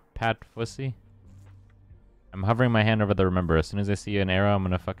here? A pat pussy? I'm hovering my hand over the remember. As soon as I see an arrow, I'm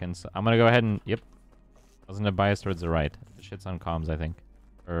gonna go ahead and yep. I was gonna bias towards the right. The shit's on comms, I think,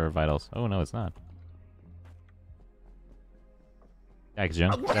 or vitals. Oh no, it's not. Yikes,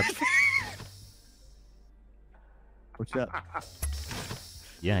 Jim. What's up?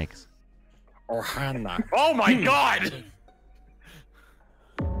 Yikes. Oh my god!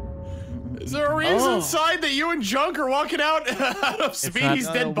 Is there a reason inside that you and Junk are walking out of Speedy's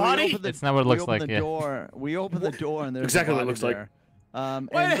dead body? It's not what it looks like. Yeah. We opened the door and there's exactly a what it looks like. there.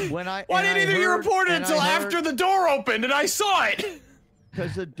 Why didn't either you report it until after the door opened and I saw it?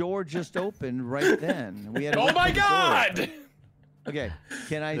 Because the door just opened right then. We had. Oh my god! Okay,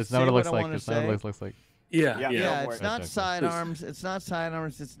 can I That's say not what it what looks I like. want to It's say? not what it looks like. Yeah, it's not sidearms. It's not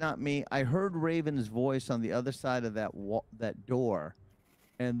sidearms. It's not me. I heard Raven's voice on the other side of that door,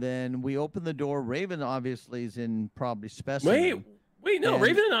 and then we opened the door. Raven obviously is in probably specimen. Wait, no.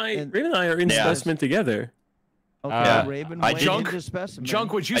 Raven and I are in specimen together. Okay, Raven went Junk, into specimen.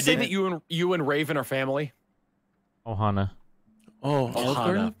 Junk, would you say that you and Raven are family? Ohana. Oh,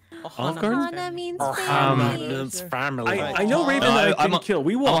 Ohana. Ohana means family. I know Raven and I didn't kill.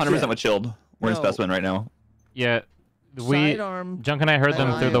 We walked 100% with Chilled. We're in specimen right now. Yeah. Sidearm, Junk and I heard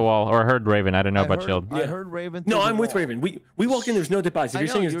them through the wall, or heard Raven. I don't know about Chilled. I heard Raven. No, I'm with Raven. We walk in. There's no dead bodies. If you're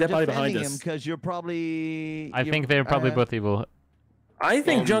saying there's a dead body behind us, because you're probably. I think they're probably both evil. I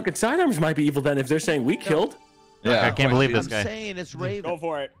think Junk and Sidearms might be evil then if they're saying we killed. Yeah, I can't believe this guy. I'm saying it's Raven. Go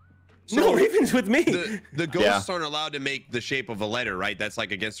for it. No, Raven's with me. The ghosts aren't allowed to make the shape of a letter, right? That's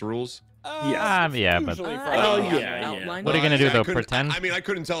like against the rules. Yeah, but what are you gonna do though? Pretend? I mean, I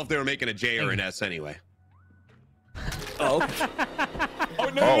couldn't tell if they were making a J or an S anyway. Oh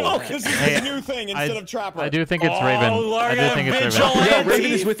no! This is a new thing instead of Trapper. I do think it's Raven. I do think it's Raven. Yeah,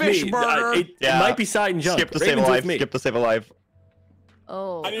 Raven is with me. It might be Side and Junk. Skip the save alive. Skip the save alive.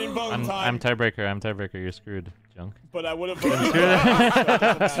 Oh. I didn't vote in time. I'm tiebreaker. I'm tiebreaker. You're screwed, Junk. But I would have voted.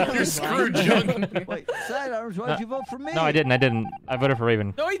 You're screwed, Junk. Wait, Sidearms, why'd you vote for me? No, I didn't. I voted for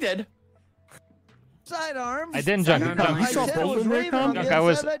Raven. No, he did. Sidearms. I didn't, Junk. You saw both of them there, Tom? Junk, I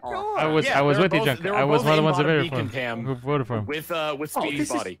was with you, Junk. I was one of the ones that voted for him. Who voted for him? With Speedy's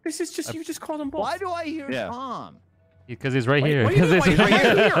body. This is just you just called them both. Why do I hear Tom? Because he's right here. What do you mean, why he's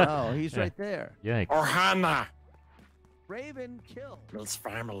right here? Oh, he's right there. Yikes. Ohana. Raven killed. It's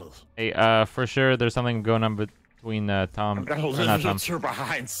family. Hey, for sure, there's something going on between Tom. I'm gonna or leave not you Tom. two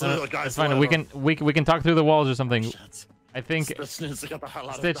behind. So the guys It's fine. We can talk through the walls or something. I think Stitch needs to get the hell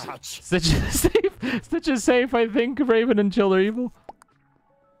out Stitch, of the hatch. Stitch is safe. Stitch is safe. I think Raven and Chill are evil.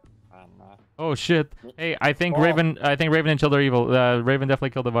 Oh shit! Hey, I think Raven and Chill are evil. Raven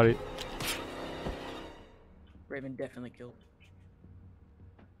definitely killed the body. Raven definitely killed.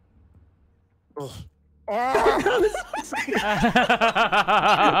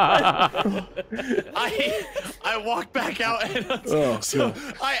 I walked back out and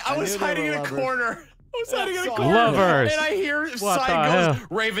I was hiding in a corner. I was hiding in a corner. Lovers. And I hear What Sign the goes,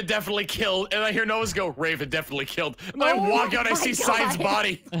 Raven definitely killed. And I hear Noah's go, Raven definitely killed. And then I walk out, I see Sign's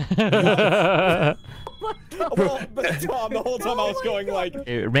body. Well, but Tom, the whole time I was going like,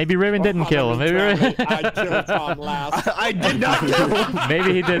 Maybe Raven didn't kill him. Maybe Raven... I killed Tom last. I did not kill him.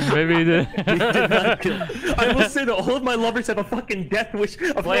 Maybe he did. Maybe he did. He did not kill. I will say that all of my lovers have a fucking death wish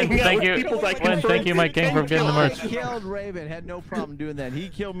of hanging out with people that can thank you, Mike King, for getting the merch. I killed Raven. Had no problem doing that. He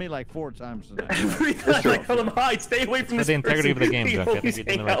killed me like 4 times today. Every time I tell him, hi, stay away from For this the integrity of the game, person. Joke. I Always think you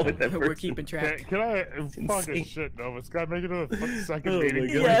did hang the out right with thing. that We're person. keeping track. Can I fucking shit, Nova? Scott, make it a second Oh my meeting.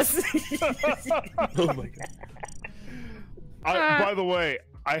 God. Yes. Oh my god. By the way,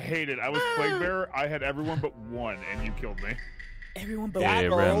 I hate it. I was Plague Bearer. I had everyone but one, and you killed me. Everyone but Yeah, that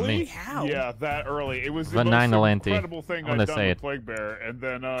bro, early? me. How? Yeah, that early. It was the Vanilla most Lanty. incredible thing I'm I've gonna done say with it. Plague Bearer, and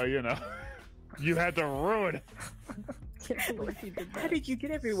then, you know, you had to ruin it. How did you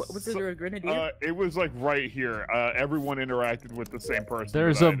get everyone? Was there a grenadier? It was like right here. Everyone interacted with the same person.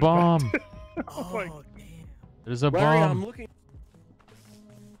 There's that a I had bomb. like, There's a Larry, bomb. I'm looking.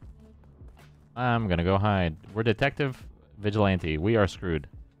 I'm gonna go hide. We're detective, vigilante. We are screwed.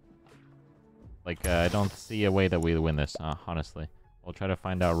 Like, I don't see a way that we win this, honestly. We'll try to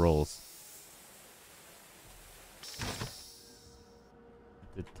find out roles.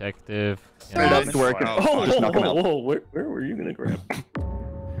 Detective. That's working. Whoa, where were you gonna grab?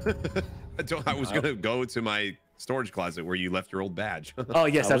 I was gonna go to my storage closet where you left your old badge. Oh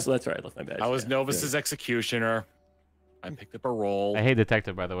yes, that's right. I left my badge. I was Novus's executioner. I picked up a role. I hate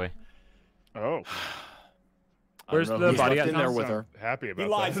detective, by the way. Oh. Where's the body in there with her? Happy about He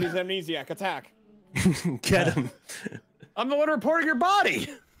lies. that. He's amnesiac. Attack. Get him. I'm the one reporting your body.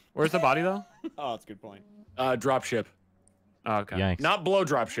 Where's the body though? Oh, that's a good point. Drop ship. Oh, okay. Yikes. Not blow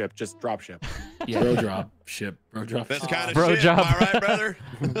drop ship, just drop ship. Bro drop ship. Bro drop. That's kind of Bro shit. job. Am I right,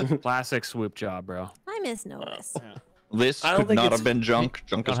 brother? Classic swoop job, bro. I miss Novus. This I don't could think not it's- have been Junk.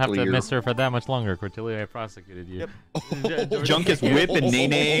 Junk Don't is have to clear. miss her for that much longer, Cordelia. I prosecuted you. Junk is whipping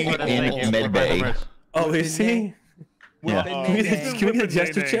Nene in med bay. Oh, is he? Yeah. Can we get a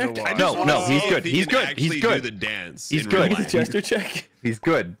gesture check? I just No, wanna no, see he's if good. he He's can good. He's actually good. Do the dance. He's in good. real Can we get a life. gesture check? He's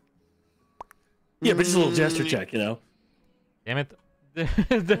good. Yeah, but just a little gesture check, you know. Damn it.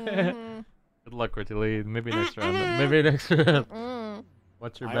 Good luck, Cordelia. Maybe next round. Maybe next round.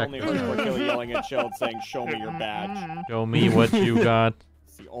 What's your I back? only heard Cordelia yelling at Shield saying, "Show me your badge." Show me what you got.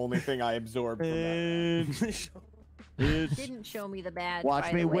 It's the only thing I absorbed from that. Didn't show me the badge. Watch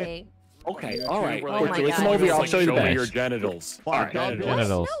by me the whip. way. Okay, all right. Oh my Cordelia, come God. over here. I'll show you the Show me your badge. genitals. All right. Genitals.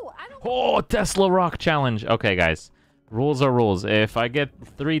 No, I don't. Oh, Tesla Rock Challenge. Okay, guys. Rules are rules. If I get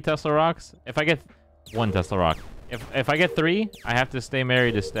 3 Tesla Rocks, if I get 1 Tesla Rock, if I get 3, I have to stay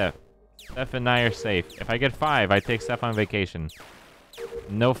married to Steph. Steph and I are safe. If I get 5, I take Steph on vacation.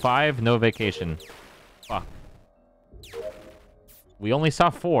 No 5, no vacation. Fuck. We only saw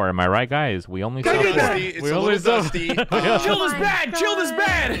 4, am I right, guys? We only saw 4. Dusty, it's a little dusty. Chill is bad. Chill is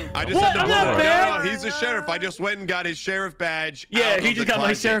bad. I just What? had to Not hold bad. no, he's a sheriff. I just went and got his sheriff badge. Yeah, out he of just the got my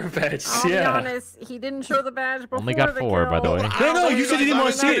closet. sheriff badge. I'll be Yeah. honest, he didn't show the badge before Only got the 4, by the kill. way. No, you said you didn't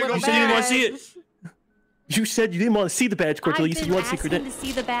want to see it. Go You said you didn't want to see badge. it. You said you didn't want to see the badge, Cordelia. You I've said been you want to see asking credit. to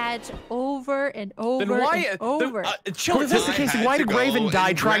see the badge over and over Then why? and over. Chill. If that's the I case, had why to did go Raven and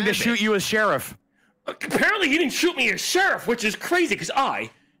die trying to grab shoot it. you as sheriff? Apparently, he didn't shoot me as sheriff, which is crazy because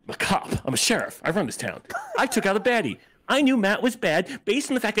I'm a cop. I'm a sheriff. I run this town. I took out a baddie. I knew Matt was bad based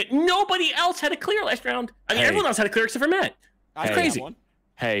on the fact that nobody else had a clear last round. I mean, Hey. everyone else had a clear except for Matt. I It's have crazy. one.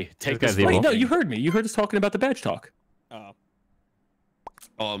 Hey, take This this. guy's Wait, evil. no, you heard me. You heard us talking about the badge talk. Oh.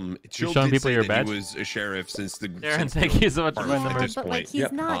 Jill showing did people say your that badge? he was a sheriff since the. Darren, since thank the you so much for part running the at merch. this But like point.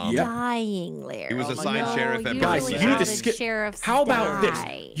 he's not Yep. dying, Larry. He was assigned no, sheriff at usually Guys, you need to not skip. sheriffs How about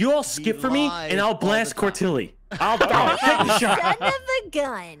die. this? You all skip for me, and I'll blast Cortilli. I'll take the Son shot. of a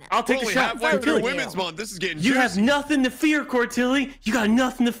gun. I'll take Holy, the shot. halfway through Cortilli. Women's Month, this is getting You have juicy. nothing to fear, Cortilli. You got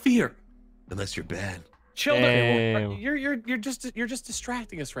nothing to fear. Unless you're bad. Chill. Damn. You're just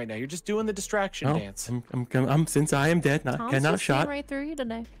distracting us right now. You're just doing the distraction No, dance. I'm since I am dead, Tom's cannot just seeing shot. right through you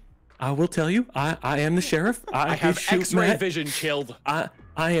today. I will tell you, I am the sheriff. I have X-ray vision, chilled. I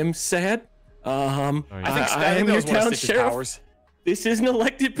am sad. I think I Stan am your knows one of town Stitch's sheriff. powers. This is an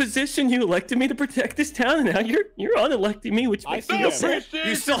elected position. You elected me to protect this town, and now you're unelecting me, which makes me feel sad.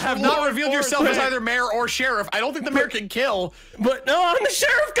 You still have not revealed yourself as either mayor or sheriff. I don't think the mayor can kill. But no, I'm the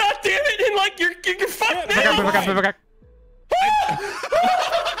sheriff. God damn it! And like you're fucked now.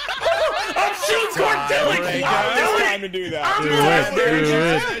 I'm shooting Cortilli. Time to do that.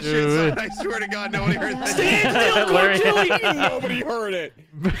 Do it. I swear to God, nobody heard that. Stand still, Cortilli. Nobody heard it.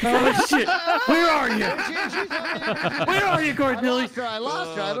 Oh shit! Where are you? Where are you, Cortilli? I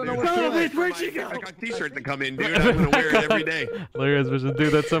lost her. I don't know where Son of a she bitch, where'd she go? I got a t-shirt to come in, dude. I'm gonna wear it every day. Larry has vision.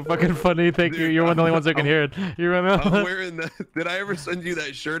 Dude, that's so fucking funny. Thank you. You're one of the only ones who can hear it. You're one of the I'm wearing the. Did I ever send you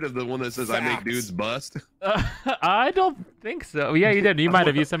that shirt of the one that says "I make dudes bust"? I don't think so. Yeah, you did. You might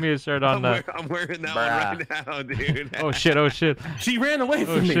have. You sent me a shirt on. I'm wearing that one right now, dude. Oh shit! Oh shit! She ran away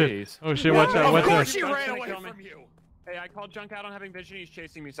from me. Shit. Oh shit! Watch out! Watch out! She ran away from you. Hey, I called Junk out on having vision. He's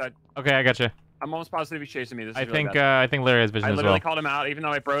chasing me side. Okay, I gotcha. I'm almost positive he's chasing me. This is I really think bad. I think Larry has vision I as literally well. called him out, even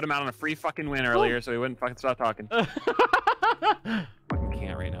though I broed him out on a free fucking win earlier, so he wouldn't fucking stop talking. Fucking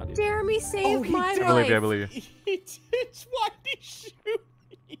can't right now, dude. Jeremy saved my I life. believe you. He did. Why did he shoot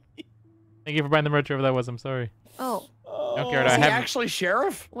me? Thank you for buying the merch, whoever that was. I'm sorry. Oh. Junkyard, Is I he have. actually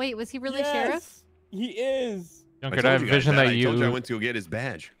sheriff? Wait, was he really Yes, sheriff? He is. Junkyard, I have vision that I told you I you. went to go get his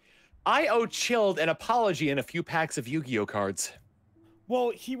badge. I owe Chilled an apology and a few packs of Yu-Gi-Oh cards.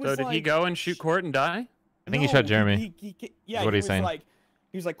 Well, he was So did he go and shoot Court and die? I think he shot Jeremy. Yeah, What he he's was saying.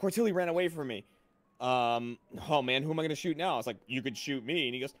 like, Cortilli ran away from me. Oh man, who am I gonna shoot now? I was like, you could shoot me,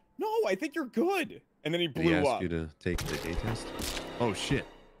 and he goes, no, I think you're good. And then he Did he blew ask up. you to take the day test? Oh shit!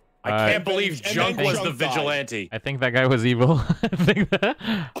 I can't believe and Junk then was Junk the died. vigilante. I think that guy was evil. I think that.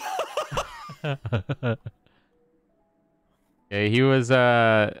 Yeah, he was.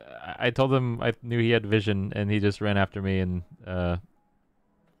 I told him I knew he had vision, and he just ran after me, and I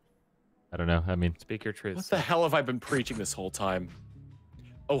don't know. I mean, speak your truth. What the hell have I been preaching this whole time?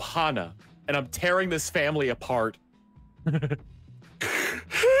 Ohana, and I'm tearing this family apart.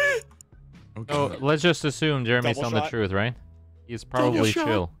 Oh, let's just assume Jeremy's Double telling the shot. truth, right? He's probably shot.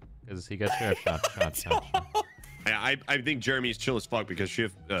 chill because he got sheriff shot. I think Jeremy's chill as fuck because Do-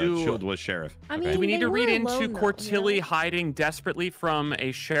 Chilled was sheriff. I mean, Do we need they to were read into alone, though, Cortilli you know? hiding desperately from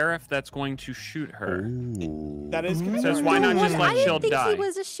a sheriff that's going to shoot her? That is Says, concerning. why not No, just I let didn't Chilled think die? he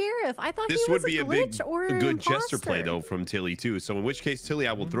was a sheriff. I thought This he would was be a a big, glitch or a an good jester play imposter. though from Tilly too. So in which case, Tilly,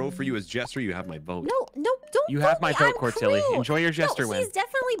 I will throw for you as jester. You have my vote. No, don't. You have my vote vote, me. I'm Cortilli. cruel. Enjoy your jester no, win. He's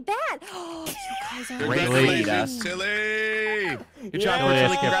definitely bad. You guys are Congratulations, Tilly! Good job, Yeah.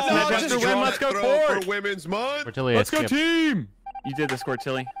 Cortilli. Congrats on that jester win. Let's go Throw forward. for Women's Month. Cortilli, Let's go, skip. team! You did this,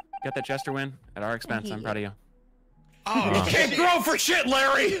 Cortilli. Got that jester win at our expense. I'm proud of you. Oh, You can't grow for shit,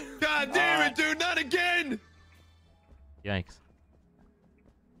 Larry! God damn it, dude! Not again! Yikes.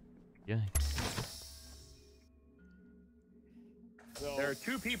 Yikes. So, There are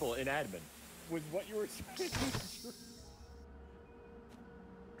two people in admin. was what you were saying true?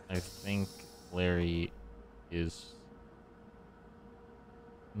 I think Larry is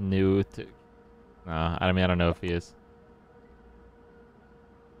new to. No, I mean I don't know if he is.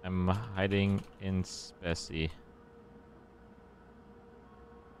 I'm hiding in Specie.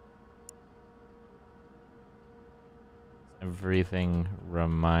 Everything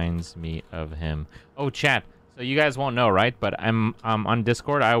reminds me of him. Oh, chat. So you guys won't know, right? But I'm on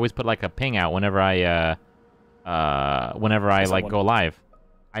Discord. I always put like a ping out whenever I like go live.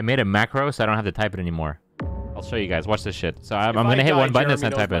 I made a macro, so I don't have to type it anymore. I'll show you guys. Watch this shit. So I'm gonna hit one button and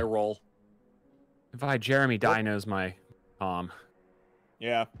then type it. If I Jeremy die knows my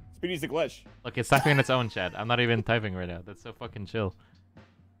Yeah, Speedy's the glitch. Look, it's typing in its own chat. I'm not even typing right now. That's so fucking chill.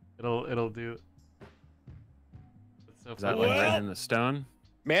 It'll do. That's so Is that fucking like chill. written in the stone?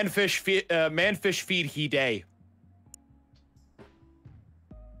 Manfish feed he day.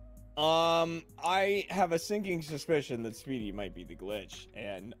 I have a sinking suspicion that Speedy might be the glitch,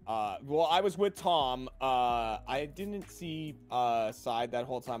 and well, I was with Tom. I didn't see Side that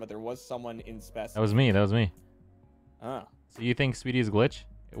whole time, but there was someone in Spec. That was me. That was me. Ah. So you think Speedy is glitch?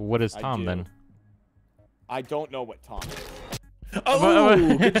 What is I Tom do. then? I don't know what Tom is.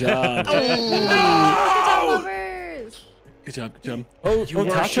 Oh, good job. Good job, good job. Oh, You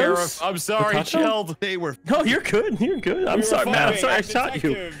were sheriff. I'm sorry, Chilled. They were. No, you're good. You're good. I'm We were sorry, man. I'm fighting sorry I a shot you.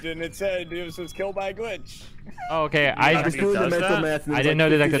 detective, and it said it was killed by a glitch. Oh, okay. I I was doing the mental math. and it I was didn't know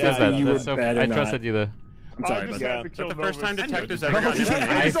like detective does 50-50 that. you That's were so. bad or I not. trusted you though. I'm sorry just about had to Is kill that the first time Novus. detectives ever gotten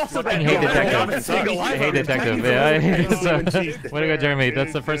I into fucking hate detectives. I hate detectives. Yeah. Way to go, Jeremy.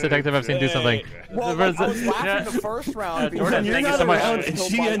 That's the first detective I've seen do something. Well, The first- I was laughing yeah. the first round. Jordan, You're thank you not so much. around and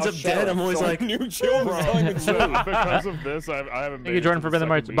she ends up dead. I'm always like, new children. Because of this, I haven't. Thank you, Jordan, for buying the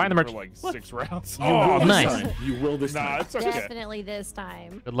merch. Buy the merch. For like 6 rounds. Oh, nice. You will this time. Nah, it's okay. Definitely this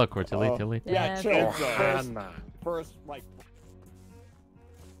time. Good luck, Cortilli. Tilly. Yeah, chill. First, like.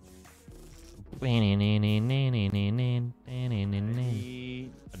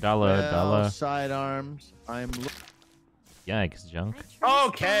 $1. Sidearms. Yikes, junk.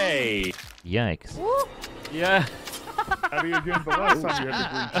 Okay. Yikes. Yeah. How do you do the last time you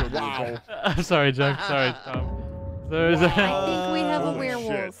had to breach your rule? I'm sorry, junk. Sorry, Tom. There's I think we have a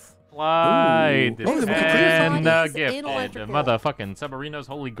werewolf. Clyde. Ooh. Oh, we can And clear gift. in And electrical. motherfucking submarinos.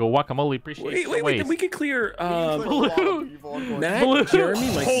 Holy guacamole. Appreciate Wait, we could clear Blue. Matt, Blue.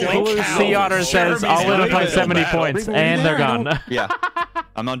 Jeremy, myself. Blue Sea Otter says all in upon 70 points, and they're gone. Yeah.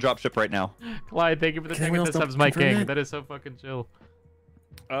 I'm on dropship right now. Clyde, thank you for the Can 10 anyone with the else subs, my confirm king. that? That is so fucking chill.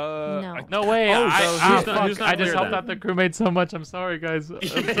 No. No way. Oh, I who's not just clear helped then? out the crewmate so much. I'm sorry, guys. I'm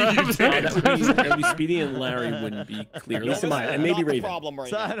sorry. That would be Speedy and Larry wouldn't be clear. At least in my, and maybe Raven. Problem right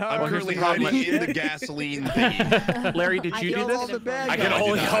Sidearms. now. I'm currently hiding in the gasoline thingy. Larry, did you do killed all this? the bad I can guys.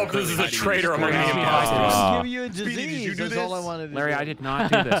 only hope this is a traitor among the imposters. Give you a Speedy, did you disease. do That's all I this? wanted to Larry, do. I did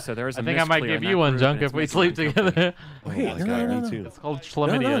not do this, so there was a I think I might misclear give in you that one, group, junk, and if we it's sleep mostly together. Wait, no. It's called No,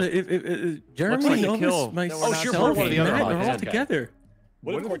 chlamydia. Jeremy, like a Novus, kill. myself, Oh, sure, one of the other Matt, ones. we're all Okay. together.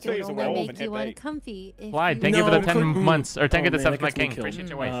 What if Cortelia's a It'll werewolf make and you hit bait? uncomfy. if Clyde, you- thank you for the 10 No, months, or 10 oh, good man, subs, that my gets me king. killed. Appreciate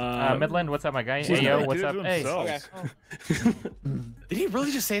your ways. Uh, Midland, what's up, my guy? She's Ayo, not. what's up? Hey. Okay. Did he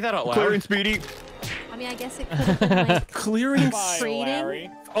really just say that out loud? Clearing Speedy. I mean, I guess it could have been like Clearing. Bye, Trading? Larry.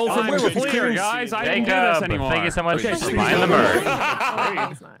 Oh, from I'm where? clear, guys. I didn't do Jacob, this anymore. thank you so much Okay, for so buying the he's- merch. Oh,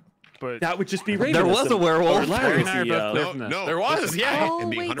 it's not. But That would just be Raven. There was a werewolf. Or Larry. Larry and I are both clear from this. No, There was, yeah. Oh,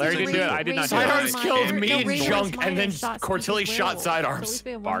 And being wait, 100% Larry didn't do it. I did not do it. Sidearms Raven killed was me mine. and Raven Junk, was mine and then shot Cortilli Speedy's shot werewolf. Sidearms. So at least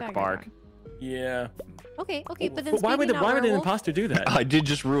we have one Bark, bad guy bark. now. Yeah. Okay, but then But why would Speedy not an werewolf? imposter do that? I did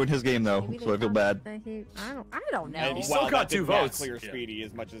just ruin his game though, Maybe so I they feel thought bad. that I don't know. And you still got that did 2 not votes. Clear Speedy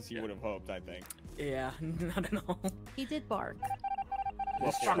as much as he would have hoped, I think. Yeah, not at all. He did bark.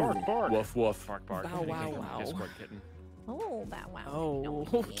 Woof woof. Bark, bark. Bow, wow, wow. Discord kitten. Oh, that wow.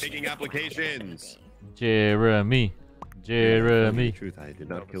 Oh. Taking applications. Jeremy. Jeremy. Truth, I did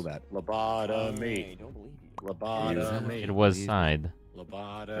not kill that. Lobotomy. Don't believe you. Lobotomy. It was side.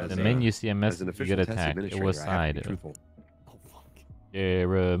 Lobotomy. The minute you see a As message, an you official get test attacked. It administrator, was I have to be side. truthful. Oh, fuck.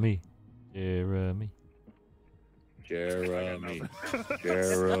 Jeremy. Jeremy. Jeremy.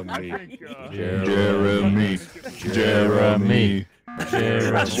 Jeremy. Jeremy. Jeremy. I'm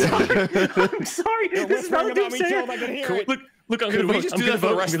sorry. This is not Doom saying. Look, I'm Could gonna we vote. just I'm do gonna that for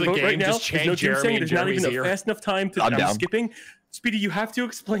the vote. rest I'm of gonna the vote right game? now. Just change There's no Doom Jeremy saying. and There's not Jeremy's even ear. a fast enough time to. I'm down. skipping. Speedy, you have to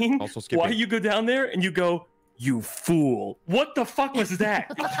explain Also skipping. why you go down there and you go, "You fool! What the fuck was that?"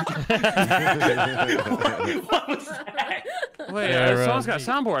 What was that? Wait, someone's got a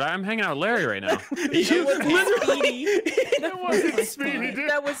soundboard. I'm hanging out with Larry right now. You literally. That wasn't Speedy.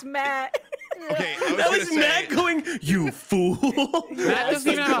 That was Matt. Okay, I was That gonna was say, Matt going, "You fool!" Matt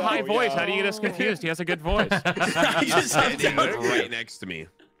doesn't even have a high voice. How do you get us confused? He has a good voice. He's standing right next to me,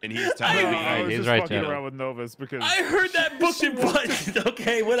 and he's telling me. I was he's just right, fucking Chad. around with Novus because I heard that booked and buzzed.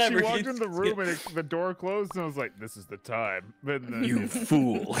 Okay, whatever. she walked in the room and the door closed, and I was like, "This is the time." But then, You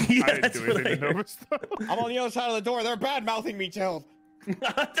fool! I Yeah, didn't that's do what anything to I heard. Novus. Though. I'm on the other side of the door. They're bad mouthing me, Child.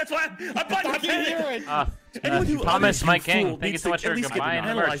 That's why I'm I can hear it. Anyone who Thomas, utters my "you king. fool" Thank you needs so to much at for least get buying the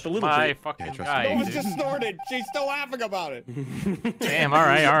analyzed merch. a little My bit. fucking trust guy. Novus dude. just snorted. She's still laughing about it. Damn, all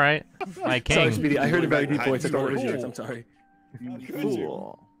right. My king. Sorry, Speedy. I heard a very deep Hide voice. I thought it was Cool. yours. I'm sorry.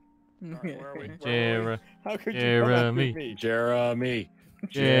 Cool. How could you Jeremy. me? Jeremy.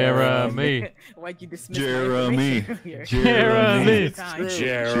 Jeremy. Why'd you dismiss Jeremy. my information earlier?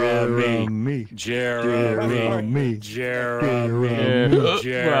 Jeremy. Jeremy. Jeremy. Jeremy.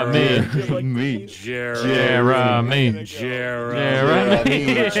 Jeremy.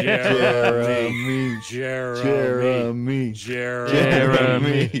 Jeremy. Jeremy. Jeremy.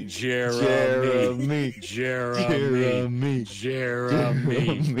 Jeremy.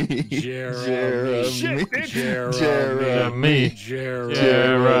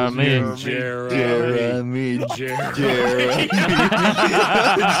 Jeremy. Jeremy. Jeremy.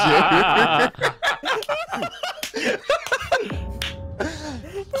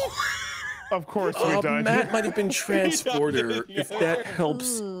 Of course, we died. Matt might have been transporter. If that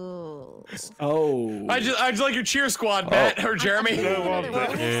helps. Ooh. Oh. I just like your cheer squad, Matt or Jeremy. Jeremy.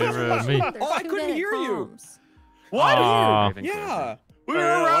 Oh, I couldn't hear you. Aw. Yeah. We were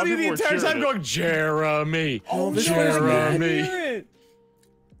around you the entire time going, Jeremy. Oh, Jeremy.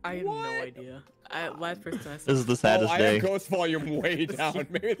 I have no idea. Last person I saw. This is the saddest day. I have Ghost Volume way down.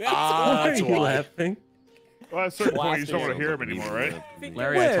 Maybe that's Why are you laughing? Well, at a certain point, you just don't want to hear him anymore, right?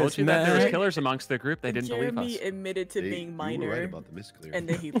 Larry, I told you that there was killers amongst the group. They didn't believe us. Jeremy admitted to being minor, right about the misclear. and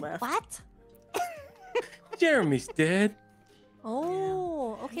then he left. What? Jeremy's dead.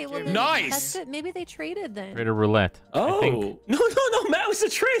 Oh, okay. Well, then Nice. That's it. Maybe they traded then. Traitor roulette. Oh. I think No, Matt was a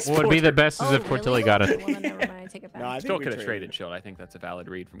transporter. what would be the best is Oh, if Cortilli really? got Okay, it. well, then never mind. I take it back. No, I think Still we could have traded. traded Shield. I think that's a valid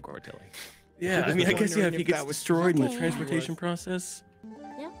read from Cortilli. Yeah, I mean, I guess, yeah, if he gets destroyed in the transportation process.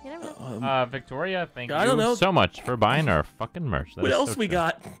 Yeah, you never know. Victoria, thank I don't you know. so much for buying our fucking merch. That What is else so we true.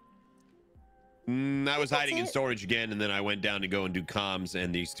 got? I was hiding in it. storage again, and then I went down to go and do comms,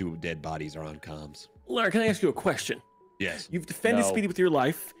 and these two dead bodies are on comms. Larry, can I ask you a question? Yes. You've defended No. Speedy with your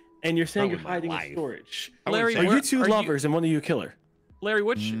life, and you're saying Not you're with my hiding in life. storage. Larry, are where- you two are you- lovers and one of you a killer? Larry,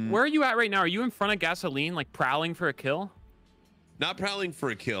 where are you at right now? Are you in front of gasoline, like prowling for a kill? Not prowling for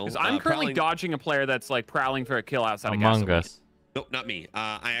a kill. Because I'm currently prowling... dodging a player that's like prowling for a kill outside Among of gasoline. Us. Nope, not me.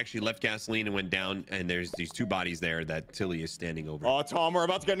 I actually left gasoline and went down, and there's these two bodies there that Tilly is standing over. Oh, Tom, we're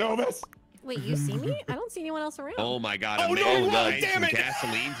about to get Novus. Wait, you see me? I don't see anyone else around. Oh my God! Oh, I'm no, died damn from it.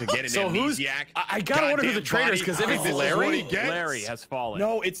 gasoline to get an So who's- amnesiac. I gotta wonder who the Goddamn traitor is, body. 'cause if it's This is Larry- what he gets. Larry has fallen.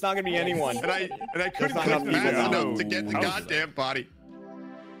 No, it's not gonna be anyone. And I couldn't not click enough fast people. enough to get the goddamn body.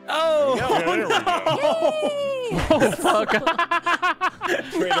 Oh, There we go. Oh fuck!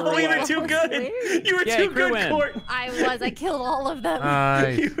 Oh, you were too good. You were Yeah, too crew good, win. Court. I killed all of them.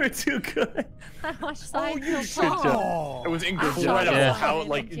 Nice. You were too good. I watched Side kill Tom. It was job. incredible Yeah. how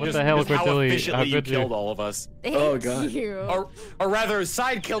like What just, the hell, just how Cortilli? efficiently How you good you- killed all of us. Thank Oh, God. you. Or rather,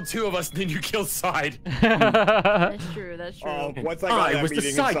 Side killed two of us, and then you killed Side. That's true. That's true. Oh, once I got I that was the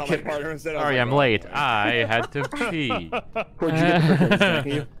meeting and saw my sidekick. partner instead, I was Sorry, like, I'm oh, late. okay. I had to pee. Court, you get the first thank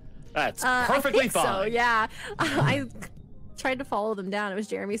you. That's I perfectly think So fine. yeah, I tried to follow them down. It was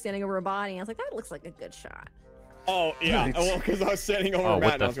Jeremy standing over a body. And I was like, that looks like a good shot. Oh yeah, Nice. well, because I was standing over Oh, Matt,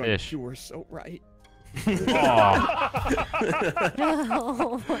 with and I the was going, fish. "You were so right." Aw.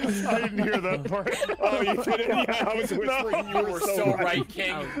 Oh my I didn't hear that part. Oh, you didn't? Yeah, I was whispering. You were so right,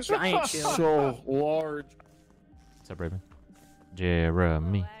 King. Oh, giant kill. So large. What's up, Raven?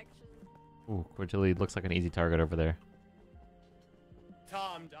 Jeremy. Ooh, Cortilli looks like an easy target over there.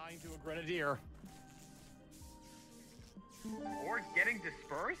 Tom dying to a grenadier. Or getting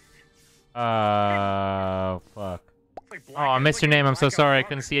dispersed? Fuck. Oh, I missed your name. I'm so sorry. I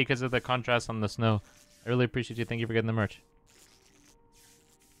couldn't see it because of the contrast on the snow. I really appreciate you. Thank you for getting the merch.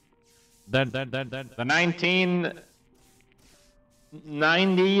 The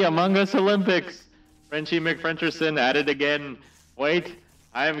 1990 Among Us Olympics. Frenchie McFrencherson at it again. Wait,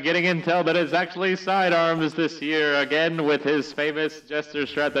 I'm getting intel that it's actually sidearms this year again with his famous jester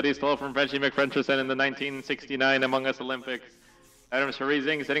strat that he stole from Frenchie McFrencherson in the 1969 Among Us Olympics. Items for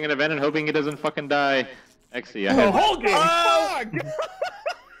Reezing, setting an event and hoping he doesn't fucking die. Exy, I had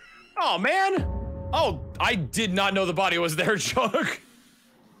Oh man! Oh, I did not know the body was there, Junk.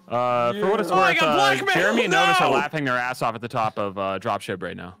 For what it's Oh, I worth, got blackmailed! Jeremy and Novus are No! laughing their ass off at the top of Dropship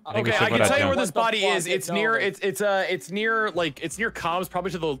right now. I think we Okay, should I put can out tell you junk. where this What the body fuck is. is It's near. going? It's near comms,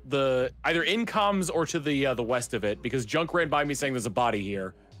 probably to the either in comms or to the west of it, because Junk ran by me saying there's a body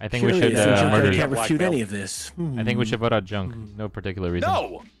here. I think we Surely should it seems like murder. I can't refute Blackmail. any of this. I think we should vote out junk. No particular reason.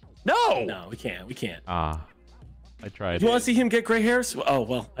 No, No, we can't. We can't. Ah, I tried. You want to see him get gray hairs? Oh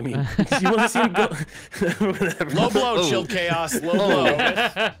well, I mean, you want to see him go? Whatever. low blow, chilled chaos, low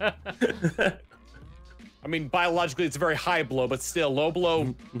blow. I mean, biologically, it's a very high blow, but still low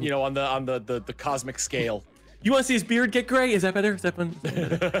blow. You know, on the cosmic scale. You want to see his beard get gray? Is that better? Is that one? Yeah,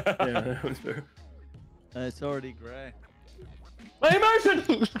 that one's better. It's already gray. My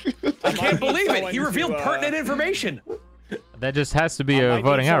immersion! I can't believe it. going He revealed to, pertinent information. That just has to be I might need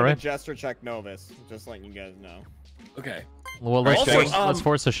voting out, someone to right? Jester check Novus, just letting you guys know. Okay. Well, let's Also,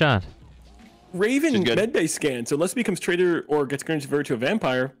 force a shot. Raven She's good. medbay scan. So unless he becomes traitor or gets converted to a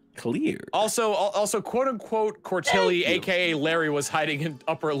vampire, clear. Also, quote unquote, Cortilli, aka Larry, was hiding in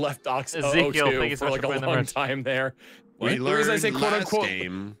upper left ox Ezekiel, thank you O2 so for much like for a putting the long merch. time there. We The reason I say learned quote last unquote,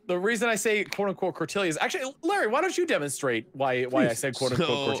 game. the reason I say quote unquote Cortilli is actually Larry. Why don't you demonstrate why I said quote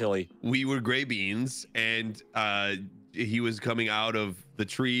unquote Cortilli? We were gray beans, and he was coming out of the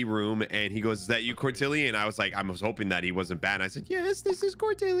tree room, and he goes, "Is that you, Cortilli?" And I was like, I was hoping that he wasn't bad. And I said, "Yes, this is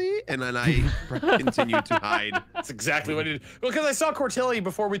Cortilli." And then I continued to hide. That's exactly what he did. Because I saw Cortilli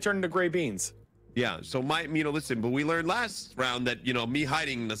before we turned into gray beans. Yeah. So listen, but we learned last round that me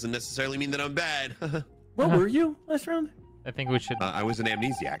hiding doesn't necessarily mean that I'm bad. What were you last round? I think we should. I was an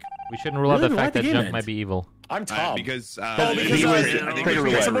amnesiac. We shouldn't rule out the fact that Junk might be evil. I'm Tom. Because someone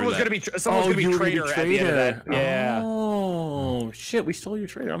was gonna be traitor at the end of that. Yeah. Oh shit! We stole your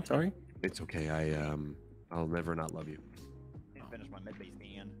traitor. I'm sorry. It's okay. I'll never not love you. Finish my mid base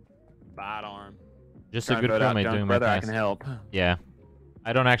can. Bad arm. Just Trying a to good vote out crewmate Junk, doing my brother, I task. can help. Yeah.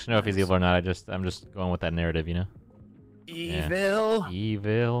 I don't actually know if he's evil or not. I'm just going with that narrative, you know. Evil. Yeah.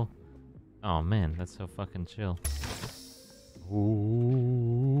 Evil. Oh man, that's so fucking chill.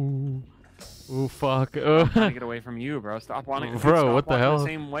 Ooh. Ooh, fuck. I'm trying to get away from you, bro. Stop wanting. Bro, stop what the walking hell? The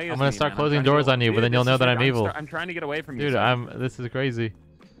same way I'm as gonna me, start man. closing I'm trying to doors go- on you, but Dude, then you'll this know is that right. I'm evil. I'm trying to get away from you. Dude, son. this is crazy.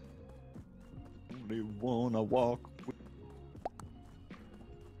 We wanna walk.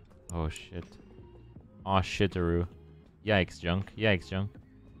 Oh shit. Oh shitaru. Yikes, Junk. Yikes, Junk.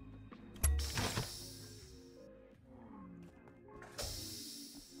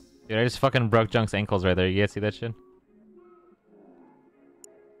 Dude, I just fucking broke Junk's ankles right there. You guys see that shit?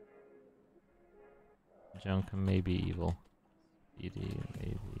 Junk may be evil. Speedy,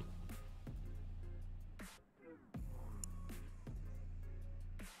 maybe.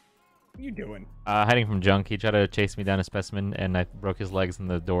 What are you doing? Hiding from Junk. He tried to chase me down a specimen, and I broke his legs in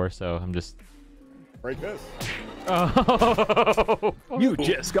the door, so I'm just... Break this. Oh! You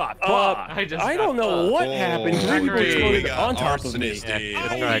just got fucked. I don't know what happened. Three people exploded on top of me.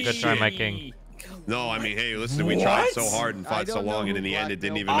 Yeah, good try, my king. No, I mean, hey, listen, we tried so hard and fought so long, and in the end, it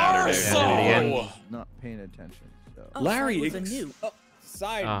didn't even matter. Not paying attention. So. Oh, Larry, Sai was a newt.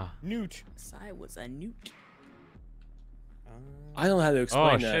 Side newt. Sai was a newt. I don't know how to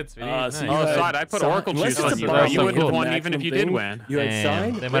explain that. Shit, Speedy, So nice. you Oh, had Side, I put Oracle unless juice it's on a you, bar, bro. You like wouldn't have a won maximum even if you did thing. win. You had Damn,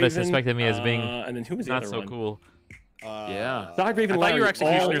 Side, they might have Raven, suspected me as being and then who was the not other so one? cool. Yeah. Side, Raven, I thought Larry, you were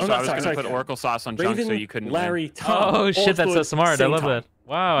executioner, all- so oh, I was sorry, going to sorry, put sorry. Oracle sauce on Junk so Raven, you couldn't Larry, win. Tom, Oh shit, that's so smart. I love that.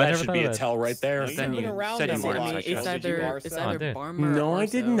 Wow, I That never should thought be of a that. tell right there. But then You've you been around said them you a weren't lot. such It's a- Did you, either Arsa? Barmer No, or I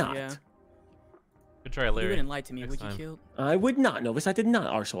did Arso, not. Yeah. Good try, You Larry. didn't lie to me. Next Would you time. kill? I would not, Novus. I did not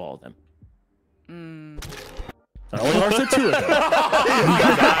arso all of them. I only Mm. arso 2 of them.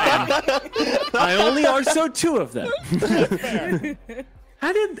 I only arso 2 of them.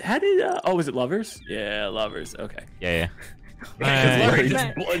 How did oh, was it Lovers? Yeah, Lovers. Okay. Yeah. Larry just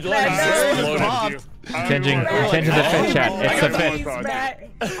Changing the fit chat. It's a fit.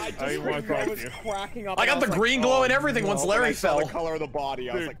 I got the green glow and everything once Larry fell. The color of the body,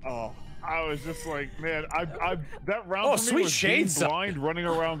 I was like, oh. I was just like, man, that round Oh, for me sweet was shades. being blind, running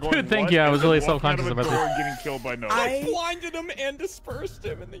around going, Dude, thank what? you. I was really And then walking out self-conscious of a about door this. and getting killed by Nova. I blinded him and dispersed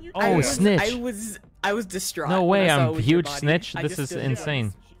him, and then you. Oh, snitch. I was distraught. No when way, I saw I'm it was huge your body. snitch. I This just is stood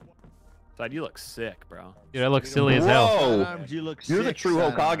insane. Side, you look sick, bro. Dude, I look silly as hell. Whoa! You look You're the sick, true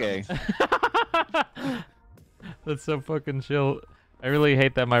Side Hokage. That's so fucking chill. I really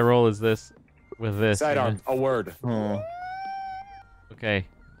hate that my role is this with this. you know? Sidearm, a word. Oh. Okay,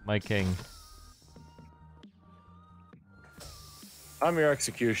 my king. I'm your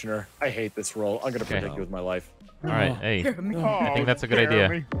executioner. I hate this role. I'm gonna Okay. protect you with my life. All right, hey. I think that's a good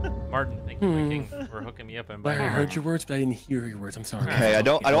idea. Martin, thank you, my king, for hooking me up and Larry, I heard your words, but I didn't hear your words. I'm sorry. Okay, I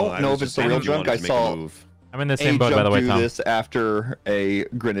don't know if it's the real Junk. I saw I'm in the a same boat, by the Junk way, do Tom. this after a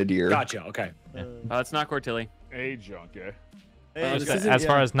Grenadier. Gotcha. Okay. It's not Cortilli. A Junk, eh? As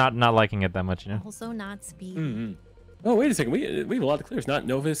far as not liking it that much, you know. Also not speed. Mm-hmm. Oh, wait a second. We have a lot of clears. Not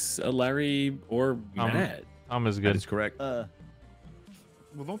Novus, Larry, or Matt. Tom is good. That is correct. Well,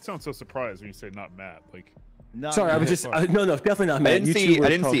 don't sound so surprised when you say not Matt. Like, Sorry, I was just no, definitely not Matt. I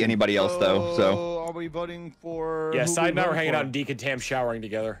didn't see anybody else though. So are we voting for? Yeah, who Side and I we were voting hanging for? out in Decontam showering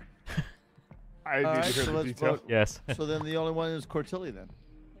together. I need Alright, to hear so the let's detail. vote. Yes. So then the only one is Cortilli then.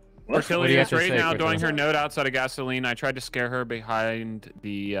 What do Cortilli you have is to right say, now doing Cortilli? her note outside of gasoline. I tried to scare her behind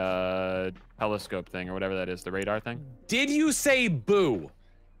the telescope thing or whatever that is, the radar thing. Did you say boo?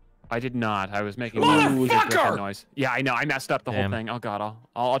 I did not. I was making Motherfucker! noise. Yeah, I know. I messed up the whole Damn. thing. Oh god,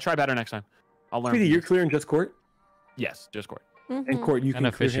 I'll try better next time. I'll learn. Speedy, from you're this. clear in just court. Yes, just court. And court, you Kind can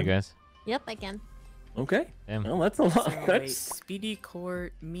of clear fishy, him. guys. Yep, I can. Okay. Damn. Well, that's a lot. So, wait, That's Speedy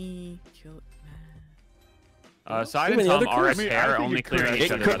Court, me, kill. Side Too and many Tom other are a clears? pair, only clearing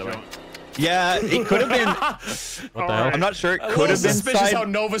each other, by the way. yeah, it could have been. What the hell? I'm not sure. It A could little have been suspicious how side.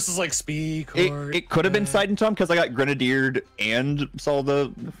 Novus is like speed court. It could have been side and Tom because I got grenadiered and saw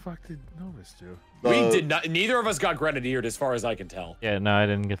the. The fuck did Novus do? We did not. Neither of us got grenadiered, as far as I can tell. Yeah, no, I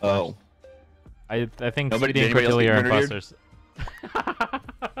didn't get that. Oh. I think Nobody- Speedy and did anybody Cortilli else are get grenadiered? imposters.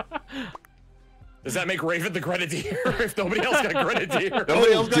 Does that make Raven the grenadier if nobody else got grenadiered?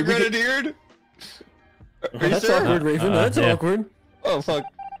 Nobody else got did we get- grenadiered. Oh, that's awkward, Raven. That's yeah. awkward. Oh fuck.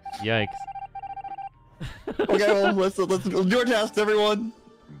 Yikes. Okay, well let's do our tasks, everyone.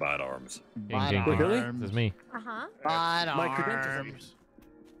 Bad arms. King. This is me. Uh-huh. My credentials.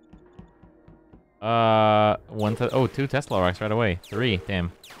 Two Tesla rocks right away. 3,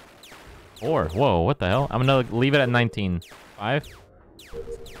 damn. 4. Whoa, what the hell? I'm gonna leave it at 19. 5.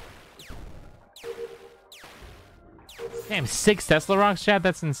 Damn, 6 Tesla rocks, chat?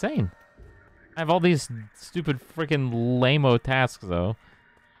 That's insane. I have all these stupid freaking lame-o tasks, though.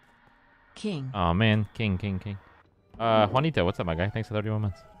 King. Oh, man. King. Juanito, what's up, my guy? Thanks for 31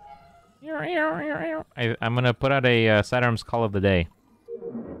 months. I'm gonna put out a sidearms call of the day.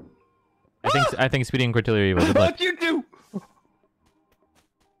 I think Speedy and Cordelia are evil. Good luck. You do.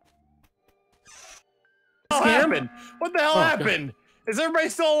 What happened? What the hell happened? Is everybody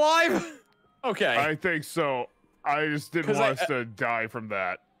still alive? Okay. I think so. I just didn't want us to die from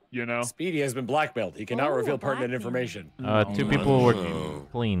that, you know? Speedy has been blackmailed. He cannot reveal pertinent information. 2 people were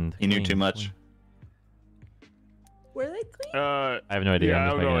cleaned. He knew too much. Were they clean? I have no idea. Yeah, I'm I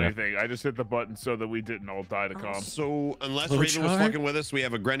just don't know making it up. anything. I just hit the button so that we didn't all die to calm. So, unless Raven was fucking with us, we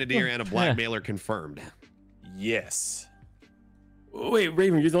have a Grenadier and a Blackmailer confirmed. Yes. Wait,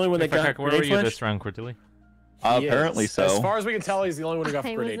 Raven, you're the only one that got Where were grenade you flash? this round, Cordelia? Apparently so. As far as we can tell, he's the only one who got I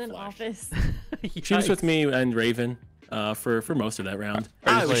was grenade in flash. office. She was with me and Raven for most of that round.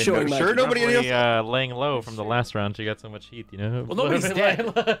 Are you I was saying showing no- my sure nobody laying low from the last round. She got so much heat, you know. Well, nobody's dead.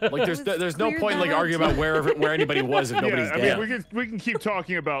 Like, there's no point in like arguing about where anybody was if nobody's I dead. mean, we can keep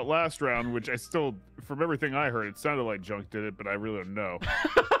talking about last round, which I still, from everything I heard, it sounded like Junk did it, but I really don't know.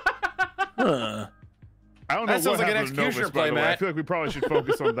 I don't know That what sounds like an happened to executioner Novus, by play, the way. I Matt. feel like we probably should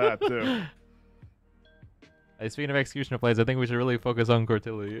focus on that too. Speaking of executioner plays, I think we should really focus on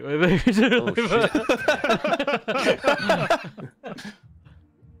Cortilli. I think we should really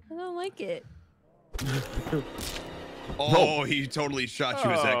I don't like it. Oh, he totally shot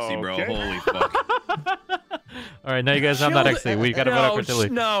you as Exy, bro. okay. Holy fuck. All right, now you guys have that XC. We gotta vote out Cortilli.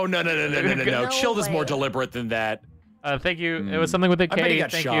 No. Chilled is more deliberate than that. Thank you. It was something with a I bet he K.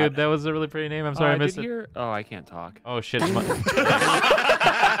 got Thank shot. you. That was a really pretty name. I'm sorry I missed it. Oh, I can't talk. Oh shit. No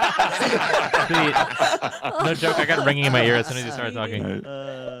joke. I got it ringing in my ear as soon as you started talking.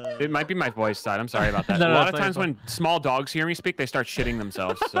 It might be my voice side. I'm sorry about that. No, a lot of it's not times your when small dogs hear me speak, they start shitting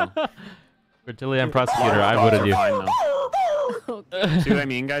themselves. So. Cortilli and prosecutor, I voted you. See what I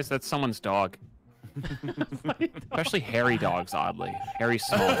mean, guys? That's someone's dog. Especially hairy dogs, oddly. Hairy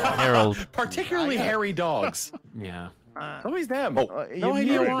small dogs. Harold. Particularly hairy dogs. Yeah. Always them. No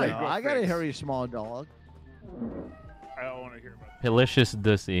idea why. I got a hairy small dog. I don't want to hear about Delicious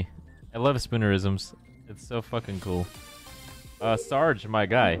Dussy. I love spoonerisms. It's so fucking cool. Sarge, my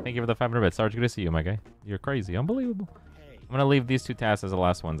guy. Thank you for the 500 bits. Sarge, good to see you, my guy. You're crazy. Unbelievable. I'm gonna leave these 2 tasks as the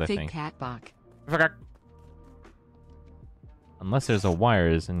last ones, I Big think. cat bok. Unless there's a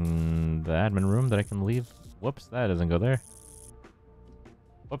wires in the admin room that I can leave. Whoops, that doesn't go there.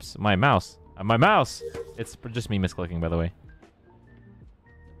 Whoops, my mouse. My mouse! It's just me misclicking, by the way.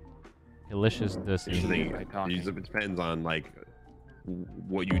 Delicious Dussy. It depends on like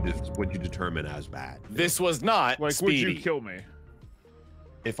what you determine as bad. This was not like, Speedy. would you kill me?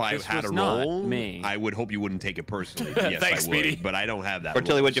 If I This had a was not roll, me. I would hope you wouldn't take it personally. Yes, Thanks, I would, Speedy. but I don't have that.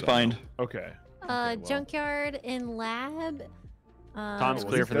 Cortilli, roll, what'd you so- find? Okay. Junkyard in lab. Tom's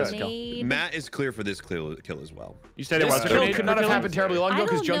clear for this kill. grenade. Matt is clear for this kill as well. You said it This was a kill grenade could not have for happened terribly long ago I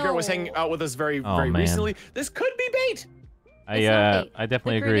because don't Junkyard was know. hanging out with us very Oh, man. recently. This could be bait. It's not bait. I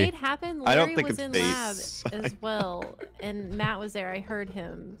definitely the agree. grenade happened. I don't Larry think was it's in bait. lab as well, and Matt was there. I heard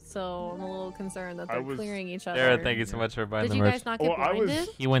him, so I'm a little concerned that they're clearing each other. Jared, thank you so much for buying Did the you merch. guys not get blinded?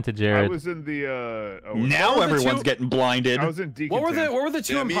 He went to I Jared. was in the. Now What were the everyone's two- getting blinded. I was in What were decontent. the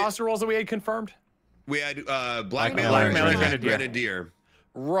two imposter roles that we had confirmed? We had Blackmailer Blackmailer and and Grenadier. Grenadier.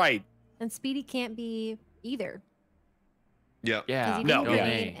 Right. And Speedy can't be either. Yeah. Because Yeah. he didn't No,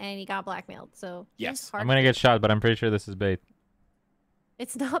 grenade and he got blackmailed. So Yes. he's hard I'm gonna get shot, but I'm pretty sure this is bait.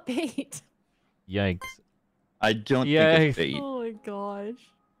 It's not bait. Yikes. I don't think Yikes. it's bait. Oh my gosh.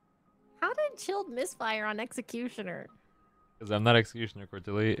 How did Chilled misfire on Executioner? Because I'm not Executioner,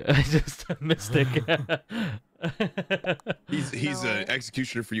 Cortilli. I just a mystic. He's an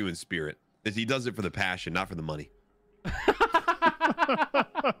executioner for you in spirit. He does it for the passion, not for the money.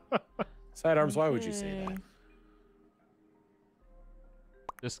 Sidearms, why would you say that?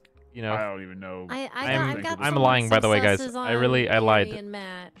 Just, I don't even know. I'm lying, by the way, guys. I lied. And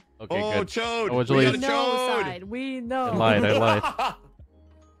Matt. Okay, Oh, good. Chode! Oh, We got Julie- a No Chode! side. We know. I lied.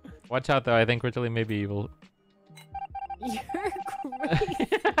 Watch out, though. I think Cortilli may be evil. You're crazy.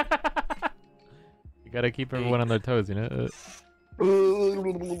 You gotta keep everyone on their toes, you know?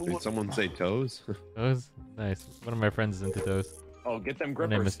 Did someone say toes? Toes? Nice. One of my friends is into toes. Oh, get them Her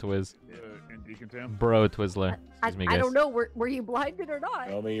name grippers. is Twiz. Indeed. Decontam. Bro, Twizzler. Excuse me, guys. I don't know. Were you blinded or not?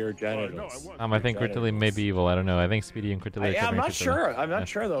 Show me your genitals. I think Cortilli may be evil. I don't know. I think Speedy and Cortilli. I'm not sure. I'm not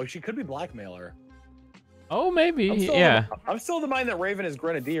sure though. She could be blackmailer. Oh, maybe. I'm still of the mind that Raven is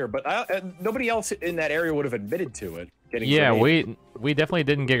Grenadier, but nobody else in that area would have admitted to it. Yeah, grenaded. we definitely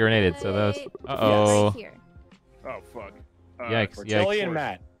didn't get grenaded, so that was. Yes. Here. Oh fuck. Yikes! Cortilli Yikes! and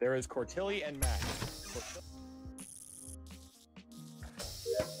Matt. There is Cortilli and Matt.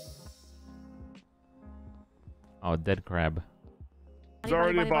 Oh, dead crab. There's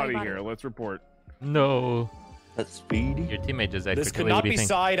already a body here. Let's report. No. That's Speedy. Your teammate just died. This could Cortilli, not what do be you think?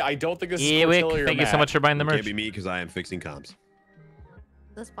 side. I don't think this is Ewick, Cortilli or thank you so Matt. much for buying the merch. Can't be me because I am fixing comms.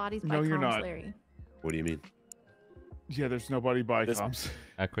 This body's by No, you're comms, not. Larry. What do you mean? Yeah, there's nobody by comms.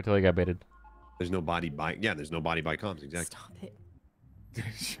 Cortilli got baited. There's no body by. Yeah, there's no body by comms. Exactly. Stop it.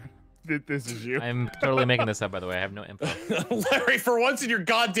 This is you. I'm totally making this up, by the way. I have no info. Larry, for once in your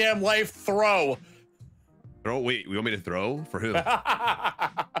goddamn life, throw. Throw? Wait, we want me to throw? For who?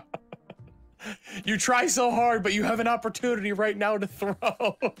 You try so hard, but you have an opportunity right now to throw.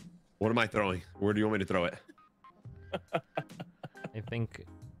 What am I throwing? Where do you want me to throw it? I think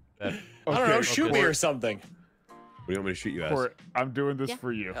that. I don't know. Shoot me or something. What do you want me to shoot you as? Court, I'm doing this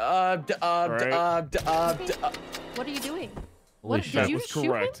for you. What are you doing? What did That you was shoot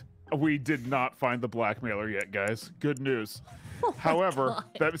correct. We did not find the blackmailer yet, guys. Good news. However,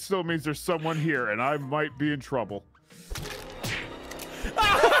 that still means there's someone here, and I might be in trouble.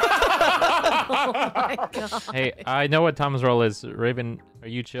 Oh my god. Hey, I know what Tom's role is. Raven, are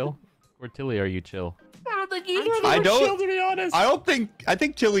you chill? Or Tilly, are you chill? I don't think either of them are chill, to be honest. I don't think. I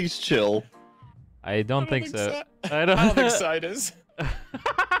think Tilly's chill. I don't think so. I don't think Side is.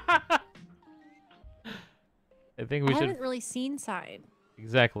 I think we I should. haven't really seen Side.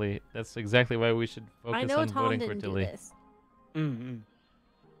 Exactly. That's exactly why we should I focus know on Tom voting for didn't do Tilly. this.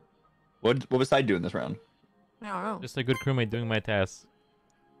 What was Side doing this round? I don't know. Just a good crewmate doing my tasks.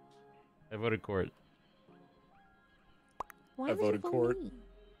 I voted Court. Why I voted Court.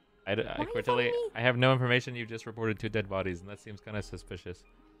 Cortilli, I have no information. You just reported 2 dead bodies, and that seems kind of suspicious.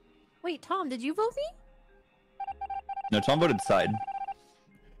 Wait, Tom, did you vote me? No, Tom voted Side.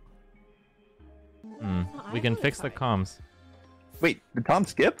 We can fix the comms. Wait, did Tom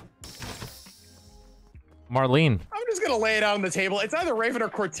skip? Marlene, I'm just gonna lay it out on the table. It's either Raven or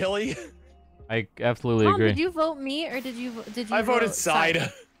Cortilli. I absolutely Tom, agree. did you vote me or did you I voted vote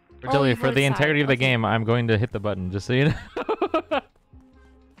Side. Cortilli, you for voted the Side. integrity of the Okay. game, I'm going to hit the button, just so you know.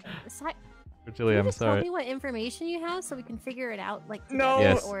 Side? Cortilli, Can you I'm just tell sorry. me what information you have so we can figure it out, like No,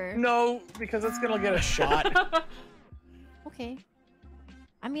 together, Yes. or no, because it's gonna get a shot. okay.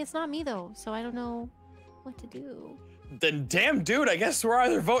 I mean, it's not me though, so I don't know what to do. Then damn, dude, I guess we're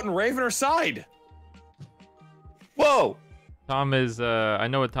either voting Raven or Side. Whoa! Tom is, I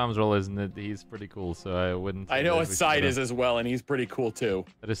know what Tom's role is, and that he's pretty cool, so I wouldn't. I say know that what we should Side vote. is as well, and he's pretty cool too.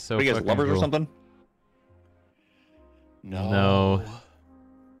 That is so What are you guys, fucking lovers cool. or something? No.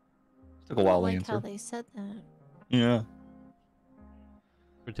 Took a while to I like answer. how they said that. Yeah.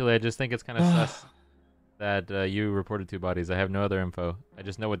 Cortilli, I just think it's kind of sus that you reported 2 bodies. I have no other info. I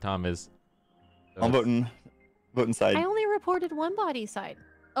just know what Tom is. So I'm voting Side. I only reported 1 body Side.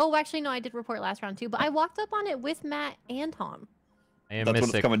 Oh, actually, no, I did report last round too, but I walked up on it with Matt and Tom. I am That's Mystic.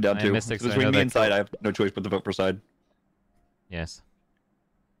 what it's coming down I am to. Mystic, so I Between know me that and Side, I have no choice but to vote for Side. Yes.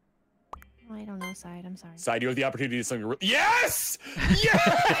 I don't know Side. I'm sorry. Side, you have the opportunity to do something. Yes!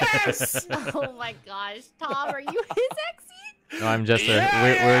 Yes! Oh my gosh, Tom, are you his exie? No, I'm just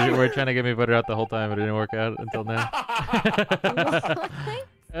Yeah! we're trying to get me voted out the whole time, but it didn't work out until now.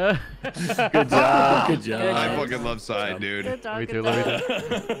 Good job. Good job. I fucking love Side, dude. Good dog, Me good too, dog. love me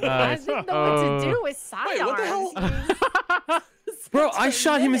too. I Nice. didn't know what to do with sidearms. what the hell? Bro, I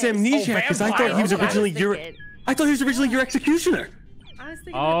shot him as amnesia because I thought he was originally your. I thought he was originally your executioner. I was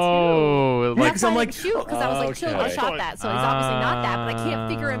thinking Oh, Yeah, like, because I'm like, shoot, because I was like, chill, I okay. shot that, so he's obviously not that, but I can't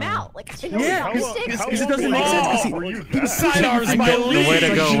figure him out. Like, I know Yeah, he's because mistaken. it doesn't make sense. Were you He was that? Sidearms, my lead. way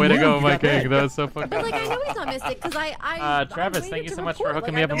to go, my king. That was so fucking. But like, I know he's not mystic because I Travis, I thank you waited so to much for report,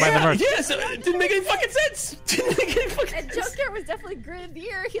 hooking like, me up I and know- buying the merch. Yes, it didn't make any fucking sense. Didn't make any fucking And sense. Junkyard was definitely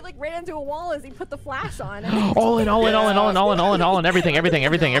Grenadier. He like ran into a wall as he put the flash on. All in, everything you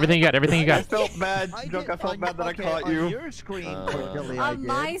got, everything you I got. felt bad, Duck. I felt bad that I caught you. On your screen, Cortilli, I On did.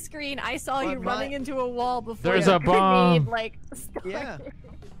 my screen, I saw you On running my- into a wall before There's the a bomb. grenade, like, Yeah.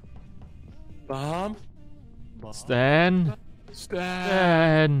 Bomb. Stan.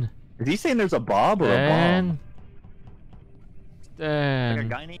 Is he saying there's a Bob or a bomb? Like a Stan.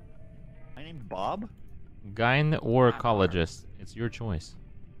 guy named Bob? Gyne or ecologist. It's your choice.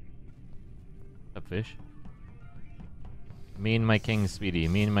 Up, fish. Me and my king, Speedy.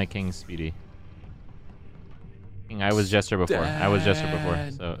 Me and my king, Speedy. I was Jester before. I was Jester before.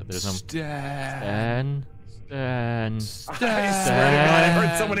 So there's no. Stan. I swear to God, I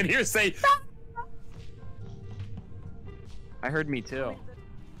heard someone in here say. I heard me too.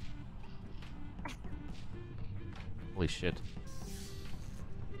 Holy shit.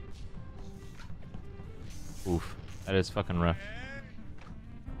 Oof. That is fucking rough.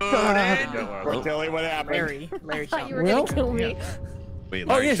 Cortilli, what happened? I thought you were gonna kill me. Wait,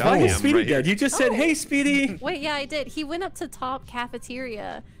 Oh yes, why is Speedy dead? You just said, "Hey, Speedy." Wait, yeah, I did. He went up to top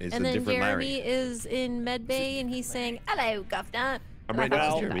cafeteria, It's and a then different Jeremy Larry. is in med bay, and he's saying, "Hello, governor." I'm right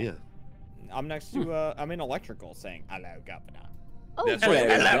next to Jeremy. Yeah. I'm next to I'm in electrical saying hello, governor. Oh, That's hello,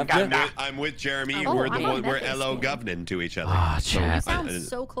 right. governor. I'm with Jeremy. Oh, we're the I'm one. on We're Memphis, LO man. governing to each other. Ah, So, chat. You sound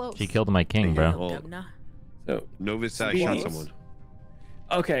so close. He killed my king, bro. Well, So Novus shot Speedy. someone.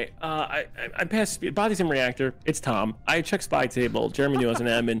 Okay, I passed Speedy. Bodies in reactor. It's Tom. I checked spy table. Jeremy knew I was an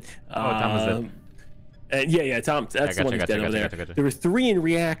admin. Tom was it. And yeah, Tom. That's the one who's dead over there. There were 3 in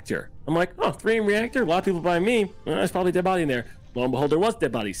reactor. I'm like, oh, 3 in reactor. A lot of people by me. There's probably a dead body in there. Lo and behold, there was a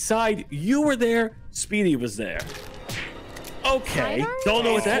dead body. Side, you were there. Speedy was there. Okay, don't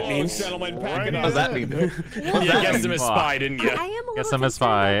know what that means. Gentlemen, pack it What up. does that mean? You guessed him as spy, didn't you? I am a Guess little I'm a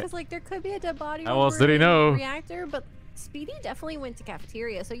spy. because like there could be a dead body How else over did he in know? the reactor, but Speedy definitely went to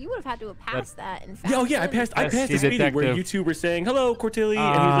cafeteria, so you would have had to have passed that. In fact, Oh yeah, I passed the Speedy where you two were saying hello, Cortilli,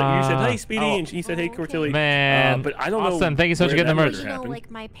 and you said hey, Speedy, and he said hey, Cortilli. Man, but I don't know. Austin, thank you so much for getting the merch. You know,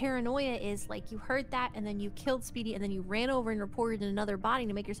 like my paranoia is like you heard that and then you killed Speedy and then you ran over and reported another body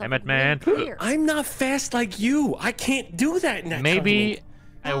to make yourself Damn it, look man. really clear. I'm not fast like you. I can't do that in that Maybe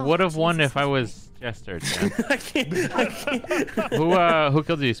I Oh, would have won if I was Jester. I can't. Who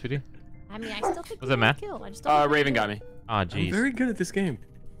killed you, Speedy? I mean, I still think Was he it Matt? killed. I just don't know Raven who. got me. Oh, I'm jeez. very good at this game.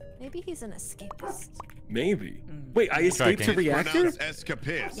 Maybe he's an escapist. Maybe. Wait, I escaped to reactor? Pronounced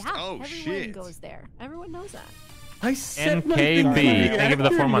escapist. Yeah, Oh everyone shit. goes there. Everyone knows that. I set my NKB. thing in Thank you for the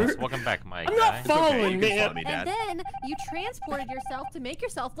 4 reactor. months. Welcome back, Mike. I'm not following, You can man. follow me, And Dad. then you transported yourself to make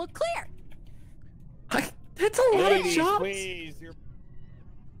yourself look clear. That's a lot of Ladies, jobs. please.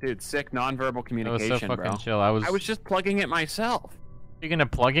 Dude, sick nonverbal That was communication, so fucking bro. chill. I was just plugging it myself. Speaking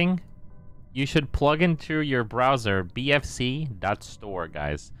of plugging, you should plug into your browser bfc.store,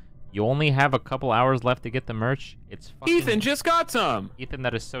 guys. You only have a couple hours left to get the merch. It's fucking... Ethan just got some. Ethan,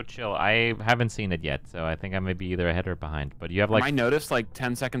 that is so chill. I haven't seen it yet, so I think I may be either ahead or behind. But you have like... I noticed like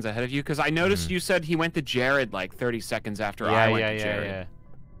 10 seconds ahead of you because I noticed you said he went to Jared like 30 seconds after I went to Jared. Yeah.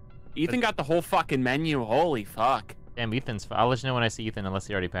 Ethan got the whole fucking menu. Holy fuck. Damn, Ethan's... I'll let you know when I see Ethan, unless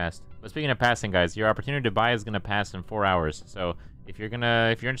he already passed. But speaking of passing, guys, your opportunity to buy is going to pass in 4 hours. So if you're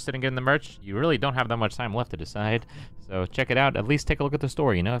interested in getting the merch, you really don't have that much time left to decide. So check it out. At least take a look at the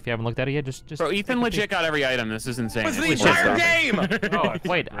store, you know? If you haven't looked at it yet, just Bro, Ethan legit got every item. This is insane. What's the It's entire legit. game? Oh,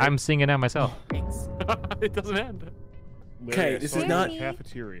 wait, I'm seeing it now myself. It doesn't end. Okay, this is not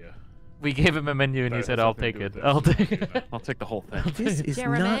cafeteria. We gave him a menu and he That said, has "I'll nothing take to do it. with I'll this. take it." I'll take the whole thing. This is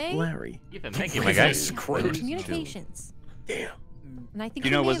Jeremy? not Larry. Ethan, thank you, my guy. Communications. Damn. And I think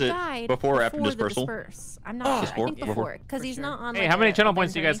You know, he may was have it died before or after the dispersal? disperse. I'm not sure. I think before, because he's not on. Hey, like, how many a channel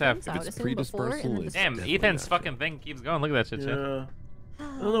points do you event guys or have? anything, so I would assume before and then Damn, Ethan's fucking thing keeps going. Look at that shit, chat. Yeah. I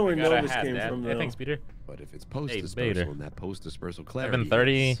don't know where Gotta Novus have came that. from, Yeah, though. thanks, Peter. But if it's Hey, post-dispersal Vader. and that post-dispersal clarity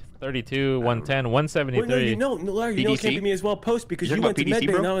 730, 32, 110, 173. Wait, no, Larry, you know it can't be me as well. Post because You you talking went to about PDC,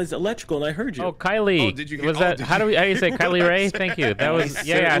 medbay bro? and I was electrical and I heard you. Oh, Kylie. Oh, did you was get- that? did How do you say Kylie Ray? Thank you. That was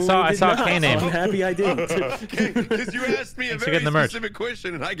yeah. I saw K name. I'm happy I didn't. Because you asked me a Thanks for very getting the merch. specific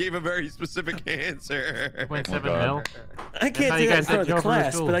question and I gave a very specific answer. 0.7 mil. I can't how say you that in guys front of did the Joe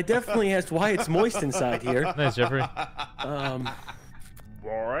class, Fruit but I definitely asked why it's moist inside here. Nice, Jeffrey.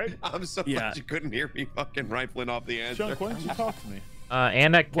 All right. I'm so glad you couldn't hear me fucking rifling off the answer. Chunk, why don't you talk to me?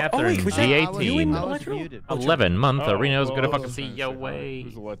 Anna Catherine, wait, was that- you in G18, electrical? 11 month. Oh, Reno's well, gonna I fucking was see gonna your say, way.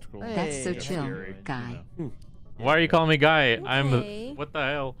 who's electrical? That's so chill, Scary, guy. Why are you calling me guy? Okay. I'm what the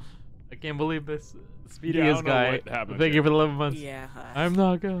hell? I can't believe this. Speedy Yeah, I is don't know guy. what happened Thank you here. for the 11 months. Yeah. I'm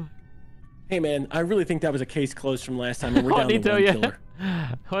not guy. Hey man, I really think that was a case closed from last time, and we're down to Juanito, one yeah. killer.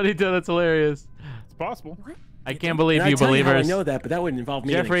 Juanito, that's hilarious. It's possible. I can't believe And you I tell you how I believers. know that, but that wouldn't involve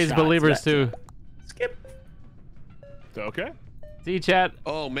me. getting Jeffrey's shot, believers so too. Skip. Okay. See, chat.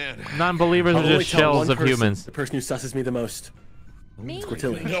 Oh man. Non-believers I'll are only just tell shells one of person, humans. The person who susses me the most. Me? It's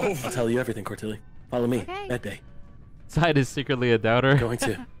Cortilli. No. I'll tell you everything, Cortilli. Follow me. Okay. Medbay. Side is secretly a doubter. Going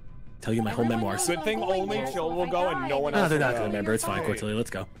to tell you my whole Everyone memoirs. knows Good thing I'm going only there, Chill so will if I go and die, no one No, else they're will not go. gonna remember. It's fine, Hey. Cortilli. Let's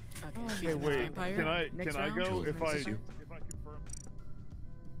go. Hey, wait. Can I go if I confirm?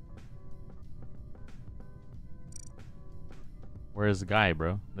 Where's the guy,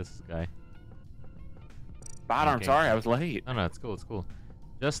 bro? This is the guy. Bad, I'm Okay. sorry, I was late. No, it's cool. It's cool.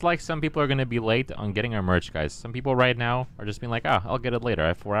 Just like some people are going to be late on getting our merch, guys. Some people right now are just being like, ah, I'll get it later. I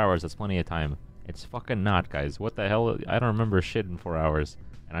have 4 hours. That's plenty of time. It's fucking not, guys. What the hell? I don't remember shit in 4 hours.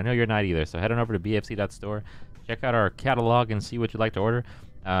 And I know you're not either. So head on over to bfc.store. Check out our catalog and see what you'd like to order.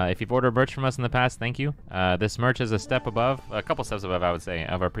 If you've ordered merch from us in the past, thank you. This merch is a step above, a couple steps above, I would say,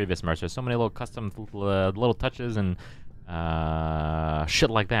 of our previous merch. There's so many little custom little touches and shit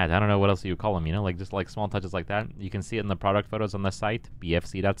like that. I don't know what else you call them, you know, like just like small touches like that. You can see it in the product photos on the site,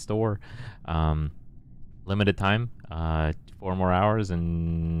 bfc.store. Limited time, 4 more hours,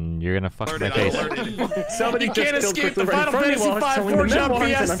 and you're gonna fuck my face. Somebody You just can't killed escape the quickly Final right in Fantasy front of me V while I was 4 telling the jump memoirs,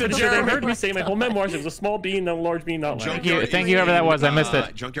 and fiesta, I'm pretty sure they Jeremy. heard me say my whole memoirs. It was a small bean, not a large bean, not loud. Thank you, whoever that was. I missed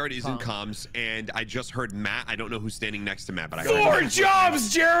it. Junkyard is in comms, and I just heard Matt. I don't know who's standing next to Matt, but I 4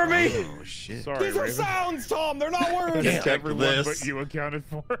 jobs, Jeremy! Oh, shit. Sorry, These are Raven. sounds, Tom. They're not words. Everyone but you accounted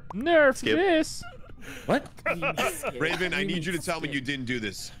for. Nerf Skip. this. What? Raven, I need you to tell me you didn't do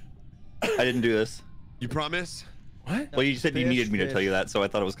this. I didn't do this. You promise? What? Well, you said you needed me to tell you that, so I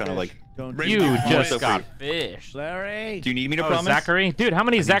thought it was kind of like. You just got fish. Larry. Do you need me to Oh, promise? Zachary? Dude, how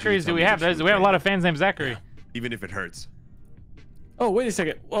many Zacharys do we have? We have a lot of fans named Zachary. Even if it hurts. Oh, wait a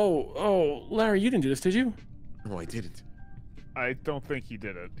second. Oh, Larry, you didn't do this, did you? No, I didn't. I don't think he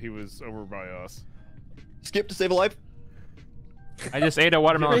did it. He was over by us. Skip to save a life. I just ate a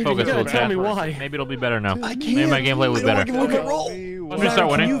watermelon Raven, you focus. gotta tell me why. Maybe it'll be better now. I Maybe can't. my gameplay will be better. Larry, Let me start can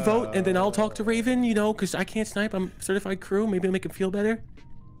winning. you vote and then I'll talk to Raven, you know, because I can't snipe. I'm certified crew. Maybe I'll make him feel better.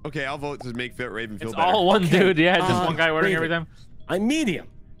 Okay, I'll vote to make Raven feel It's better. all one Okay, dude, yeah, just one guy ordering Raven, every time. I'm medium.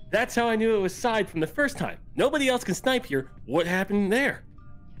 That's how I knew it was side from the first time. Nobody else can snipe here. What happened there?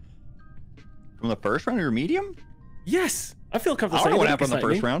 From the first round, you're medium? Yes. I feel I comfortable don't know saying what nobody happened can in the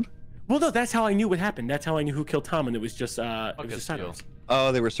snipe first me. round. Well, no, that's how I knew what happened. That's how I knew who killed Tom, and it was just sidearms.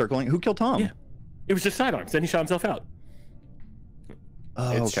 Oh, they were circling. Who killed Tom? Yeah. It was just sidearms. Then he shot himself out.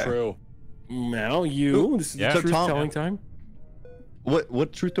 Oh, It's okay. true. Now you. This is Yeah. the So Tom- truth-telling time.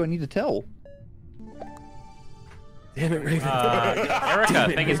 What truth do I need to tell? Damn it, Raven. Erica,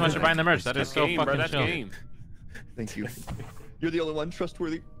 Damn it, thank you so much for Raven. buying the merch. That is so fucking That's chill. game. Thank you. You're the only one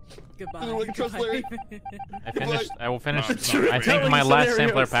trustworthy. Goodbye. You're the only one who can trust Larry. I finished. I will finish. True. I think Telling my last scenarios.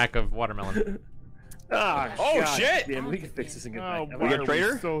 sampler pack of watermelon. Ah, Oh, God shit. Damn, we can fix this and get Oh, back. why got are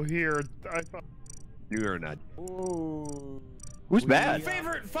traitor? we still here? I thought. You are not. Who's bad?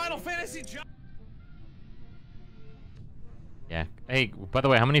 Favorite Final Fantasy jump. Yeah. Hey, by the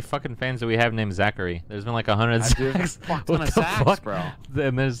way, how many fucking fans do we have named Zachary? There's been like 100 Zachs. Fuck What ton of the Zachs, fuck? bro.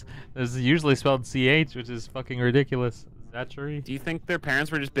 Then there's usually spelled CH, which is fucking ridiculous. Zachary? Do you think their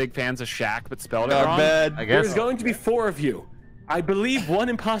parents were just big fans of Shaq but spelled it Not wrong? bad. I guess. There's going to be 4 of you. I believe one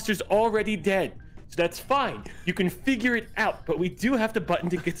imposter's already dead. So that's fine. You can figure it out. But we do have the button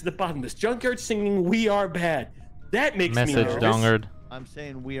to get to the bottom of this. Junkyard singing "We Are Bad." That makes me Message nervous. Dongard. I'm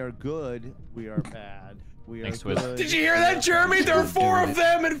saying we are good. We are bad. We are Thanks, Wiz. good. Did you hear that, Jeremy? There are 4 of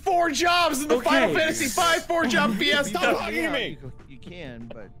them and 4 jobs in the Okay. Final Fantasy V 4 job BS. Stop talking to me. You can,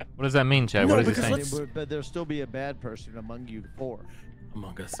 but What does that mean, Chad? No, What is he because saying? let's- but there'll still be a bad person among you 4.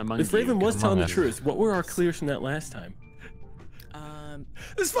 Among Us. Among If Raven you. was telling the Us. truth, what were our clears from that last time?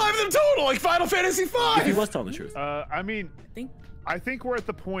 There's 5 of them total, like Final Fantasy If he V. was telling the truth. I mean, I think we're at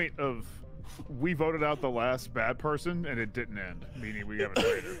the point of we voted out the last bad person and it didn't end, meaning we have a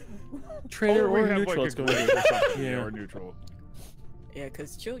traitor. Traitor we or have neutral, like it's a going to glitch be. or something, Yeah. or neutral. Yeah,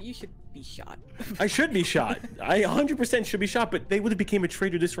 because Chill, you should be shot. I should be shot. I 100% should be shot, but they would have became a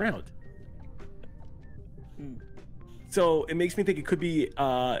traitor this round. So it makes me think it could be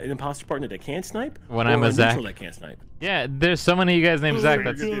an imposter partner that can't snipe, When or I'm a neutral Zach. that can't snipe. Yeah, there's so many of you guys named Zach. You're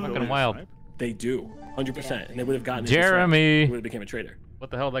That's gonna do the fucking lead wild. snipe? They do, 100%, and they would have gotten it this round. Jeremy. They would have became a traitor. What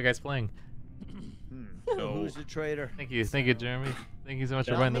the hell that guy's playing? Who's the traitor? Thank you, Jeremy. Thank you so much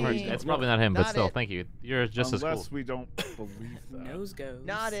for Not buying the merch. me. It's probably not him, but Not still, it. thank you. You're just as cool. Unless we don't believe that. Nose goes.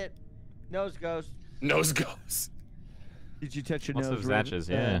 Not it. Nose goes. Nose goes. Did you touch your Lots nose? of Raven? Zatches,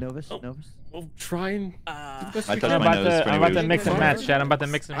 yeah. Novus? Oh. Novus? Well, try and. I I'm touched about my nose. to mix and match, Chad. I'm about to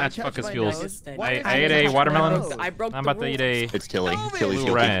mix and I match touched Fuckus my Fuels. nose. I- Why did I you ate a touch my watermelon. nose? I broke I'm the about to eat a. rules. It's Tilly. Novus, Tilly's Blue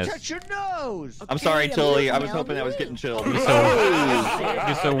guilty. raz. touch your nose. I'm sorry, Okay, Tilly. I I'm was looking hoping I was at getting chilled.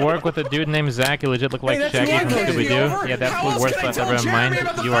 Used to work with a dude named Zach. He legit looked like Hey, that's Shaggy one from case Scooby over. Doo. He had the How absolute else worst can I thoughts tell ever in Jeremy mind.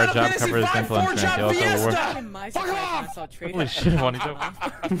 about the You, our Final job Fantasy covers V dental 4 insurance. job He also Fiesta? works. In my Fuck surprise, off! I saw Traitor. Holy shit, Juanito.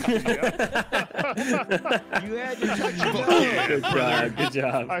 You had to touch your nose. Good job. Good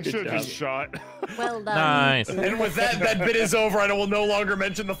job. I good should have job. just shot. Well done. Nice. And with that bit is over, and I will no longer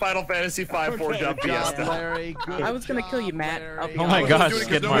mention the Final Fantasy V 4 job Good job, Fiesta. Larry. Good I was gonna kill you, job, Matt. Larry. Okay. Oh my I was gosh, doing it 'cause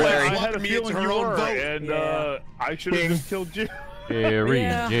skid no mark. Larry I had wanted a me into feeling her you own were, vote. and Yeah. I should have just killed you. Jerry,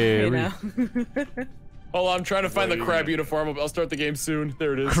 Yeah, Jerry. you know. Hold on, I'm trying to find the crab uniform. I'll start the game soon.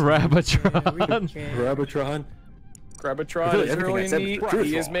 There it is. Crabatron. Crabatron. Crabatron Really, is really neat.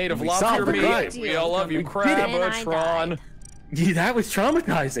 He is made of lobster meat. We all love you, Crabatron. Yeah, that was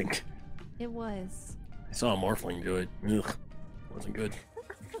traumatizing. It was. I saw a morphling do it. Ugh. Wasn't good.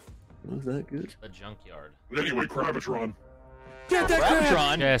 Was that good? The junkyard. Anyway, Crabatron. Get that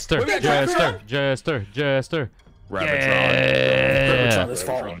crab! Jester. We got Jester. crab! Jester. Crabatron is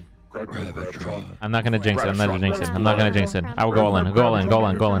falling. I'm not gonna jinx it. I'm not gonna jinx it. I'm not gonna jinx it. I will go all in. Go all in. Go all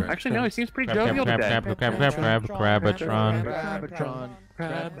in. Go all in. Actually, no, he seems pretty Crab, jovial today. Crabatron.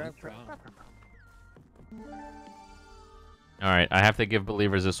 All right, I have to give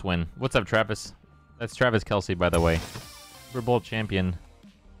believers this win. What's up, Travis? That's Travis Kelsey, by the way. Super Bowl champion.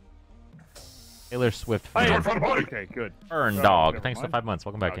 Taylor Swift fan. Okay, good. Earn dog. Thanks for 5 months.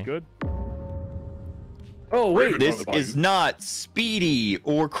 Welcome back, King. Good. Oh wait, This is not Speedy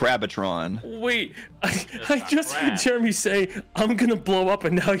or Crabatron. Wait, I just heard Jeremy say, "I'm gonna blow up,"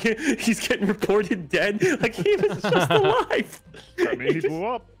 and now he's getting reported dead. Like he was just alive. I mean, he blew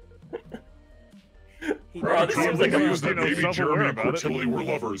up. Crabatron believes that maybe Jeremy and Portilli were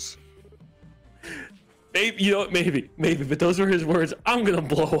lovers. Maybe, you know, maybe, but those were his words. I'm gonna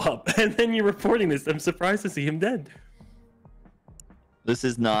blow up, and then you're reporting this. I'm surprised to see him dead. This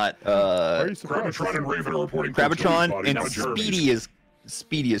is not Crabatron and Raven are reporting Crabatron and not Jeremy's.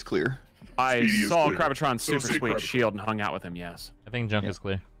 Speedy is clear. I Speedy is saw clear. Crabatron's So super say sweet Crabatron. shield and hung out with him, yes. I think junk is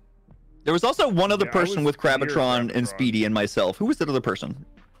clear. There was also one other Yeah, I person was with near Crabatron and Speedy and myself. Who was that other person?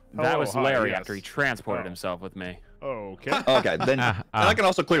 That Oh, was hi, Larry yes. after he transported himself with me. Okay. Okay, then I can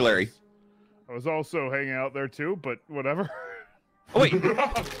also clear Larry. I was also hanging out there too, but whatever. Oh wait,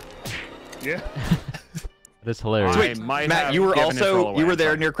 yeah. That is hilarious. wait, might Matt, have you were given his role also you away, were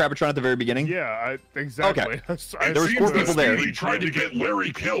there but- near Crabatron at the very beginning. Yeah, exactly. Okay. I There was Seems 4 that people there. Speedy tried to get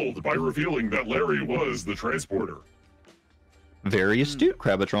Larry killed by revealing that Larry was the transporter. Very astute,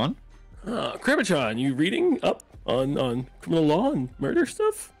 Crabatron. Crabatron, you reading up on criminal law and murder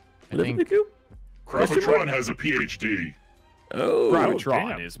stuff? I Whatever think- they do? Crabatron has a PhD. Oh, Crabatron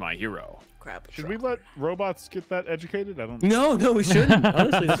damn. is my hero. Should we let robots get that educated? I don't. No, we shouldn't.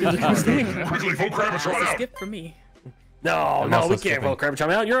 Honestly, that seems like a mistake. Quickly vote Crabatron It's a out. skip for me. No, I'm also we can't skipping. vote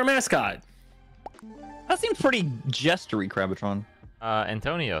Crabatron out. You're a mascot. That seems pretty jestery, Crabatron.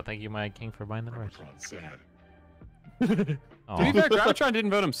 Antonio, thank you, my king, for buying the merch. Crabatron's sad. Oh. To be fair, Crabatron didn't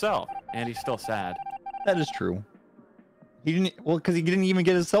vote himself, and he's still sad. That is true. He didn't. Well, because he didn't even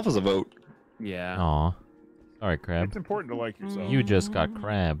get himself as a vote. Yeah. Aw. Sorry, Crab. It's important to like yourself. You just got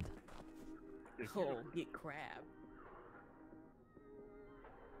crabbed. Oh, get crab.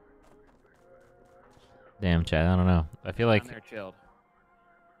 Damn, Chad, I don't know. I feel like Down there chilled.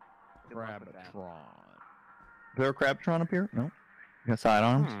 Crabatron. Is there a Crabatron up here? No. You got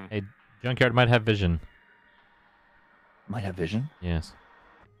sidearms? Hey, Junkyard might have vision. Might have vision. Yes.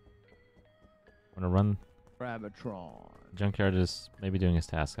 Wanna run? Crabatron. Junkyard is maybe doing his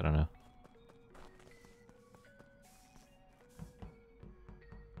task. I don't know.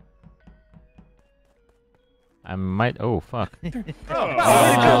 I might. Oh fuck. Thank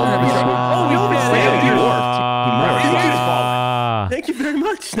you very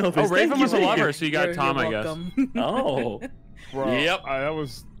much, Novus. Oh, Raven Thank was a you. lover, so you got Tom, I guess. Oh. Bro, Yep. that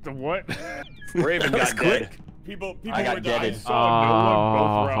was the what? Raven got dead. People I got were dying. deaded. I saw no one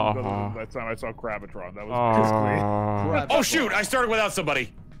both rounds other than that time I saw Crabatron. That was Oh shoot! I started without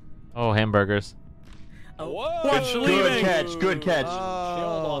somebody. Oh, hamburgers. Whoa! Good catch. Good catch.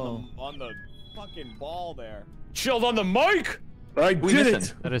 Chilled on the fucking ball there. Chilled on the mic. I We did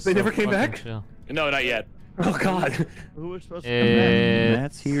missed it. That is They so never came fucking back? chill. No, not yet. Oh god. Who was supposed to come back?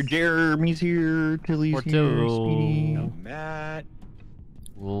 Matt's here. Jeremy's here. Tilly's Portillo. here. Speedy. Matt.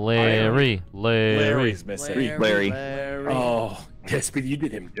 Larry. Larry's missing. Larry. Oh, yes, but you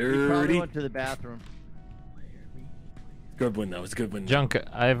did him He probably dirty. went to the bathroom. Good one, though. It's a good one. Junk,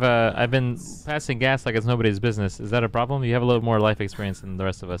 I've been passing gas like it's nobody's business. Is that a problem? You have a little more life experience than the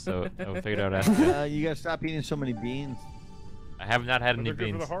rest of us, so I figured out after. You gotta stop eating so many beans. I have not had any They're good for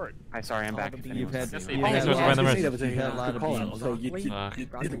beans. the heart. Hi, sorry, I'm back. You've had, Yes, you've thanks had so much for lots buying the of- merch. That was a you've had a lot good of call out, beans. although you did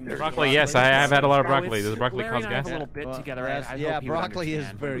him dirty. Broccoli, yes, I have had a lot of Bro, broccoli. it's- Does broccoli Larry cause and I have gas? a little bit Well, together. that's- I yeah, hope you would broccoli is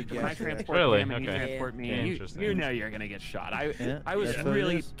understand. very When I gaseous. transport Really? him and you Okay. transport me, Yeah, you interesting. know you're gonna get shot. I Yeah, was that's what it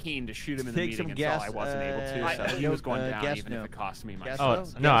really is. keen to shoot him in the Take meeting some until gas, I wasn't able to. So he was going down, gas even if now. it cost me my. Gas Oh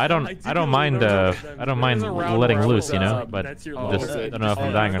no? no, I don't mind. I don't mind letting loose, you know. But That's your just level. don't know if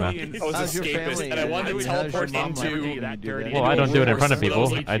I'm dying or not. I was How's your escapist, family? and I wanted to How's your teleport mom into like that dirty. Well, I don't do it in front of people.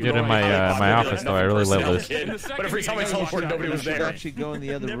 I do it in my office, though. I really let loose. But every time I teleported, nobody was You should there. actually go in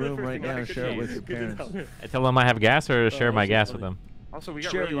the other room right now and share it with your parents. I tell them I have gas or share my gas with them. Also, we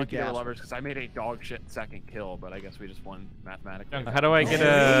got Share really your lucky to the gas. lovers because I made a dog shit second kill, but I guess we just won mathematically. How do I get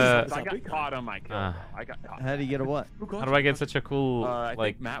I got caught on my kill. I got caught. How do you get a what? How do I get such a cool I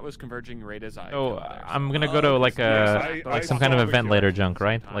like? think Matt was converging right as I. Oh, I'm gonna go to like like some kind of event later, Junk,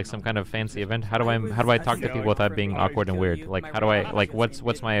 right? Like some kind of fancy event. How do I talk to people without being awkward and weird? Like how do I like what's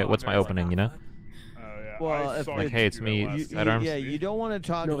my opening? You know? Well, if Like, hey, it's me, Sidearms. Yeah, you don't want to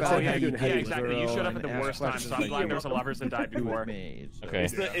talk No, about yeah, how you exactly. You showed up at the worst time, so I'm glad there was a lovers that died before. Okay.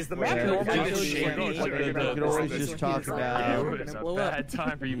 Is the map normally this shaky? You could always just talk about It's a bad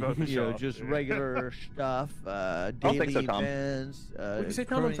time for you both to show up. just regular stuff, daily events,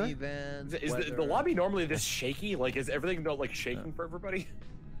 current events. Is the lobby normally this shaky? Like, is everything like shaking for everybody?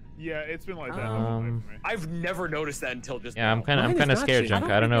 Yeah, it's been like that. I've never noticed that until just. Yeah, I'm kind of scared, Junk.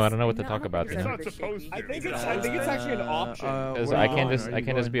 I don't know what to talk about. You It's know? not supposed to. I think it's actually an option. Because I can't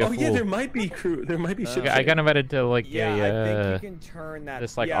just be a Oh fool. yeah, there might be crew. There might be. I got invited to like Yeah, I think you a can turn that.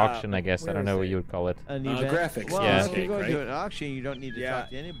 this like yeah, auction, I guess. I don't know what you would call it. An event. graphics. Well, Yeah. if you go Right? to an auction, you don't need to talk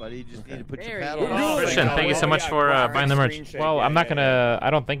to anybody. You just need to put your There paddle you on. go. Christian, thank you so much for buying the merch. Screen Well, shake, I'm not yeah, gonna. I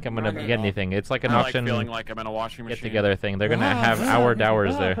don't think I'm gonna get anything. It's like an I like auction feeling like I'm in a washing machine. get together thing. They're gonna have hour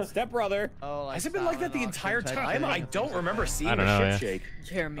dowers there. Step brother. Oh, Has it been like that the entire time? I don't remember seeing I don't know, a yeah. ship shake.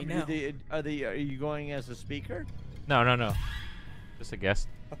 Jeremy, no. Are you going as a speaker? No. Just a guest.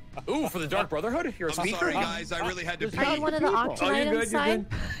 Ooh, for the Dark Brotherhood? You're a I'm speaker? sorry, guys. I really had to There's pee. Got one of the auction Oh, you're items good, you're signed?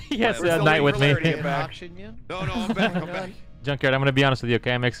 Yes, We're still night waiting with for me. Larry to get back. Auction you? No, I'm back. I'm back. Junkyard, I'm gonna be honest with you,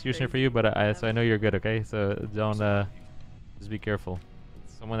 okay? I'm executioner for you, but so I know you're good, okay? So don't just be careful.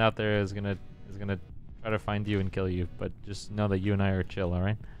 Someone out there is gonna try to find you and kill you, but just know that you and I are chill, all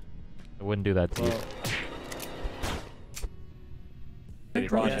right? I wouldn't do that to you. Good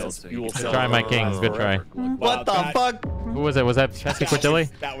try, my king. Good try. What the fuck? Who was it? Was that Pesky Cortilli?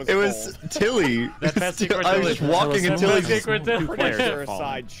 That was It was Tilly. That Pesky I was just walking Cortilli. until Pesky it's Cortilli. pretty sure a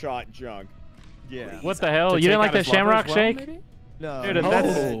side shot junk. Yeah. What the hell? You didn't like the Shamrock Shake? No. Dude,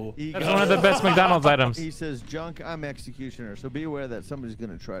 that's one of the best McDonald's items. He says, "Junk, I'm executioner, so be aware that somebody's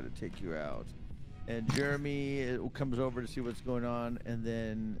gonna try to take you out." And Jeremy comes over to see what's going on, and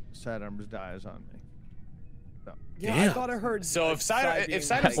then Sidearms dies on me. So. Yeah, I thought I heard. So if Sidearms being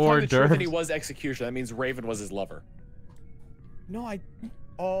telling the truth that he was executioner, that means Raven was his lover. No, I.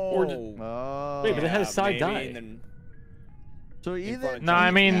 Or Oh. Wait, but it had a side maybe, die. and then- So either. No, I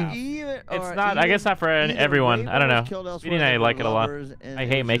mean, it's not. I guess not for everyone. I don't know. Speedy and I like it a lot. I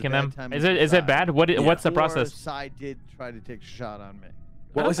hate making them. Is it bad? What's the process? Side did try to take a shot on me.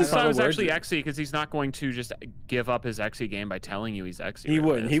 What was his I thought it final was word? actually Exy because he's not going to just give up his Exy game by telling you he's Exy. He right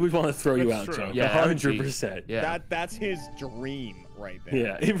wouldn't. away. He would want to throw you That's out, true. Joe. Yeah, that would be- 100%. Yeah. That's his dream right there.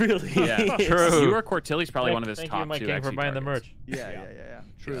 Yeah, it really Yeah, is. true. You or Cortilli's probably one of his Thank top you, my two king, for Exy buying the targets. merch. Yeah.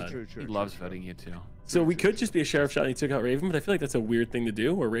 True. He loves voting you too. So we could just be a sheriff shot and he took out Raven, but I feel like that's a weird thing to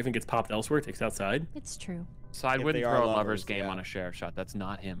do, where Raven gets popped elsewhere, takes outside. It's true. Side If wouldn't they are throw a lovers, lover's game yeah. on a sheriff shot. That's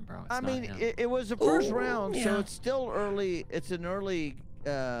not him, bro. It's I not mean, him. it was the first Ooh, round, so yeah. it's still early. It's an early.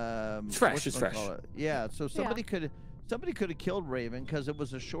 It's fresh. what's It's it fresh. call it? Yeah. So somebody could have killed Raven because it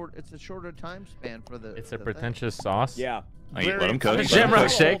was a shorter time span for the. It's a the pretentious sauce. Yeah. Let him cook. Shamrock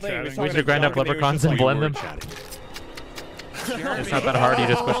Let him Shake. cook. We should grind up leprechauns and blend them. It's not that hard. You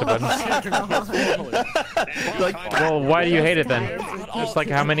just push a button. Well, why do you hate it then? Just like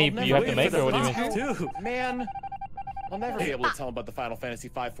how many you have to make, or what do you mean? Dude, man, I'll never be able to tell him about the Final Fantasy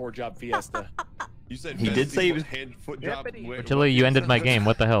V 4-job fiesta. You said He did say he was hand foot job. Tilly, you ended my game.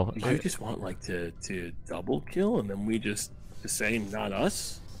 What the hell? You just want like to double kill and then we just say not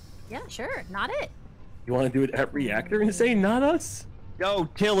us? Yeah, sure. Not it. You want to do it at reactor and say not us? Yo,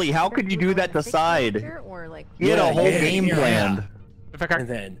 Tilly, how could you do that to side? Or like. He had a whole game planned. And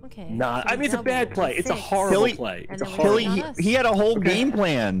then Okay. not. so I mean, it's a bad double, play. It's a six. horrible Tilly- play. It's And a then we horrible. Tilly, not us. he had a whole game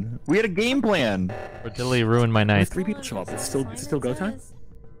plan. We had a game plan. Or Tilly ruined my If night. 3 people show up, it's still go time.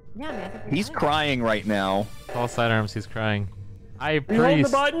 Yeah, I mean, I think we He's got it. crying right now. Call Sidearms. He's crying. I You holding the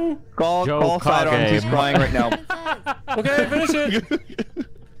priest. button? Call Joe Sidearms. He's Kage. crying right now. Okay, finish it.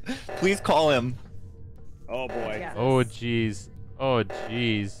 Please call him. Oh boy. Yeah. Oh jeez. Oh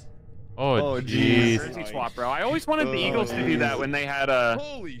jeez. Oh Oh, jeez. Jersey swap, bro. I always wanted the Eagles to do that when they had a.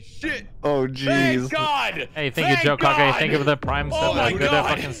 Holy shit! Oh Thank jeez. God! Hey, thank you, Joe Kage. Thank you for the prime Oh sub. my Good God.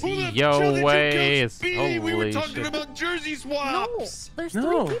 fucking Who see. the Yo, hell did you way. kill It's Speedy? We were holy talking shit. about jersey No, swaps. there's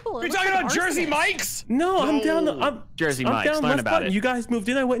No. 3 people. It You're looks talking like about Jersey arsonists. Mikes? No, I'm down. I'm Jersey I'm Mikes, down learn left about button. it. You guys moved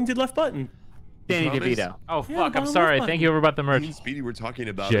in. I went and did left button. Danny Promise? DeVito. Oh Yeah, fuck! I'm bottom sorry. left Thank you about the merch. Me and Speedy were talking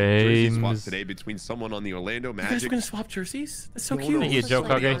about a jersey swap James. today between someone on the Orlando You guys were Magic. gonna swap jerseys? That's so No, cute. Thank you, Joe Looks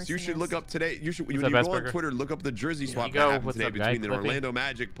like Kage. arsonists. You should look up today. You should when What's you up, go on Asperger? Twitter, look up the jersey swap you that go. happened What's today up, guy? between an Clippy? Orlando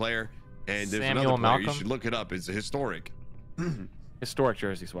Magic player and there's Samuel another player. Malcolm? You should look it up. It's historic. Historic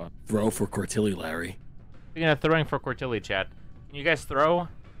jersey swap. Throw for Cortilli, Larry. Speaking of throwing for Cortilli, chat, can you guys throw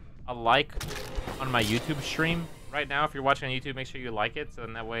a like on my YouTube stream right now? If you're watching on YouTube, make sure you like it, so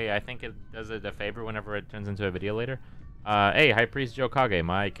then that way I think it does it a favor whenever it turns into a video later. Hey, High Priest Joe Kage,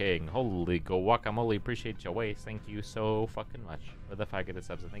 my king. Holy guacamole, appreciate your ways. Thank you so fucking much for the 5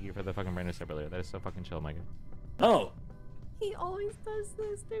 subs. And thank you for the fucking brand new sub earlier. That is so fucking chill, my god. Oh. He always does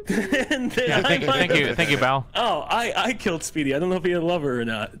this to me. Yeah, thank you, Val. Oh, I killed Speedy. I don't know if he had a lover or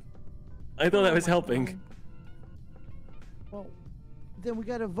not. I thought that was helping. Well, then we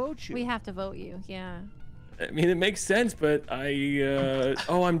gotta vote you. We have to vote you, yeah. I mean, it makes sense, but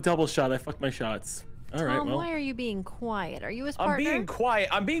oh, I'm double shot. I fucked my shots. All right, Tom, well. why are you being quiet? Are you his partner? I'm being quiet.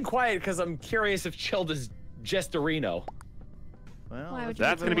 I'm being quiet because I'm curious if Chilled is Gestorino. Well, Why would you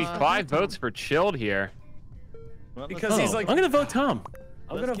That's gonna be 5 votes for Chilled here. Well, Because he's like, I'm gonna vote Tom.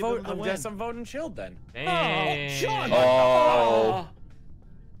 I'm gonna vote. I guess I'm voting Chilled then. Dang. Oh, John. Oh.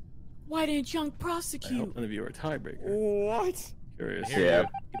 Why didn't Young I prosecute? hope none of you are a tiebreaker. What? Curious. Yeah.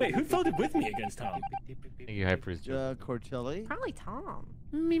 Wait, who voted with me against Tom? Thank you, High Priest Joe. Cortilli. Probably Tom.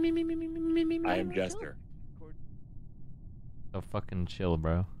 I am Jester. So fucking chill,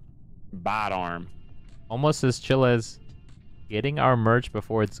 bro. Bad arm. Almost as chill as getting our merch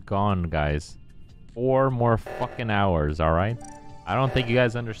before it's gone, guys. 4 more fucking hours, alright? I don't think you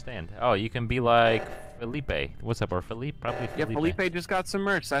guys understand. Oh, you can be like Felipe. What's up, or Felipe? Probably Yeah, Felipe. Felipe just got some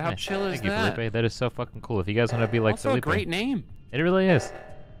merch. How chill is Thank you, that? Felipe. That is so fucking cool. If you guys want to be like Also Felipe. a great name. It really is.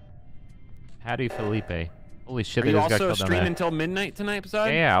 Howdy, Felipe. Holy shit, Are they you just got also killed down streaming there. until midnight tonight,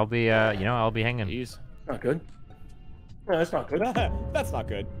 Poseidon? Yeah, I'll be, I'll be hanging. Jeez. Not good. No, that's not good. That's not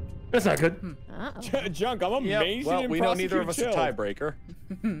good. That's not good. Junk, I'm amazing. Well, we know neither of us prosecute a Chilled.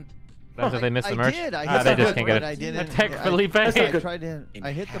 tiebreaker. That's if they missed the I merch. did. I Ah, hit they the just can't button, get but I it. didn't. Attack I- Felipe. I tried to.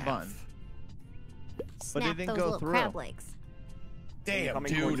 I hit the button. But it Snap didn't those go little through. crab legs. Damn,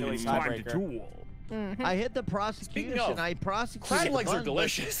 Coming dude, Cortilli it's time to tiebreaker. duel. I hit the Speaking prosecution. of, I prosecuted. crab the legs are button, but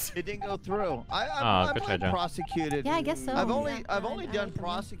delicious. It didn't go through. Oh, I've good try, only Joe. prosecuted. Yeah, I guess so. I've Yeah, only I done like them.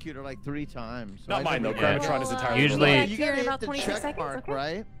 prosecutor like 3 times. So Not I mine though. don't Yeah. know. Gravitron is entirely Usually- related. You Here in gotta about hit the 26 check seconds, mark, okay?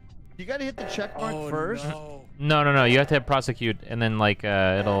 right? You gotta hit the check mark Oh, first. no. No. You have to hit prosecute, and then like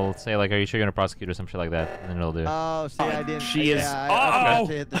it'll say like, "Are you sure you're gonna prosecute?" or some shit like that, and then it'll do. Oh, see, I didn't. She is- Yeah, I forgot Oh!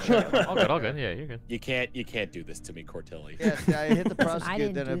 to hit the check mark. All good. Yeah, you're good. You can't do this to me, Cortilli. Yeah, see, I hit the I prosecute,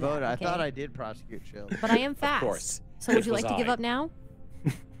 didn't then I do that, voted. I okay? thought I did prosecute Chill. But I am fast. Of course. So would you Was like to give I. up now?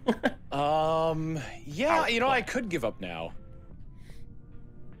 Yeah, you know, I could give up now.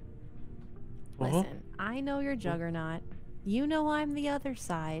 Listen, I know you're Juggernaut. You know I'm the other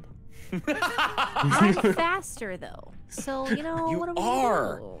side. I'm faster though. So, you know, what am I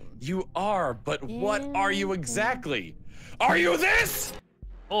gonna do? You are, but what are you exactly? Are you this?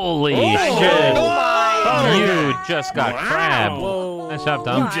 Holy Oh, shit! my You just got crab. Nice job,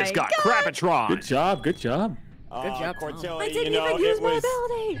 Tom. You just got Crabitron. Good job. Good job. Good job, Cortilli. I didn't you know, even use it my was,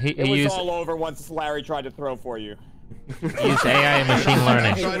 ability. It was used, all over once Larry tried to throw for you. he used AI and machine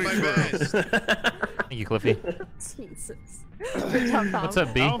learning. Tried my best. Thank you, Cliffy. Jesus. Good job, Tom. What's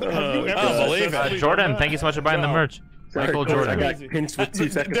up, B? I don't believe it. Jordan, thank you so much for buying the merch. Michael I Jordan. got pinched with 2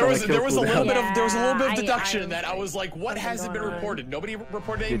 seconds. There was on my a kill little bit cooldown. of there was a little bit of Yeah, deduction I in that. I was like, what hasn't been reported? Nobody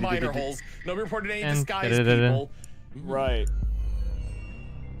reported any minor holes. Nobody reported any And disguised da-da-da-da. people. Right.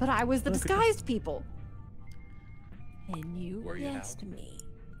 But I was the disguised people. And you Were you now? guessed me.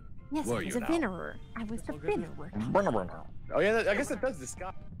 Yes, Were I was you a now? Vinnerer. I was the Vinnerer. Oh yeah, I guess it does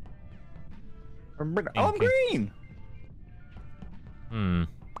disguise. Oh, I'm green.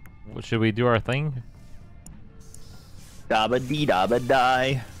 Well, should we do our thing? Dabba dee dabba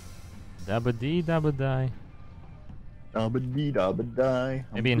die. Dabba dee dabba die. Dabba dee dabba die.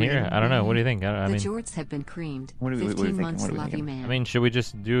 Maybe in here. I don't know. What do you think? I The mean, Jorts have been creamed. What are we 15 thinking? months, What are we love you, thinking? man. I mean, should we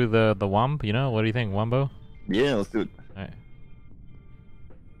just do the womp? You know, what do you think, Wombo? Yeah, let's do it. All right.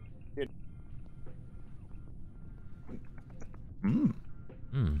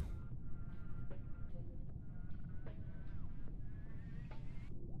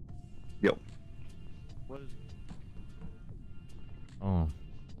 Yo. Oh.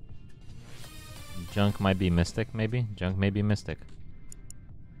 Junk might be Mystic, maybe? Junk may be Mystic.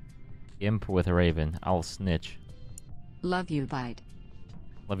 Imp with Raven. I'll snitch. Love you, Bite.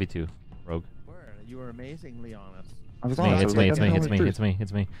 Love you too, Rogue. You were amazingly honest. I was It's me, honest. I it's was me, like, it's I me, don't it's know me, the it's me,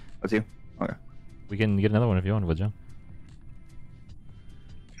 it's me. That's you? Okay. We can get another one if you want, Woodjoe.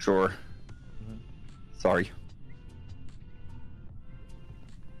 Sure. Sorry.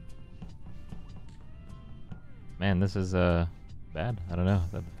 Man, this is bad. I don't know. I,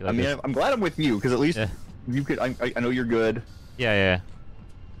 feel like I mean, this- I'm glad I'm with you because at least Yeah. you could. I know you're good. Yeah.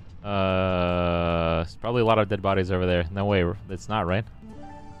 It's probably a lot of dead bodies over there. No way, it's not, right?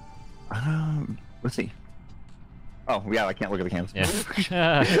 Let's see. Oh yeah, I can't look at the cams.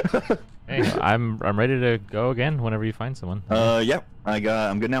 Yeah. Hey, I'm ready to go again whenever you find someone. Yeah,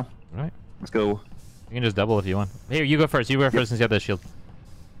 I'm good now. All right. Let's go. You can just double if you want. Here, you go first. You go first since you have the shield.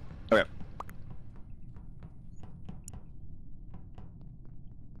 Okay.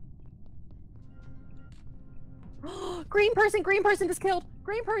 Green person is killed.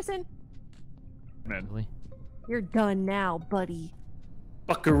 Green person. Really? You're done now, buddy.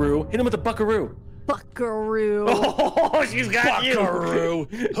 Buckaroo. Hit him with a buckaroo. Buckaroo. Oh, she's got Buckaroo.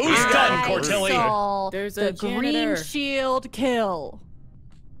 you. Who's done, Cortilli? There's the a green janitor. shield kill.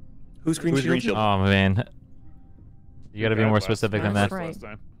 Who's green shield? Oh man. You gotta be more specific than that. That's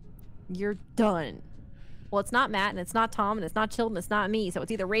right. You're done. Well, it's not Matt, and it's not Tom, and it's not Chilton, it's not me. So it's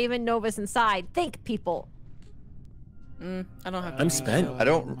either Raven, Novus, and Side. Think, people. I don't have. I'm spent. I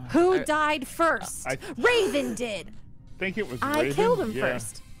don't. Who died first? Raven did. I think it was I Raven. killed him Yeah.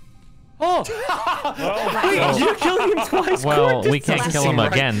 first. Oh! Wait, you killed him twice? Well, we can't kill him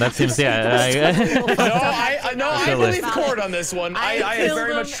again. That seems I believe Cord on this one. I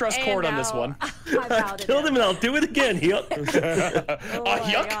very much trust Cord on this one. I killed him and I'll do it again. Oh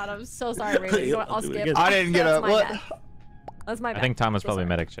my god, I'm so sorry, Raven. You know what? I'll skip. I didn't get That's a my what? bad. That's my bad. I think Tom was probably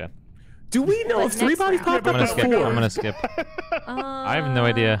medic, chat. Do we know if 3 bodies popped I'm up gonna skip. before? I'm gonna skip. I have no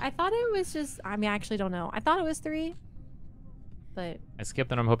idea. I thought it was just. I mean, I actually don't know. I thought it was 3, but I skipped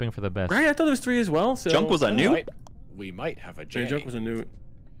and I'm hoping for the best. Right, I thought it was 3 as well. So Junk was a new. We might have a Yeah, J. Junk was a new.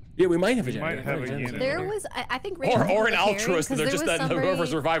 Yeah, we might have a We might have a Jen. there was. I think Raven Or an was carrying, altruist, 'cause they're there just was that somebody- whoever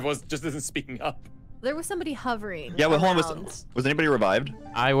survived just isn't speaking up. There was somebody hovering. Yeah, well, hold on. around. Was anybody revived?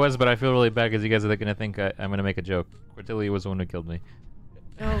 I was, but I feel really bad because you guys are gonna think I'm gonna make a joke. Cortilli was the one who killed me.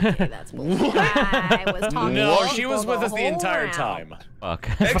 Okay, that's bullshit. I was talking. No, to she people was with us the whole entire round. time. Fuck.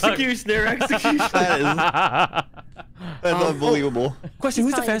 Executioner, executioner. That's unbelievable. Question: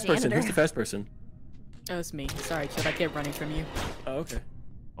 He's Who's the probably fast a person? janitor. Who's the fast person? That was me. Sorry, Chad. I kept running from you. Oh, okay.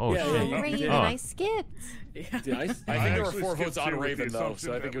 Oh Yeah, shit. yeah, Raven, Oh. I skipped. I think there were actually 4 votes skipped on too with Raven the though, assumption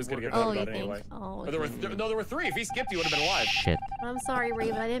so I that think it was gonna we're get gonna- voted Oh, on you anyway. think? Oh, But there were 3. If he skipped, he would have been alive. Shit. I'm sorry,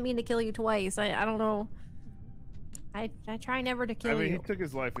 Raven. I didn't mean to kill you twice. I don't know. I try never to kill I mean, he you. took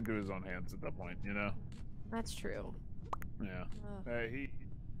his life into his own hands at that point, you know? That's true. Yeah. He.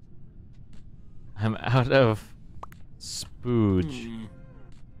 I'm out of spooge.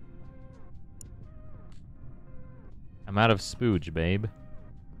 I'm out of spooge, babe.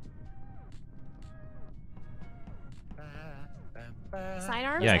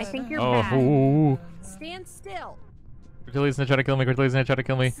 Sidearms? Yikes. I think you're Oh, bad. ooh. Stand still. Cortilli's gonna try to kill me. Cortilli's gonna try to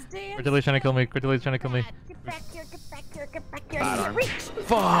kill me. Stand Cortilli's trying to kill me. Cortilli's trying to kill me. Get back here, get back here, get back here. Reach.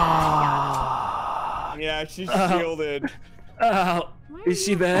 Yeah, she's shielded. Oh, is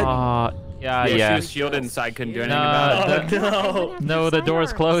she bad? Yeah, She yeah. was shielded inside, couldn't do anything about it. Oh, no. No, the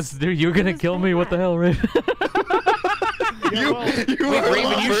door's closed. Dude, you're gonna kill me. What the hell, Raven?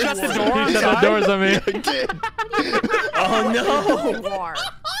 Raven, you shut the door. You shut the doors on me. Oh no!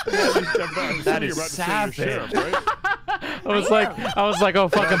 That is savage. I was like, oh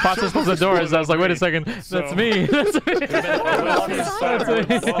fucking Potter's closed the doors. I was like, wait a second, that's me. That's me.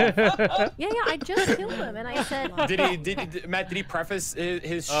 Yeah, I just killed him, and I said. Matt, did he preface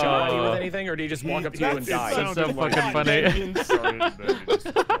his shot with anything, or did he just walk up to you and die? That's so fucking funny. I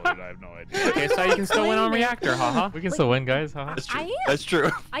have no idea. Okay, so you can still win on reactor, haha. We can still win, guys. Haha. That's true. I am. That's true.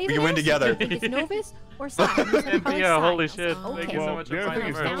 I We even can win asked together. you if it's Novus or Side. You said probably Yeah, Side. holy I was shit. like, Thank you so Well, much the for other thing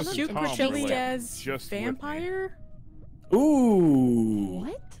finding is the that merch. was Shoot Tom Cortilli was as just with me. vampire? Ooh.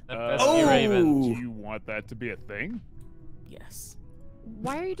 What? The best Raven. Do you want that to be a thing? Yes.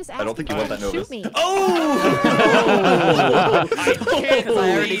 Why are you just I asking? don't think you want that, Shoot Novus. me. Oh! I can't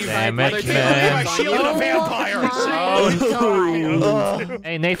believe Damn I it, can't believe I man. shielded a vampire. Oh,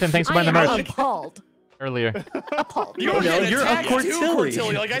 Hey, Nathan, thanks for buying the I am merch appalled. earlier. Appalled. You were No, getting you're attacked up too, Cortilli.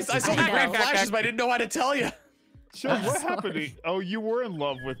 Cortilli. Like I saw the I green know. flashes, but I didn't know how to tell you. So what happened? Oh, you were in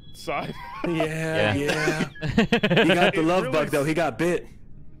love with Side. Yeah. He got the It love really bug though. He got bit.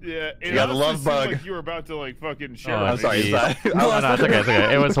 Yeah, it You got the honestly love seemed bug. Like you were about to like fucking share. Oh, I'm sorry, geez. Side. No, it's okay, it's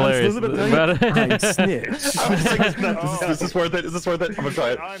okay. It was hilarious. I snitch. I was like, is this worth it? Is this worth it? I'm gonna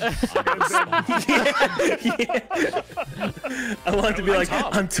try it. I want to be like,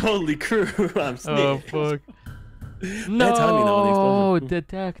 I'm totally crew. I'm snitch. Oh, fuck. Bad timing though, the No, explosion.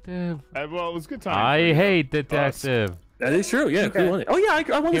 detective. Well, it was good time. I hate detective. That is true. Yeah, crew won it. Oh yeah,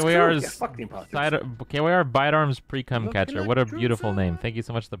 I won this crew. KYR's Yeah, fuck the imposters. KYR Bite Arms Pre-Cum Catcher. What a beautiful name. Thank you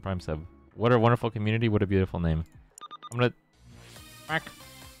so much for the Prime sub. What a wonderful community. What a beautiful name. I'm gonna... Quack.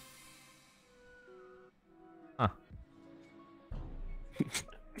 Huh.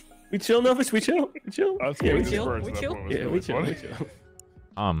 We chill, Novus. We chill. We chill. Yeah, we chill. chill. We chill. Yeah, we chill. We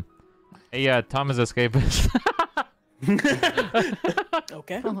chill. Hey, Tom is escapist.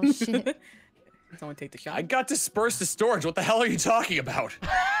 Okay. Oh shit. Someone take the shot. I got dispersed to storage. What the hell are you talking about?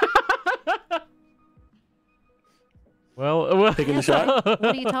 Well, taking the shot. What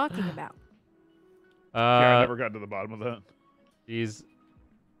are you talking about? Yeah, I never got to the bottom of that. He's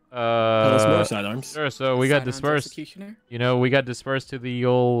us more sidearms. Sure, so we got Sidearms dispersed. executioner? You know, we got dispersed to the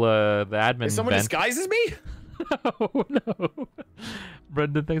old the admin Is someone vent. disguises me? Oh no.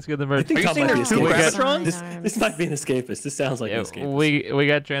 Brendan, thanks for the I merch. think Tom might be We got- restaurants? This might be an escapist. This sounds like an escapist. we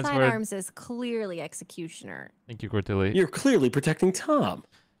got transferred. Sidearms is clearly executioner. Thank you, Cortilli. You're clearly protecting Tom.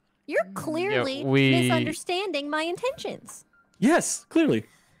 You're clearly we- misunderstanding my intentions. Yes, clearly.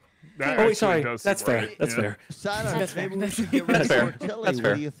 That Oh, wait, actually sorry. does That's seem fair. right, That's yeah. fair. Sidearms, maybe we should get rid That's of fair. Cortilli. That's What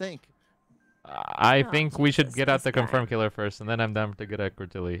fair. do you think? I think we should get out the confirm killer first, and then I'm down to get at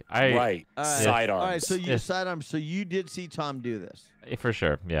Cortilli. Right. All right. Sidearms. All right, so you Yeah. sidearms. So you did see Tom do this. For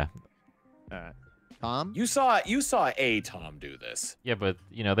sure, yeah. Tom? You saw a Tom do this. Yeah, but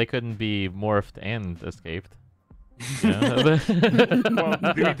you know they couldn't be morphed and escaped. You know? Well,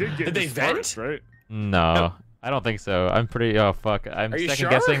 he did get Did they dispersed, vent? right? No, I don't think so. I'm pretty. Oh fuck! I'm Are you second sure?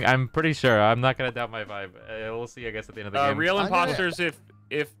 guessing. I'm pretty sure. I'm not gonna doubt my vibe. We'll see. I guess at the end of the game. Real imposters,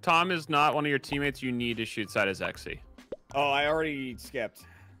 if Tom is not one of your teammates, you need to shoot side as Exy. Oh, I already skipped.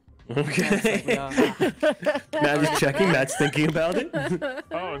 Okay. Matt is checking. Matt's thinking about it.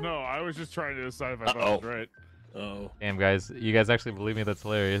 Oh no, I was just trying to decide if I thought I was right. Oh. Damn, guys, you guys actually believe me? That's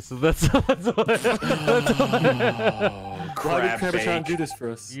hilarious. That's hilarious. Why did Crabbatron do this for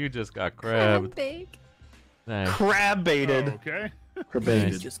us? You just got crabbed. Bake. Nice. Crab baited. Okay.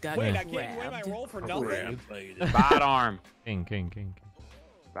 Crabbated. Just got Wait, I can't win grabbed. my roll for nothing. Bad arm. King.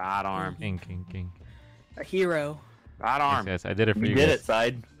 Bad arm. King. A hero. Bad Thanks, arm. guys. I did it for you. You did guys. it,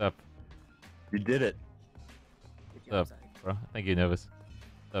 Side. What's up? You did it. What's up, bro? Thank you, Novus.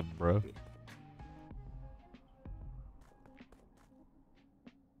 What's up, bro?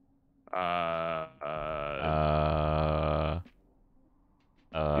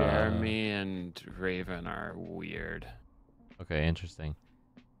 Jeremy and Raven are weird. Okay, interesting.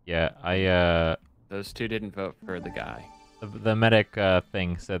 Yeah, Those two didn't vote for the guy. the medic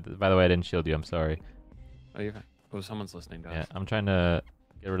thing said. By the way, I didn't shield you. I'm sorry. Oh, you're fine. Oh, someone's listening to us. Yeah, I'm trying to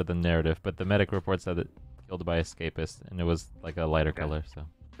get rid of the narrative, but the medic report said that killed by escapist, and it was like a lighter color. So.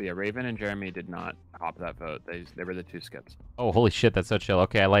 But yeah, Raven and Jeremy did not hop that vote. They were the two skips. Oh, holy shit, that's so chill.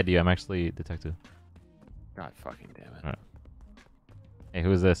 Okay, I lied to you. I'm actually detective. God fucking damn it. All right. Hey,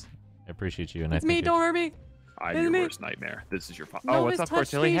 who is this? I appreciate you. And It's I me, think don't hurt me. I'm It's your me. worst nightmare. This is your fault. No, Oh, what's up,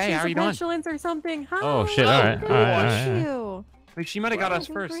 Cortilli? Hey, how are you doing? Or something. Hi. Oh, shit, all right, all right. You. Wait, she might have got us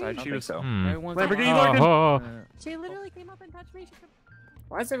Something first. great. She was so. Everyone's Lamborghini alive. Logan. She literally came up and touched me. She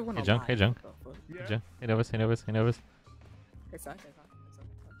Why is everyone Hey, alive? Junk. Hey, Junk. What the fuck? Hey, Junk. Hey, Novus. Hey, Novus. Hey, Novus. Hey, Sai,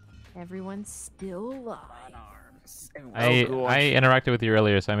 Everyone's still alive. I interacted with you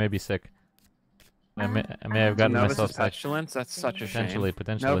earlier, so I may be sick. I may have gotten Novus myself is sick. pestilence. That's such a shame.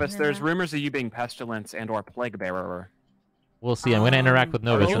 Potentially. Novus, there's rumors of you being pestilence and/or plague bearer. We'll see. I'm gonna interact with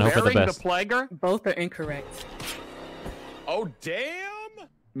Novus and hope for the Bearing best. the plaguer? Both are incorrect. Oh damn!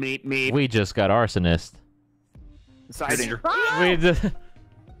 Meet. We just got arsonist. We just.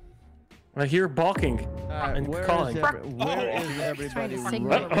 I hear balking and Where calling. is everybody?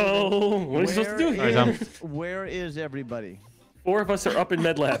 Uh-oh. What are you supposed to do Sorry, here? Tom. Where is everybody? 4 of us are up in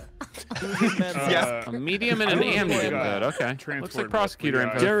med lab. Yeah. A medium and an amni didn't vote. Okay. Looks like prosecutor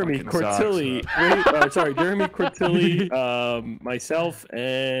info. Jeremy fucking sucks. Cortilli. Sorry, Jeremy Cortilli, myself,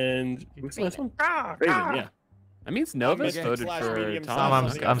 and what's the last one? Raven, yeah. That means Novus Medium voted slash for medium Tom.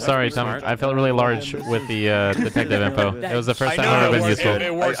 slash I'm sorry, Tom. I felt really large with the detective info. It was the first time I've ever been useful.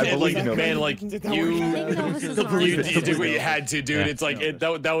 It works. I believe you, Man, Novus. like Novus is you did what you had to, dude. Yeah. It's like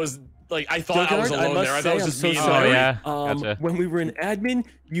that was like I thought I was Junkyard, alone there. I thought it was just me. Oh, sorry. yeah. Gotcha. When we were in admin,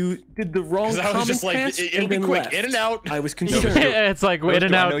 you did the wrong 'Cause I was common just like, task it'll and be then quick, left. in and out. I was concerned. It's like in and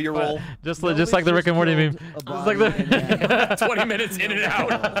do I out. know your role? Just like the Rick and Morty meme. Just like the 20 minutes in and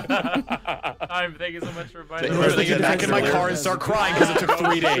out. Time. Thank you so much for buying. I'm gonna get back in my car and start crying because it took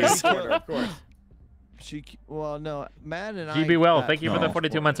 3 days. Of course. Well, no, Matt and I. GB well, got- thank you for the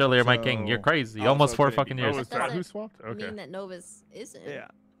 42 months earlier, my king. You're crazy. Almost 4 fucking Oh, years. is that who swapped? Mean Okay. that Novus isn't. Yeah.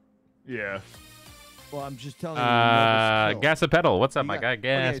 Yeah. Well, I'm just telling you. Gas pedal. What's up, my You guy? got-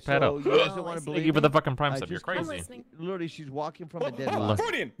 Gas okay, so pedal. you guys don't want to Thank believe you for the me? fucking prime I sub. You're just- crazy. Literally, she's walking from a deadlock.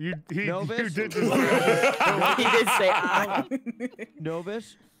 Freudian. You Novus? did just. He did say,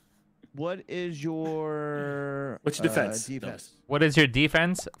 Novus, What is your What's your defense? defense? What is your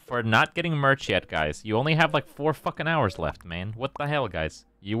defense for not getting merch yet, guys? You only have like 4 fucking hours left, man. What the hell, guys?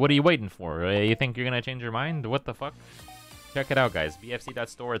 What are you waiting for? You think you're gonna change your mind? What the fuck? Check it out, guys.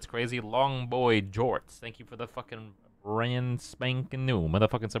 BFC.store. It's crazy. Long boy jorts. Thank you for the fucking brand spanking new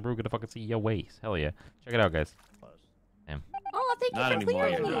motherfucking Sabruga to fucking see your ways. Hell yeah. Check it out, guys. Damn. Oh, thank Not you for anymore,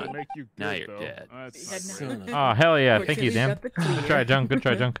 clearing you're me. not. Make you Now good, you're though. dead. Oh, hell yeah. Thank you, Cortilli Dan. got the Good try, Junk. Good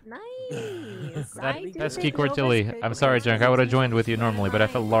try, Junk. Nice. That's key Cortilli. I'm sorry, Junk. I would have joined with you normally, but I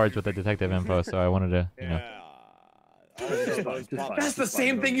felt large with the detective info, so I wanted to, you know. That's the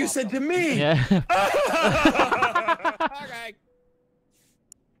same thing you said to me. Yeah.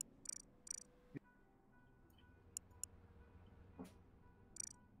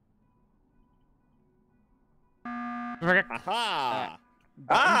 Okay.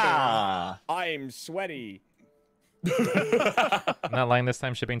 Aha! I'm sweaty. I'm not lying this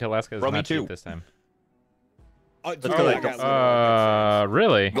time. Shipping to Alaska is Bro, me not cheap too. this time. Let's go.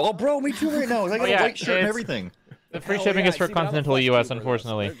 Really? Oh, bro, me too right now. I got a white shirt and everything. The free shipping is for continental U.S.,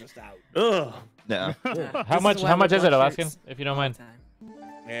 unfortunately. Ugh. Yeah. How much is it, Alaskan? If you don't mind.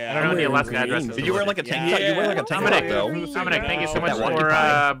 Yeah, I don't know the Alaska address. Did you wear like a tank top? You wear like a tank top though. Dominic, thank you so much That one for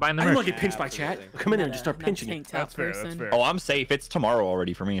guy. buying the I'm merch. gonna get pinched by chat. Come in there and just start pinching it. That's fair. That's fair. Oh, I'm safe. It's tomorrow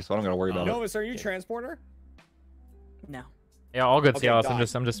already for me, so I don't gotta worry about it. Novus, are you transporter? No. Yeah, all good, Okay, Cialis. done.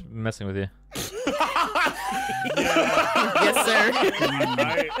 I'm just messing with you. Yes, sir.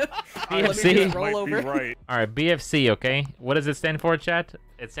 BFC. Roll over. Right. All right, BFC. Okay, what does it stand for, chat?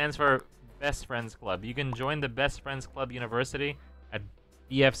 It stands for Best Friends Club. You can join the Best Friends Club University at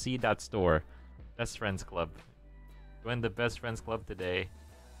bfc.store. Best Friends Club. Join the Best Friends Club today.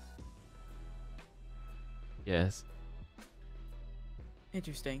 Yes.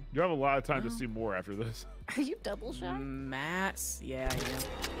 Interesting. You have a lot of time to see more after this. Are you double shot? Mass. Yeah, I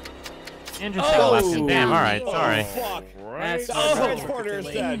am. Interesting, Alaskan. Damn. All right. Sorry. Fuck. That's Transporter is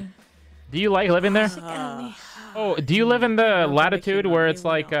dead. Do you like living there? Oh, do you live in the latitude where it's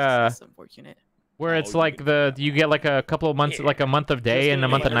like That's unfortunate. where it's like you get like a couple of months, like a month of day and a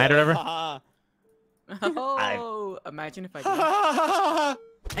month of night or whatever? Oh, imagine if I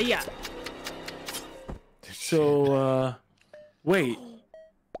did. Yeah. So, wait.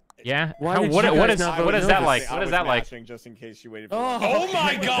 Yeah. Why How, did what you what guys is not vote what is no? that like? I What is was that like? mashing just in case you waited for Oh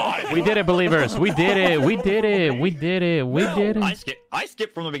my god! We did it, believers. We did it. We did it. We did it. We did I it.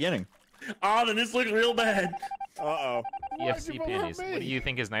 skipped from the beginning. Oh, then this looks real bad. Uh-oh. EFC panties. What do you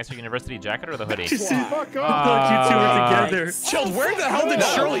think is nicer, university jacket or the hoodie? Fuck I off. thought you two were together. Chill, where the hell did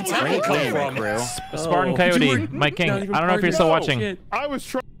Shirley Temple come from? Spartan Oh. Coyote, You were my king. not even I don't know if you're part still of- watching. Shit. I was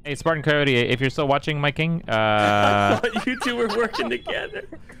trying. Hey, Spartan Coyote, if you're still watching, my king. I thought you two were working together.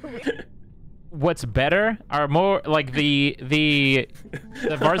 What's better are more like the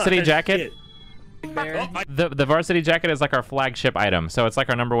varsity jacket. The varsity jacket is like our flagship item, so it's like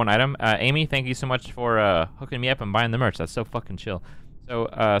our #1 item. Amy, thank you so much for hooking me up and buying the merch. That's so fucking chill. So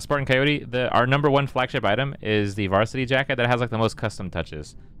Spartan Coyote, our #1 flagship item is the varsity jacket that has like the most custom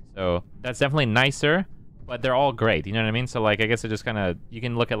touches. So that's definitely nicer, but they're all great. You know what I mean? So like I guess it just kind of you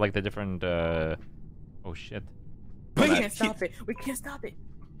can look at like the different. Oh shit. We can't stop it. We can't stop it.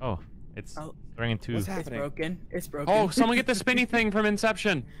 Oh, it's throwing into. It's broken. It's broken. Oh, someone get the spinny thing from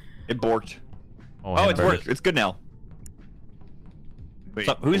Inception. It borked. Oh, Oh, it's worked. It's good now. Wait,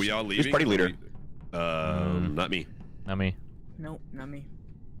 So, who's- are we all who's leaving? party leader? Not me. Not me. Nope, not me.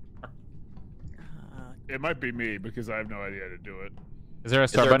 It might be me because I have no idea how to do it. Is there a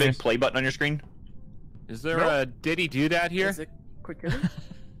Is start there a button? big play button on your screen? Is there a did he do that here? Is it quick? It Is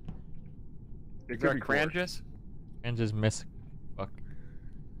could there a be cord. Cranjus? And just miss. Fuck.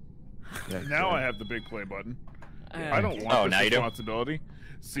 Now I have the big play button. I don't want Oh, this now you do? responsibility.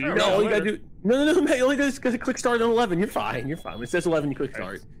 See you No, guys all you gotta later. do. No, Matt. You only gotta click start on 11. You're fine. You're fine. When it says 11, you click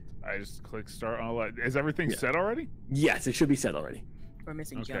start. I just click start on 11. Is everything set already? Yes, it should be set already. We're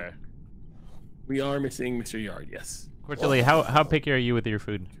missing Okay. Jack. We are missing Mr. Yard. Yes. Cortilli, how picky are you with your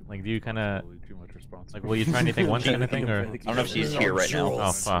food? Like, do you kind of Too much responsibility. like will you try anything once kind of thing, or? I don't know if she's here right now.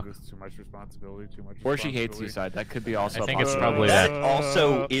 Oh fuck. Too much responsibility. Too much. Or she hates you, responsibility. side. That could be also. I think it's possible. probably That that.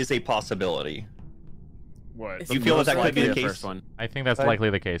 also is a possibility. What? You feel that that could be the the case? first one. I think that's likely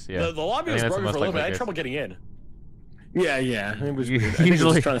the case. Yeah. The lobby I was think that's broken the most for a little bit. I likely had case. trouble getting in. Yeah. It was You- weird. I think we're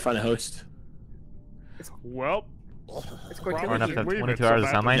usually- just trying to find a host. Well, It's quick. Far enough that leave it, 22 so hours of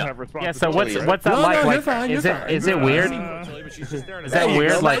Matt sunlight. doesn't have Yeah. So what's responsibility, that No, like? no, Like, you're fine, is you're it fine. is it weird? Is that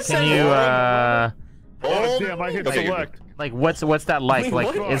weird? Like, can you Oh, damn, I hit Okay, select. like what's that like? Wait,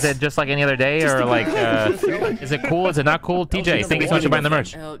 Like, what? is it just like any other day, or like is it cool? Is it not cool? TJ, thank you so much for buying the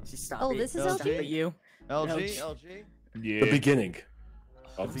merch. LG, stop Oh, it. this is Stop LG? it, you. LG. The beginning.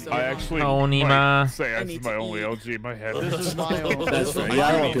 I actually Onima. might say I this need is my to only eat. LG in my head. This is my own. That's right. Yeah, Yeah,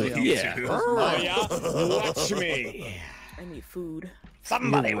 I okay. feel. Yeah. Oh yeah, watch me. I need food.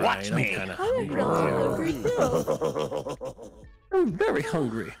 Somebody watch I'm me. kinda I'm hungry too. I'm very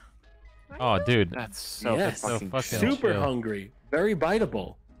hungry. Oh, dude. That's so, Yes. so fucking Super chill. hungry. Very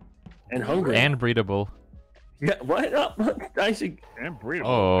biteable. And hungry. And breedable. Yeah, what? I should. And breedable.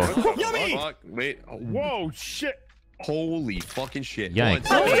 Oh. What the Yummy! fuck? Wait. Oh, Whoa, shit. holy fucking shit. Yikes.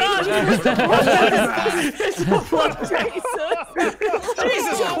 Hold on.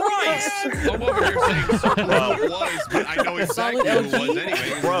 Jesus Christ! I'm over here saying something who it was, but I know exactly who it was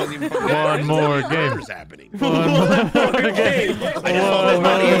anyway. One more game. What's happening? One more game. One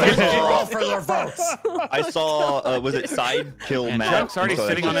more game. For your votes. I saw, was it side kill And Matt? Chuck's already So I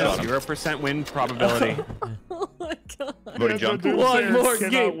sitting on a shot him. 0% win probability. Oh my god. Would he jump? One more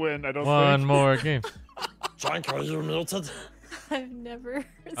cannot game. win, I don't One think. more game. Junk, are you muted? I've never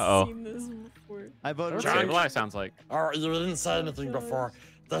Uh-oh. seen this before. I voted That's for what Sableye sounds like. Or you didn't say anything before.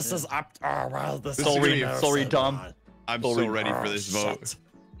 This is up. Oh, well, this is Sorry, gonna sorry, say Tom. bye. I'm so ready for this vote. Shit.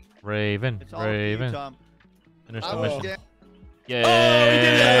 Raven. It's all up to you, Raven. Tom. Finish I the was mission. scared.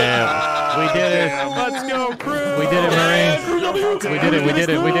 Yeah. We did it. Let's go, crew. We did it, Marines. We did it. We did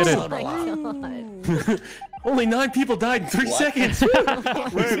it. We did Oh it. my god. Only 9 people died in 3 seconds. Wait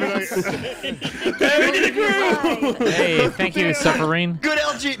a minute. Hey, we did it, crew! Hey, thank you, Suffering. Good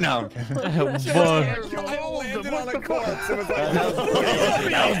LG. No. I landed on a corpse. It was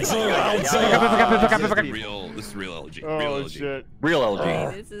This is real LG. Oh, Real LG. shit. Real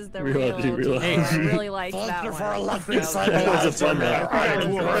LG. This is the Real real. LG, real I LG. really liked Thank that you for one. electing That was a fun Cyber. That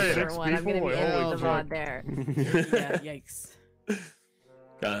was Alright, the six better one. I'm gonna people, be holy editing the shit. VOD there. Yeah, yikes.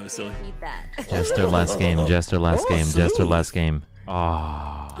 God, that was silly. Eat that. Jester last game. Jester last game. Jester last game.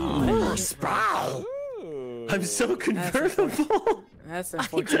 Oh. Spy. I'm so convertible. That's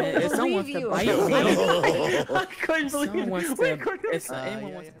unfortunate. If someone wants to preview. bite Oh me, I couldn't believe someone wants it. to. If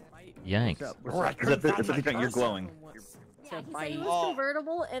anyone wants to bite Yikes. Is that the different you're glowing? someone wants Yeah, to he said he bite. was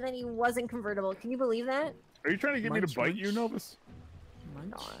convertible and then he wasn't convertible. Can you believe that? Are you trying to get me to Munch, bite you, munch. Novus?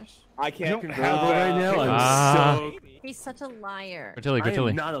 Gosh. I You can't don't convert have Right now, I'm Ah. so. He's such a liar. Cortilli, I am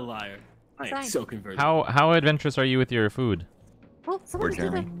Cortilli. not a liar. I am Fine. so convertible. How adventurous are you with your food? Oh, someone Where's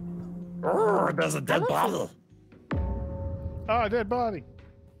did Jeremy? Oh, there's a dead body. Ah, dead body.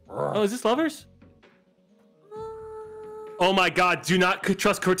 Oh, is this lovers? Oh my god, do not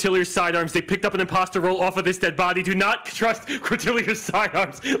trust Cortillier's sidearms. They picked up an imposter roll off of this dead body. Do not trust Cortillier's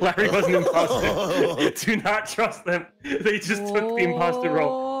sidearms. Larry was an imposter. Do not trust them. They just took the imposter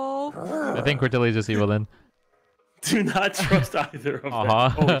roll. I think Cortilli's just evil then. Do not trust either of them.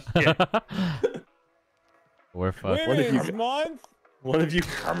 Uh-huh. Oh, shit. We're fucked. Women's month. One of you.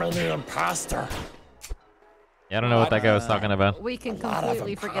 I'm an imposter. Yeah, I don't know what that guy was talking about. We can lot of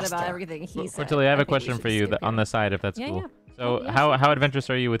completely forget about imposter. everything he said. Cortilli, I have a think we question should for you skip on him. the side, if that's Yeah, cool. yeah. So, Oh, yeah, how adventurous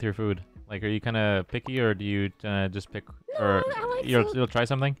are you with your food? Like, are you kind of picky, or do you just pick, or I like you'll try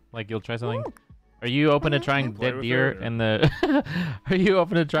something? Like, you'll try something? Are you open to trying Play dead with deer it, or- in the? Are you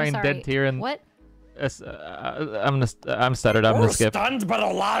open to trying sorry, dead deer in? What? I'm stuttered. I'm Or gonna skip. stunned but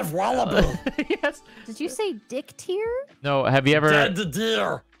alive wallaby. Yes. Did you say dick tier? No. Have you ever Dead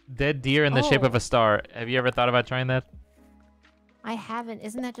deer. dead deer in the shape Oh. of a star? Have you ever thought about trying that? I haven't.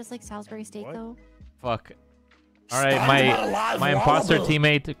 Isn't that just like Salisbury steak though? Fuck. All right, Stunned but alive my imposter wallaby.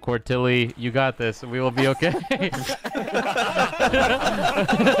 teammate Cortilli, you got this. We will be okay.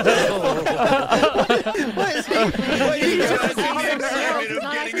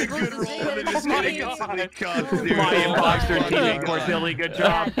 My imposter teammate, Cortilli, good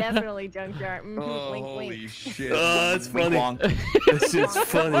Yeah, job. definitely junkyard. Mm-hmm. Oh, wink, holy wink. shit. That's funny. This is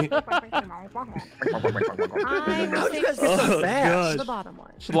funny. I'm Oh, God. the bottom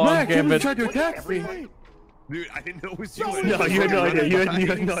one. Schlong Mac, you Gambit. tried to attack me. Dude, I didn't know it was you. No, you had no idea. You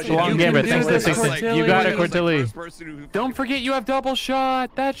had no idea. Schlong Gambit. Thanks to this, 60. Cortilli. You got it, First Cortilli. person who- Don't forget you have double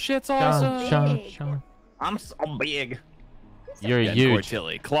shot. That shit's awesome. Sean. I'm so big. You're Again, huge.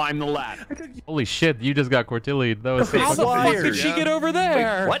 Cortilli, climb the ladder. Holy shit, you just got Cortilli. That was so How the fucking fuck did she get over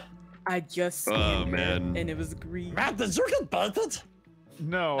there? What? I just Oh, scanned man. it, and it was green. Matt, did you get baited?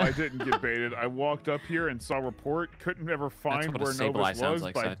 No, I didn't get baited. I walked up here and saw report. Couldn't ever find what a where Sableye Novus sounds was,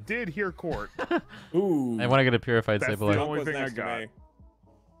 like, but I Side. did hear court. Ooh. I want to get a purified That's the Sableye. only Was thing I next to got. me.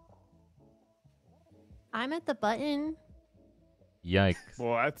 I'm at the button. Yikes.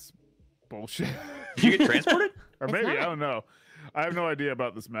 Well, that's bullshit. Did you get transported? Or It's maybe, not. I don't know. I have no idea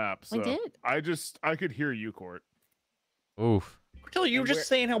about this map. So did. I could hear you, Court. Oof. Cortilli, you were And just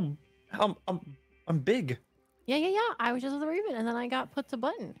saying how I'm big. Yeah. I was just with the Raven, and then I got put to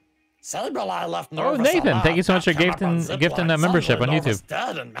button. Sableye left Oh, Nervous Nathan, alive. thank you so much for Came up on gifting zipline. that membership on Suddenly YouTube. Nova's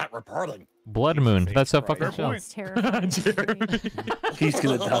dead and Matt reporting. Blood Moon. That's so fucking chill. That's terrifying. He's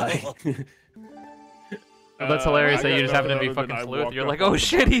gonna die. Well, that's hilarious I that you got just happen to be nothing other fucking than I sleuth. walked You're up like, on oh the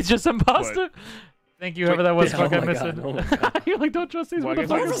shit, he's just imposter. Thank you, whoever that was. Fuck, I miss it. Oh my God. You're like, don't trust these Well, I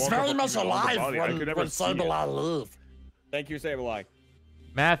guess I motherfuckers. could Nervous walk very up much on the alive body. I could when never see it. Sableye lived. Thank you, Sableye.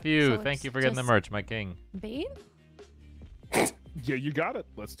 Matthew, So thank you it's for getting the just- merch, my king. Bait? Yeah, you got it.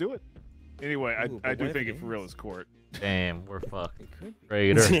 Let's do it. Anyway, Ooh, I but do what think if it for real is court. Damn, we're fucked. could be.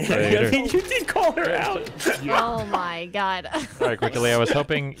 Traitor, I traitor. think you did call her out. Oh my god. All right, quickly, I was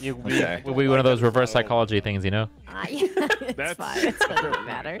hoping you would be one of those reverse psychology things, you know? It's That's- fine. It doesn't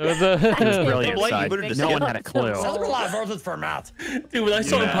matter. It was a brilliant side. No one had a clue. Sableye voted for Matt. Dude, when I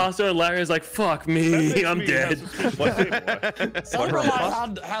saw imposter and Larry was like, fuck me, I'm dead.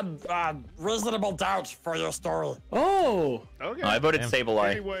 Sableye had reasonable doubt for your story. Oh. Okay. I voted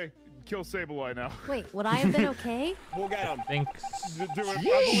Sableye. Anyway, kill Sableye now. Wait, would I have been okay? We'll get him. think Do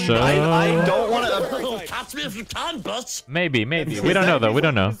it. so. I don't want to. Catch me if you can, bitch. Maybe. We don't know, though. We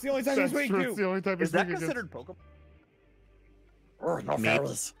don't know. It's the only time That's this week, true. It's the too. only time Is that it's considered Pokemon? No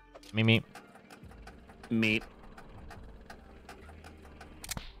fairies. Meet. Meat.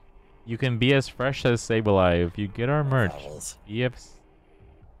 You can be as fresh as Sableye if you get our merch. EFs.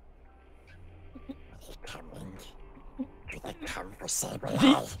 Come for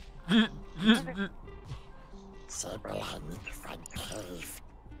Sableye. Sableye need to find cave.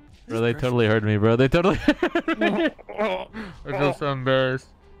 Bro, they totally heard me, bro. They totally heard me. I feel so embarrassed.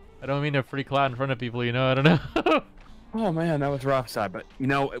 I don't mean to freak out in front of people, you know? I don't know. Oh man, that was rough side, but you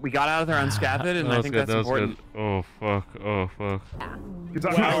know we got out of there unscathed, and That I was think good, that's that was important. good. Oh fuck. Oh fuck.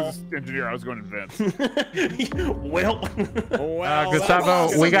 Because I was engineer, I was going to vent. Well.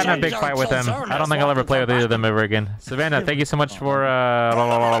 Gustavo, we got in a big fight with them. I don't think I'll ever play with either of them ever again. Savannah, thank you so much for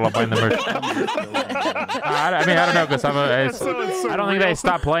buying the merch. I mean, I don't know, Gustavo. I don't think they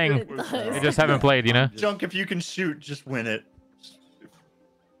stopped playing. They just haven't played, you know? Junk, if you can shoot, just win it.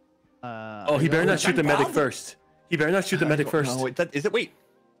 Oh, he better not shoot the medic first. He better not shoot the medic first. No, is it? Wait.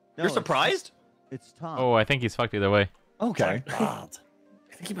 No, You're surprised? It's Tom. Oh, I think he's fucked either way. Okay. I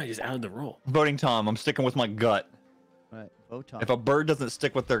think he might just out of the roll. Voting Tom. I'm sticking with my gut. Right, vote Tom. If a bird doesn't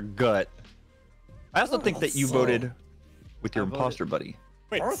stick with their gut. I also think that you voted with your imposter buddy.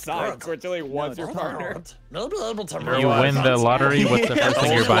 Wait, stop. Cortilli was your partner. Maybe able to You win the lottery, what's the first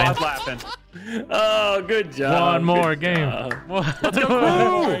thing you're buying? Oh, good job. One more game. Let's go.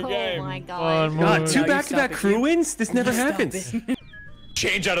 Oh my god. One more. God, two back-to-back crew wins? This never happens.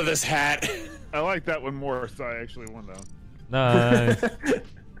 Change out of this hat. I like that one more, so I actually won that one. Nice.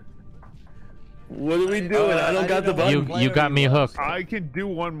 What are we doing? I don't got the button. You got me hooked. I can do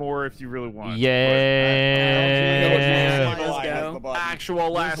one more if you really want. Yeah.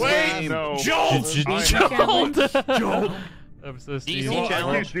 Actual last Wait, game. No. Jolt! Jolt. I'm so DC stupid.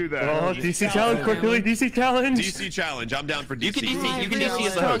 challenge. I can't do that. Oh, DC challenge, quickly, DC challenge. DC challenge. I'm down for DC. You can DC. You can I DC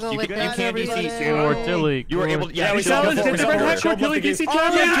as the really host. You struggle can't with that, DC. Or Tilly. You were able to. Yeah, we sure, challenged go it. for Red it. Hot Quickly, DC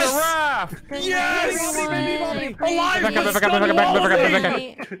challenge. Giraffe. Yes!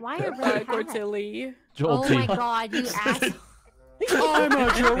 Why are we Cortilli. Oh Jolty. my god, you asshole. I'm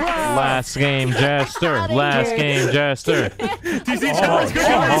a giraffe. Last game, Jester. Last game, Jester. DC challenge,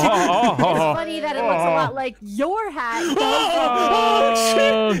 quickly. It's funny that it looks a lot like your hat.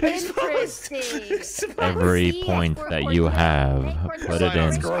 Oh, Interesting. every point that you have, put it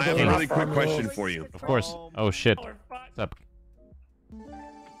in. I have a really quick question for you. Of course. Oh shit. What's up?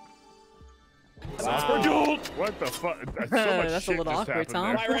 What the fuck? So much That's a shit little just awkward, happened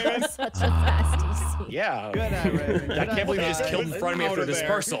Tom. there. Such a fast DC. Yeah. Good eye, Raven. I can't believe you just killed in front of me after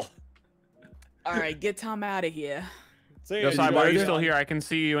dispersal. All right, get Tom out of here. Yo, Side, why are you still here? I can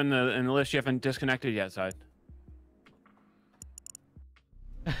see you in the list. You haven't disconnected yet, Side.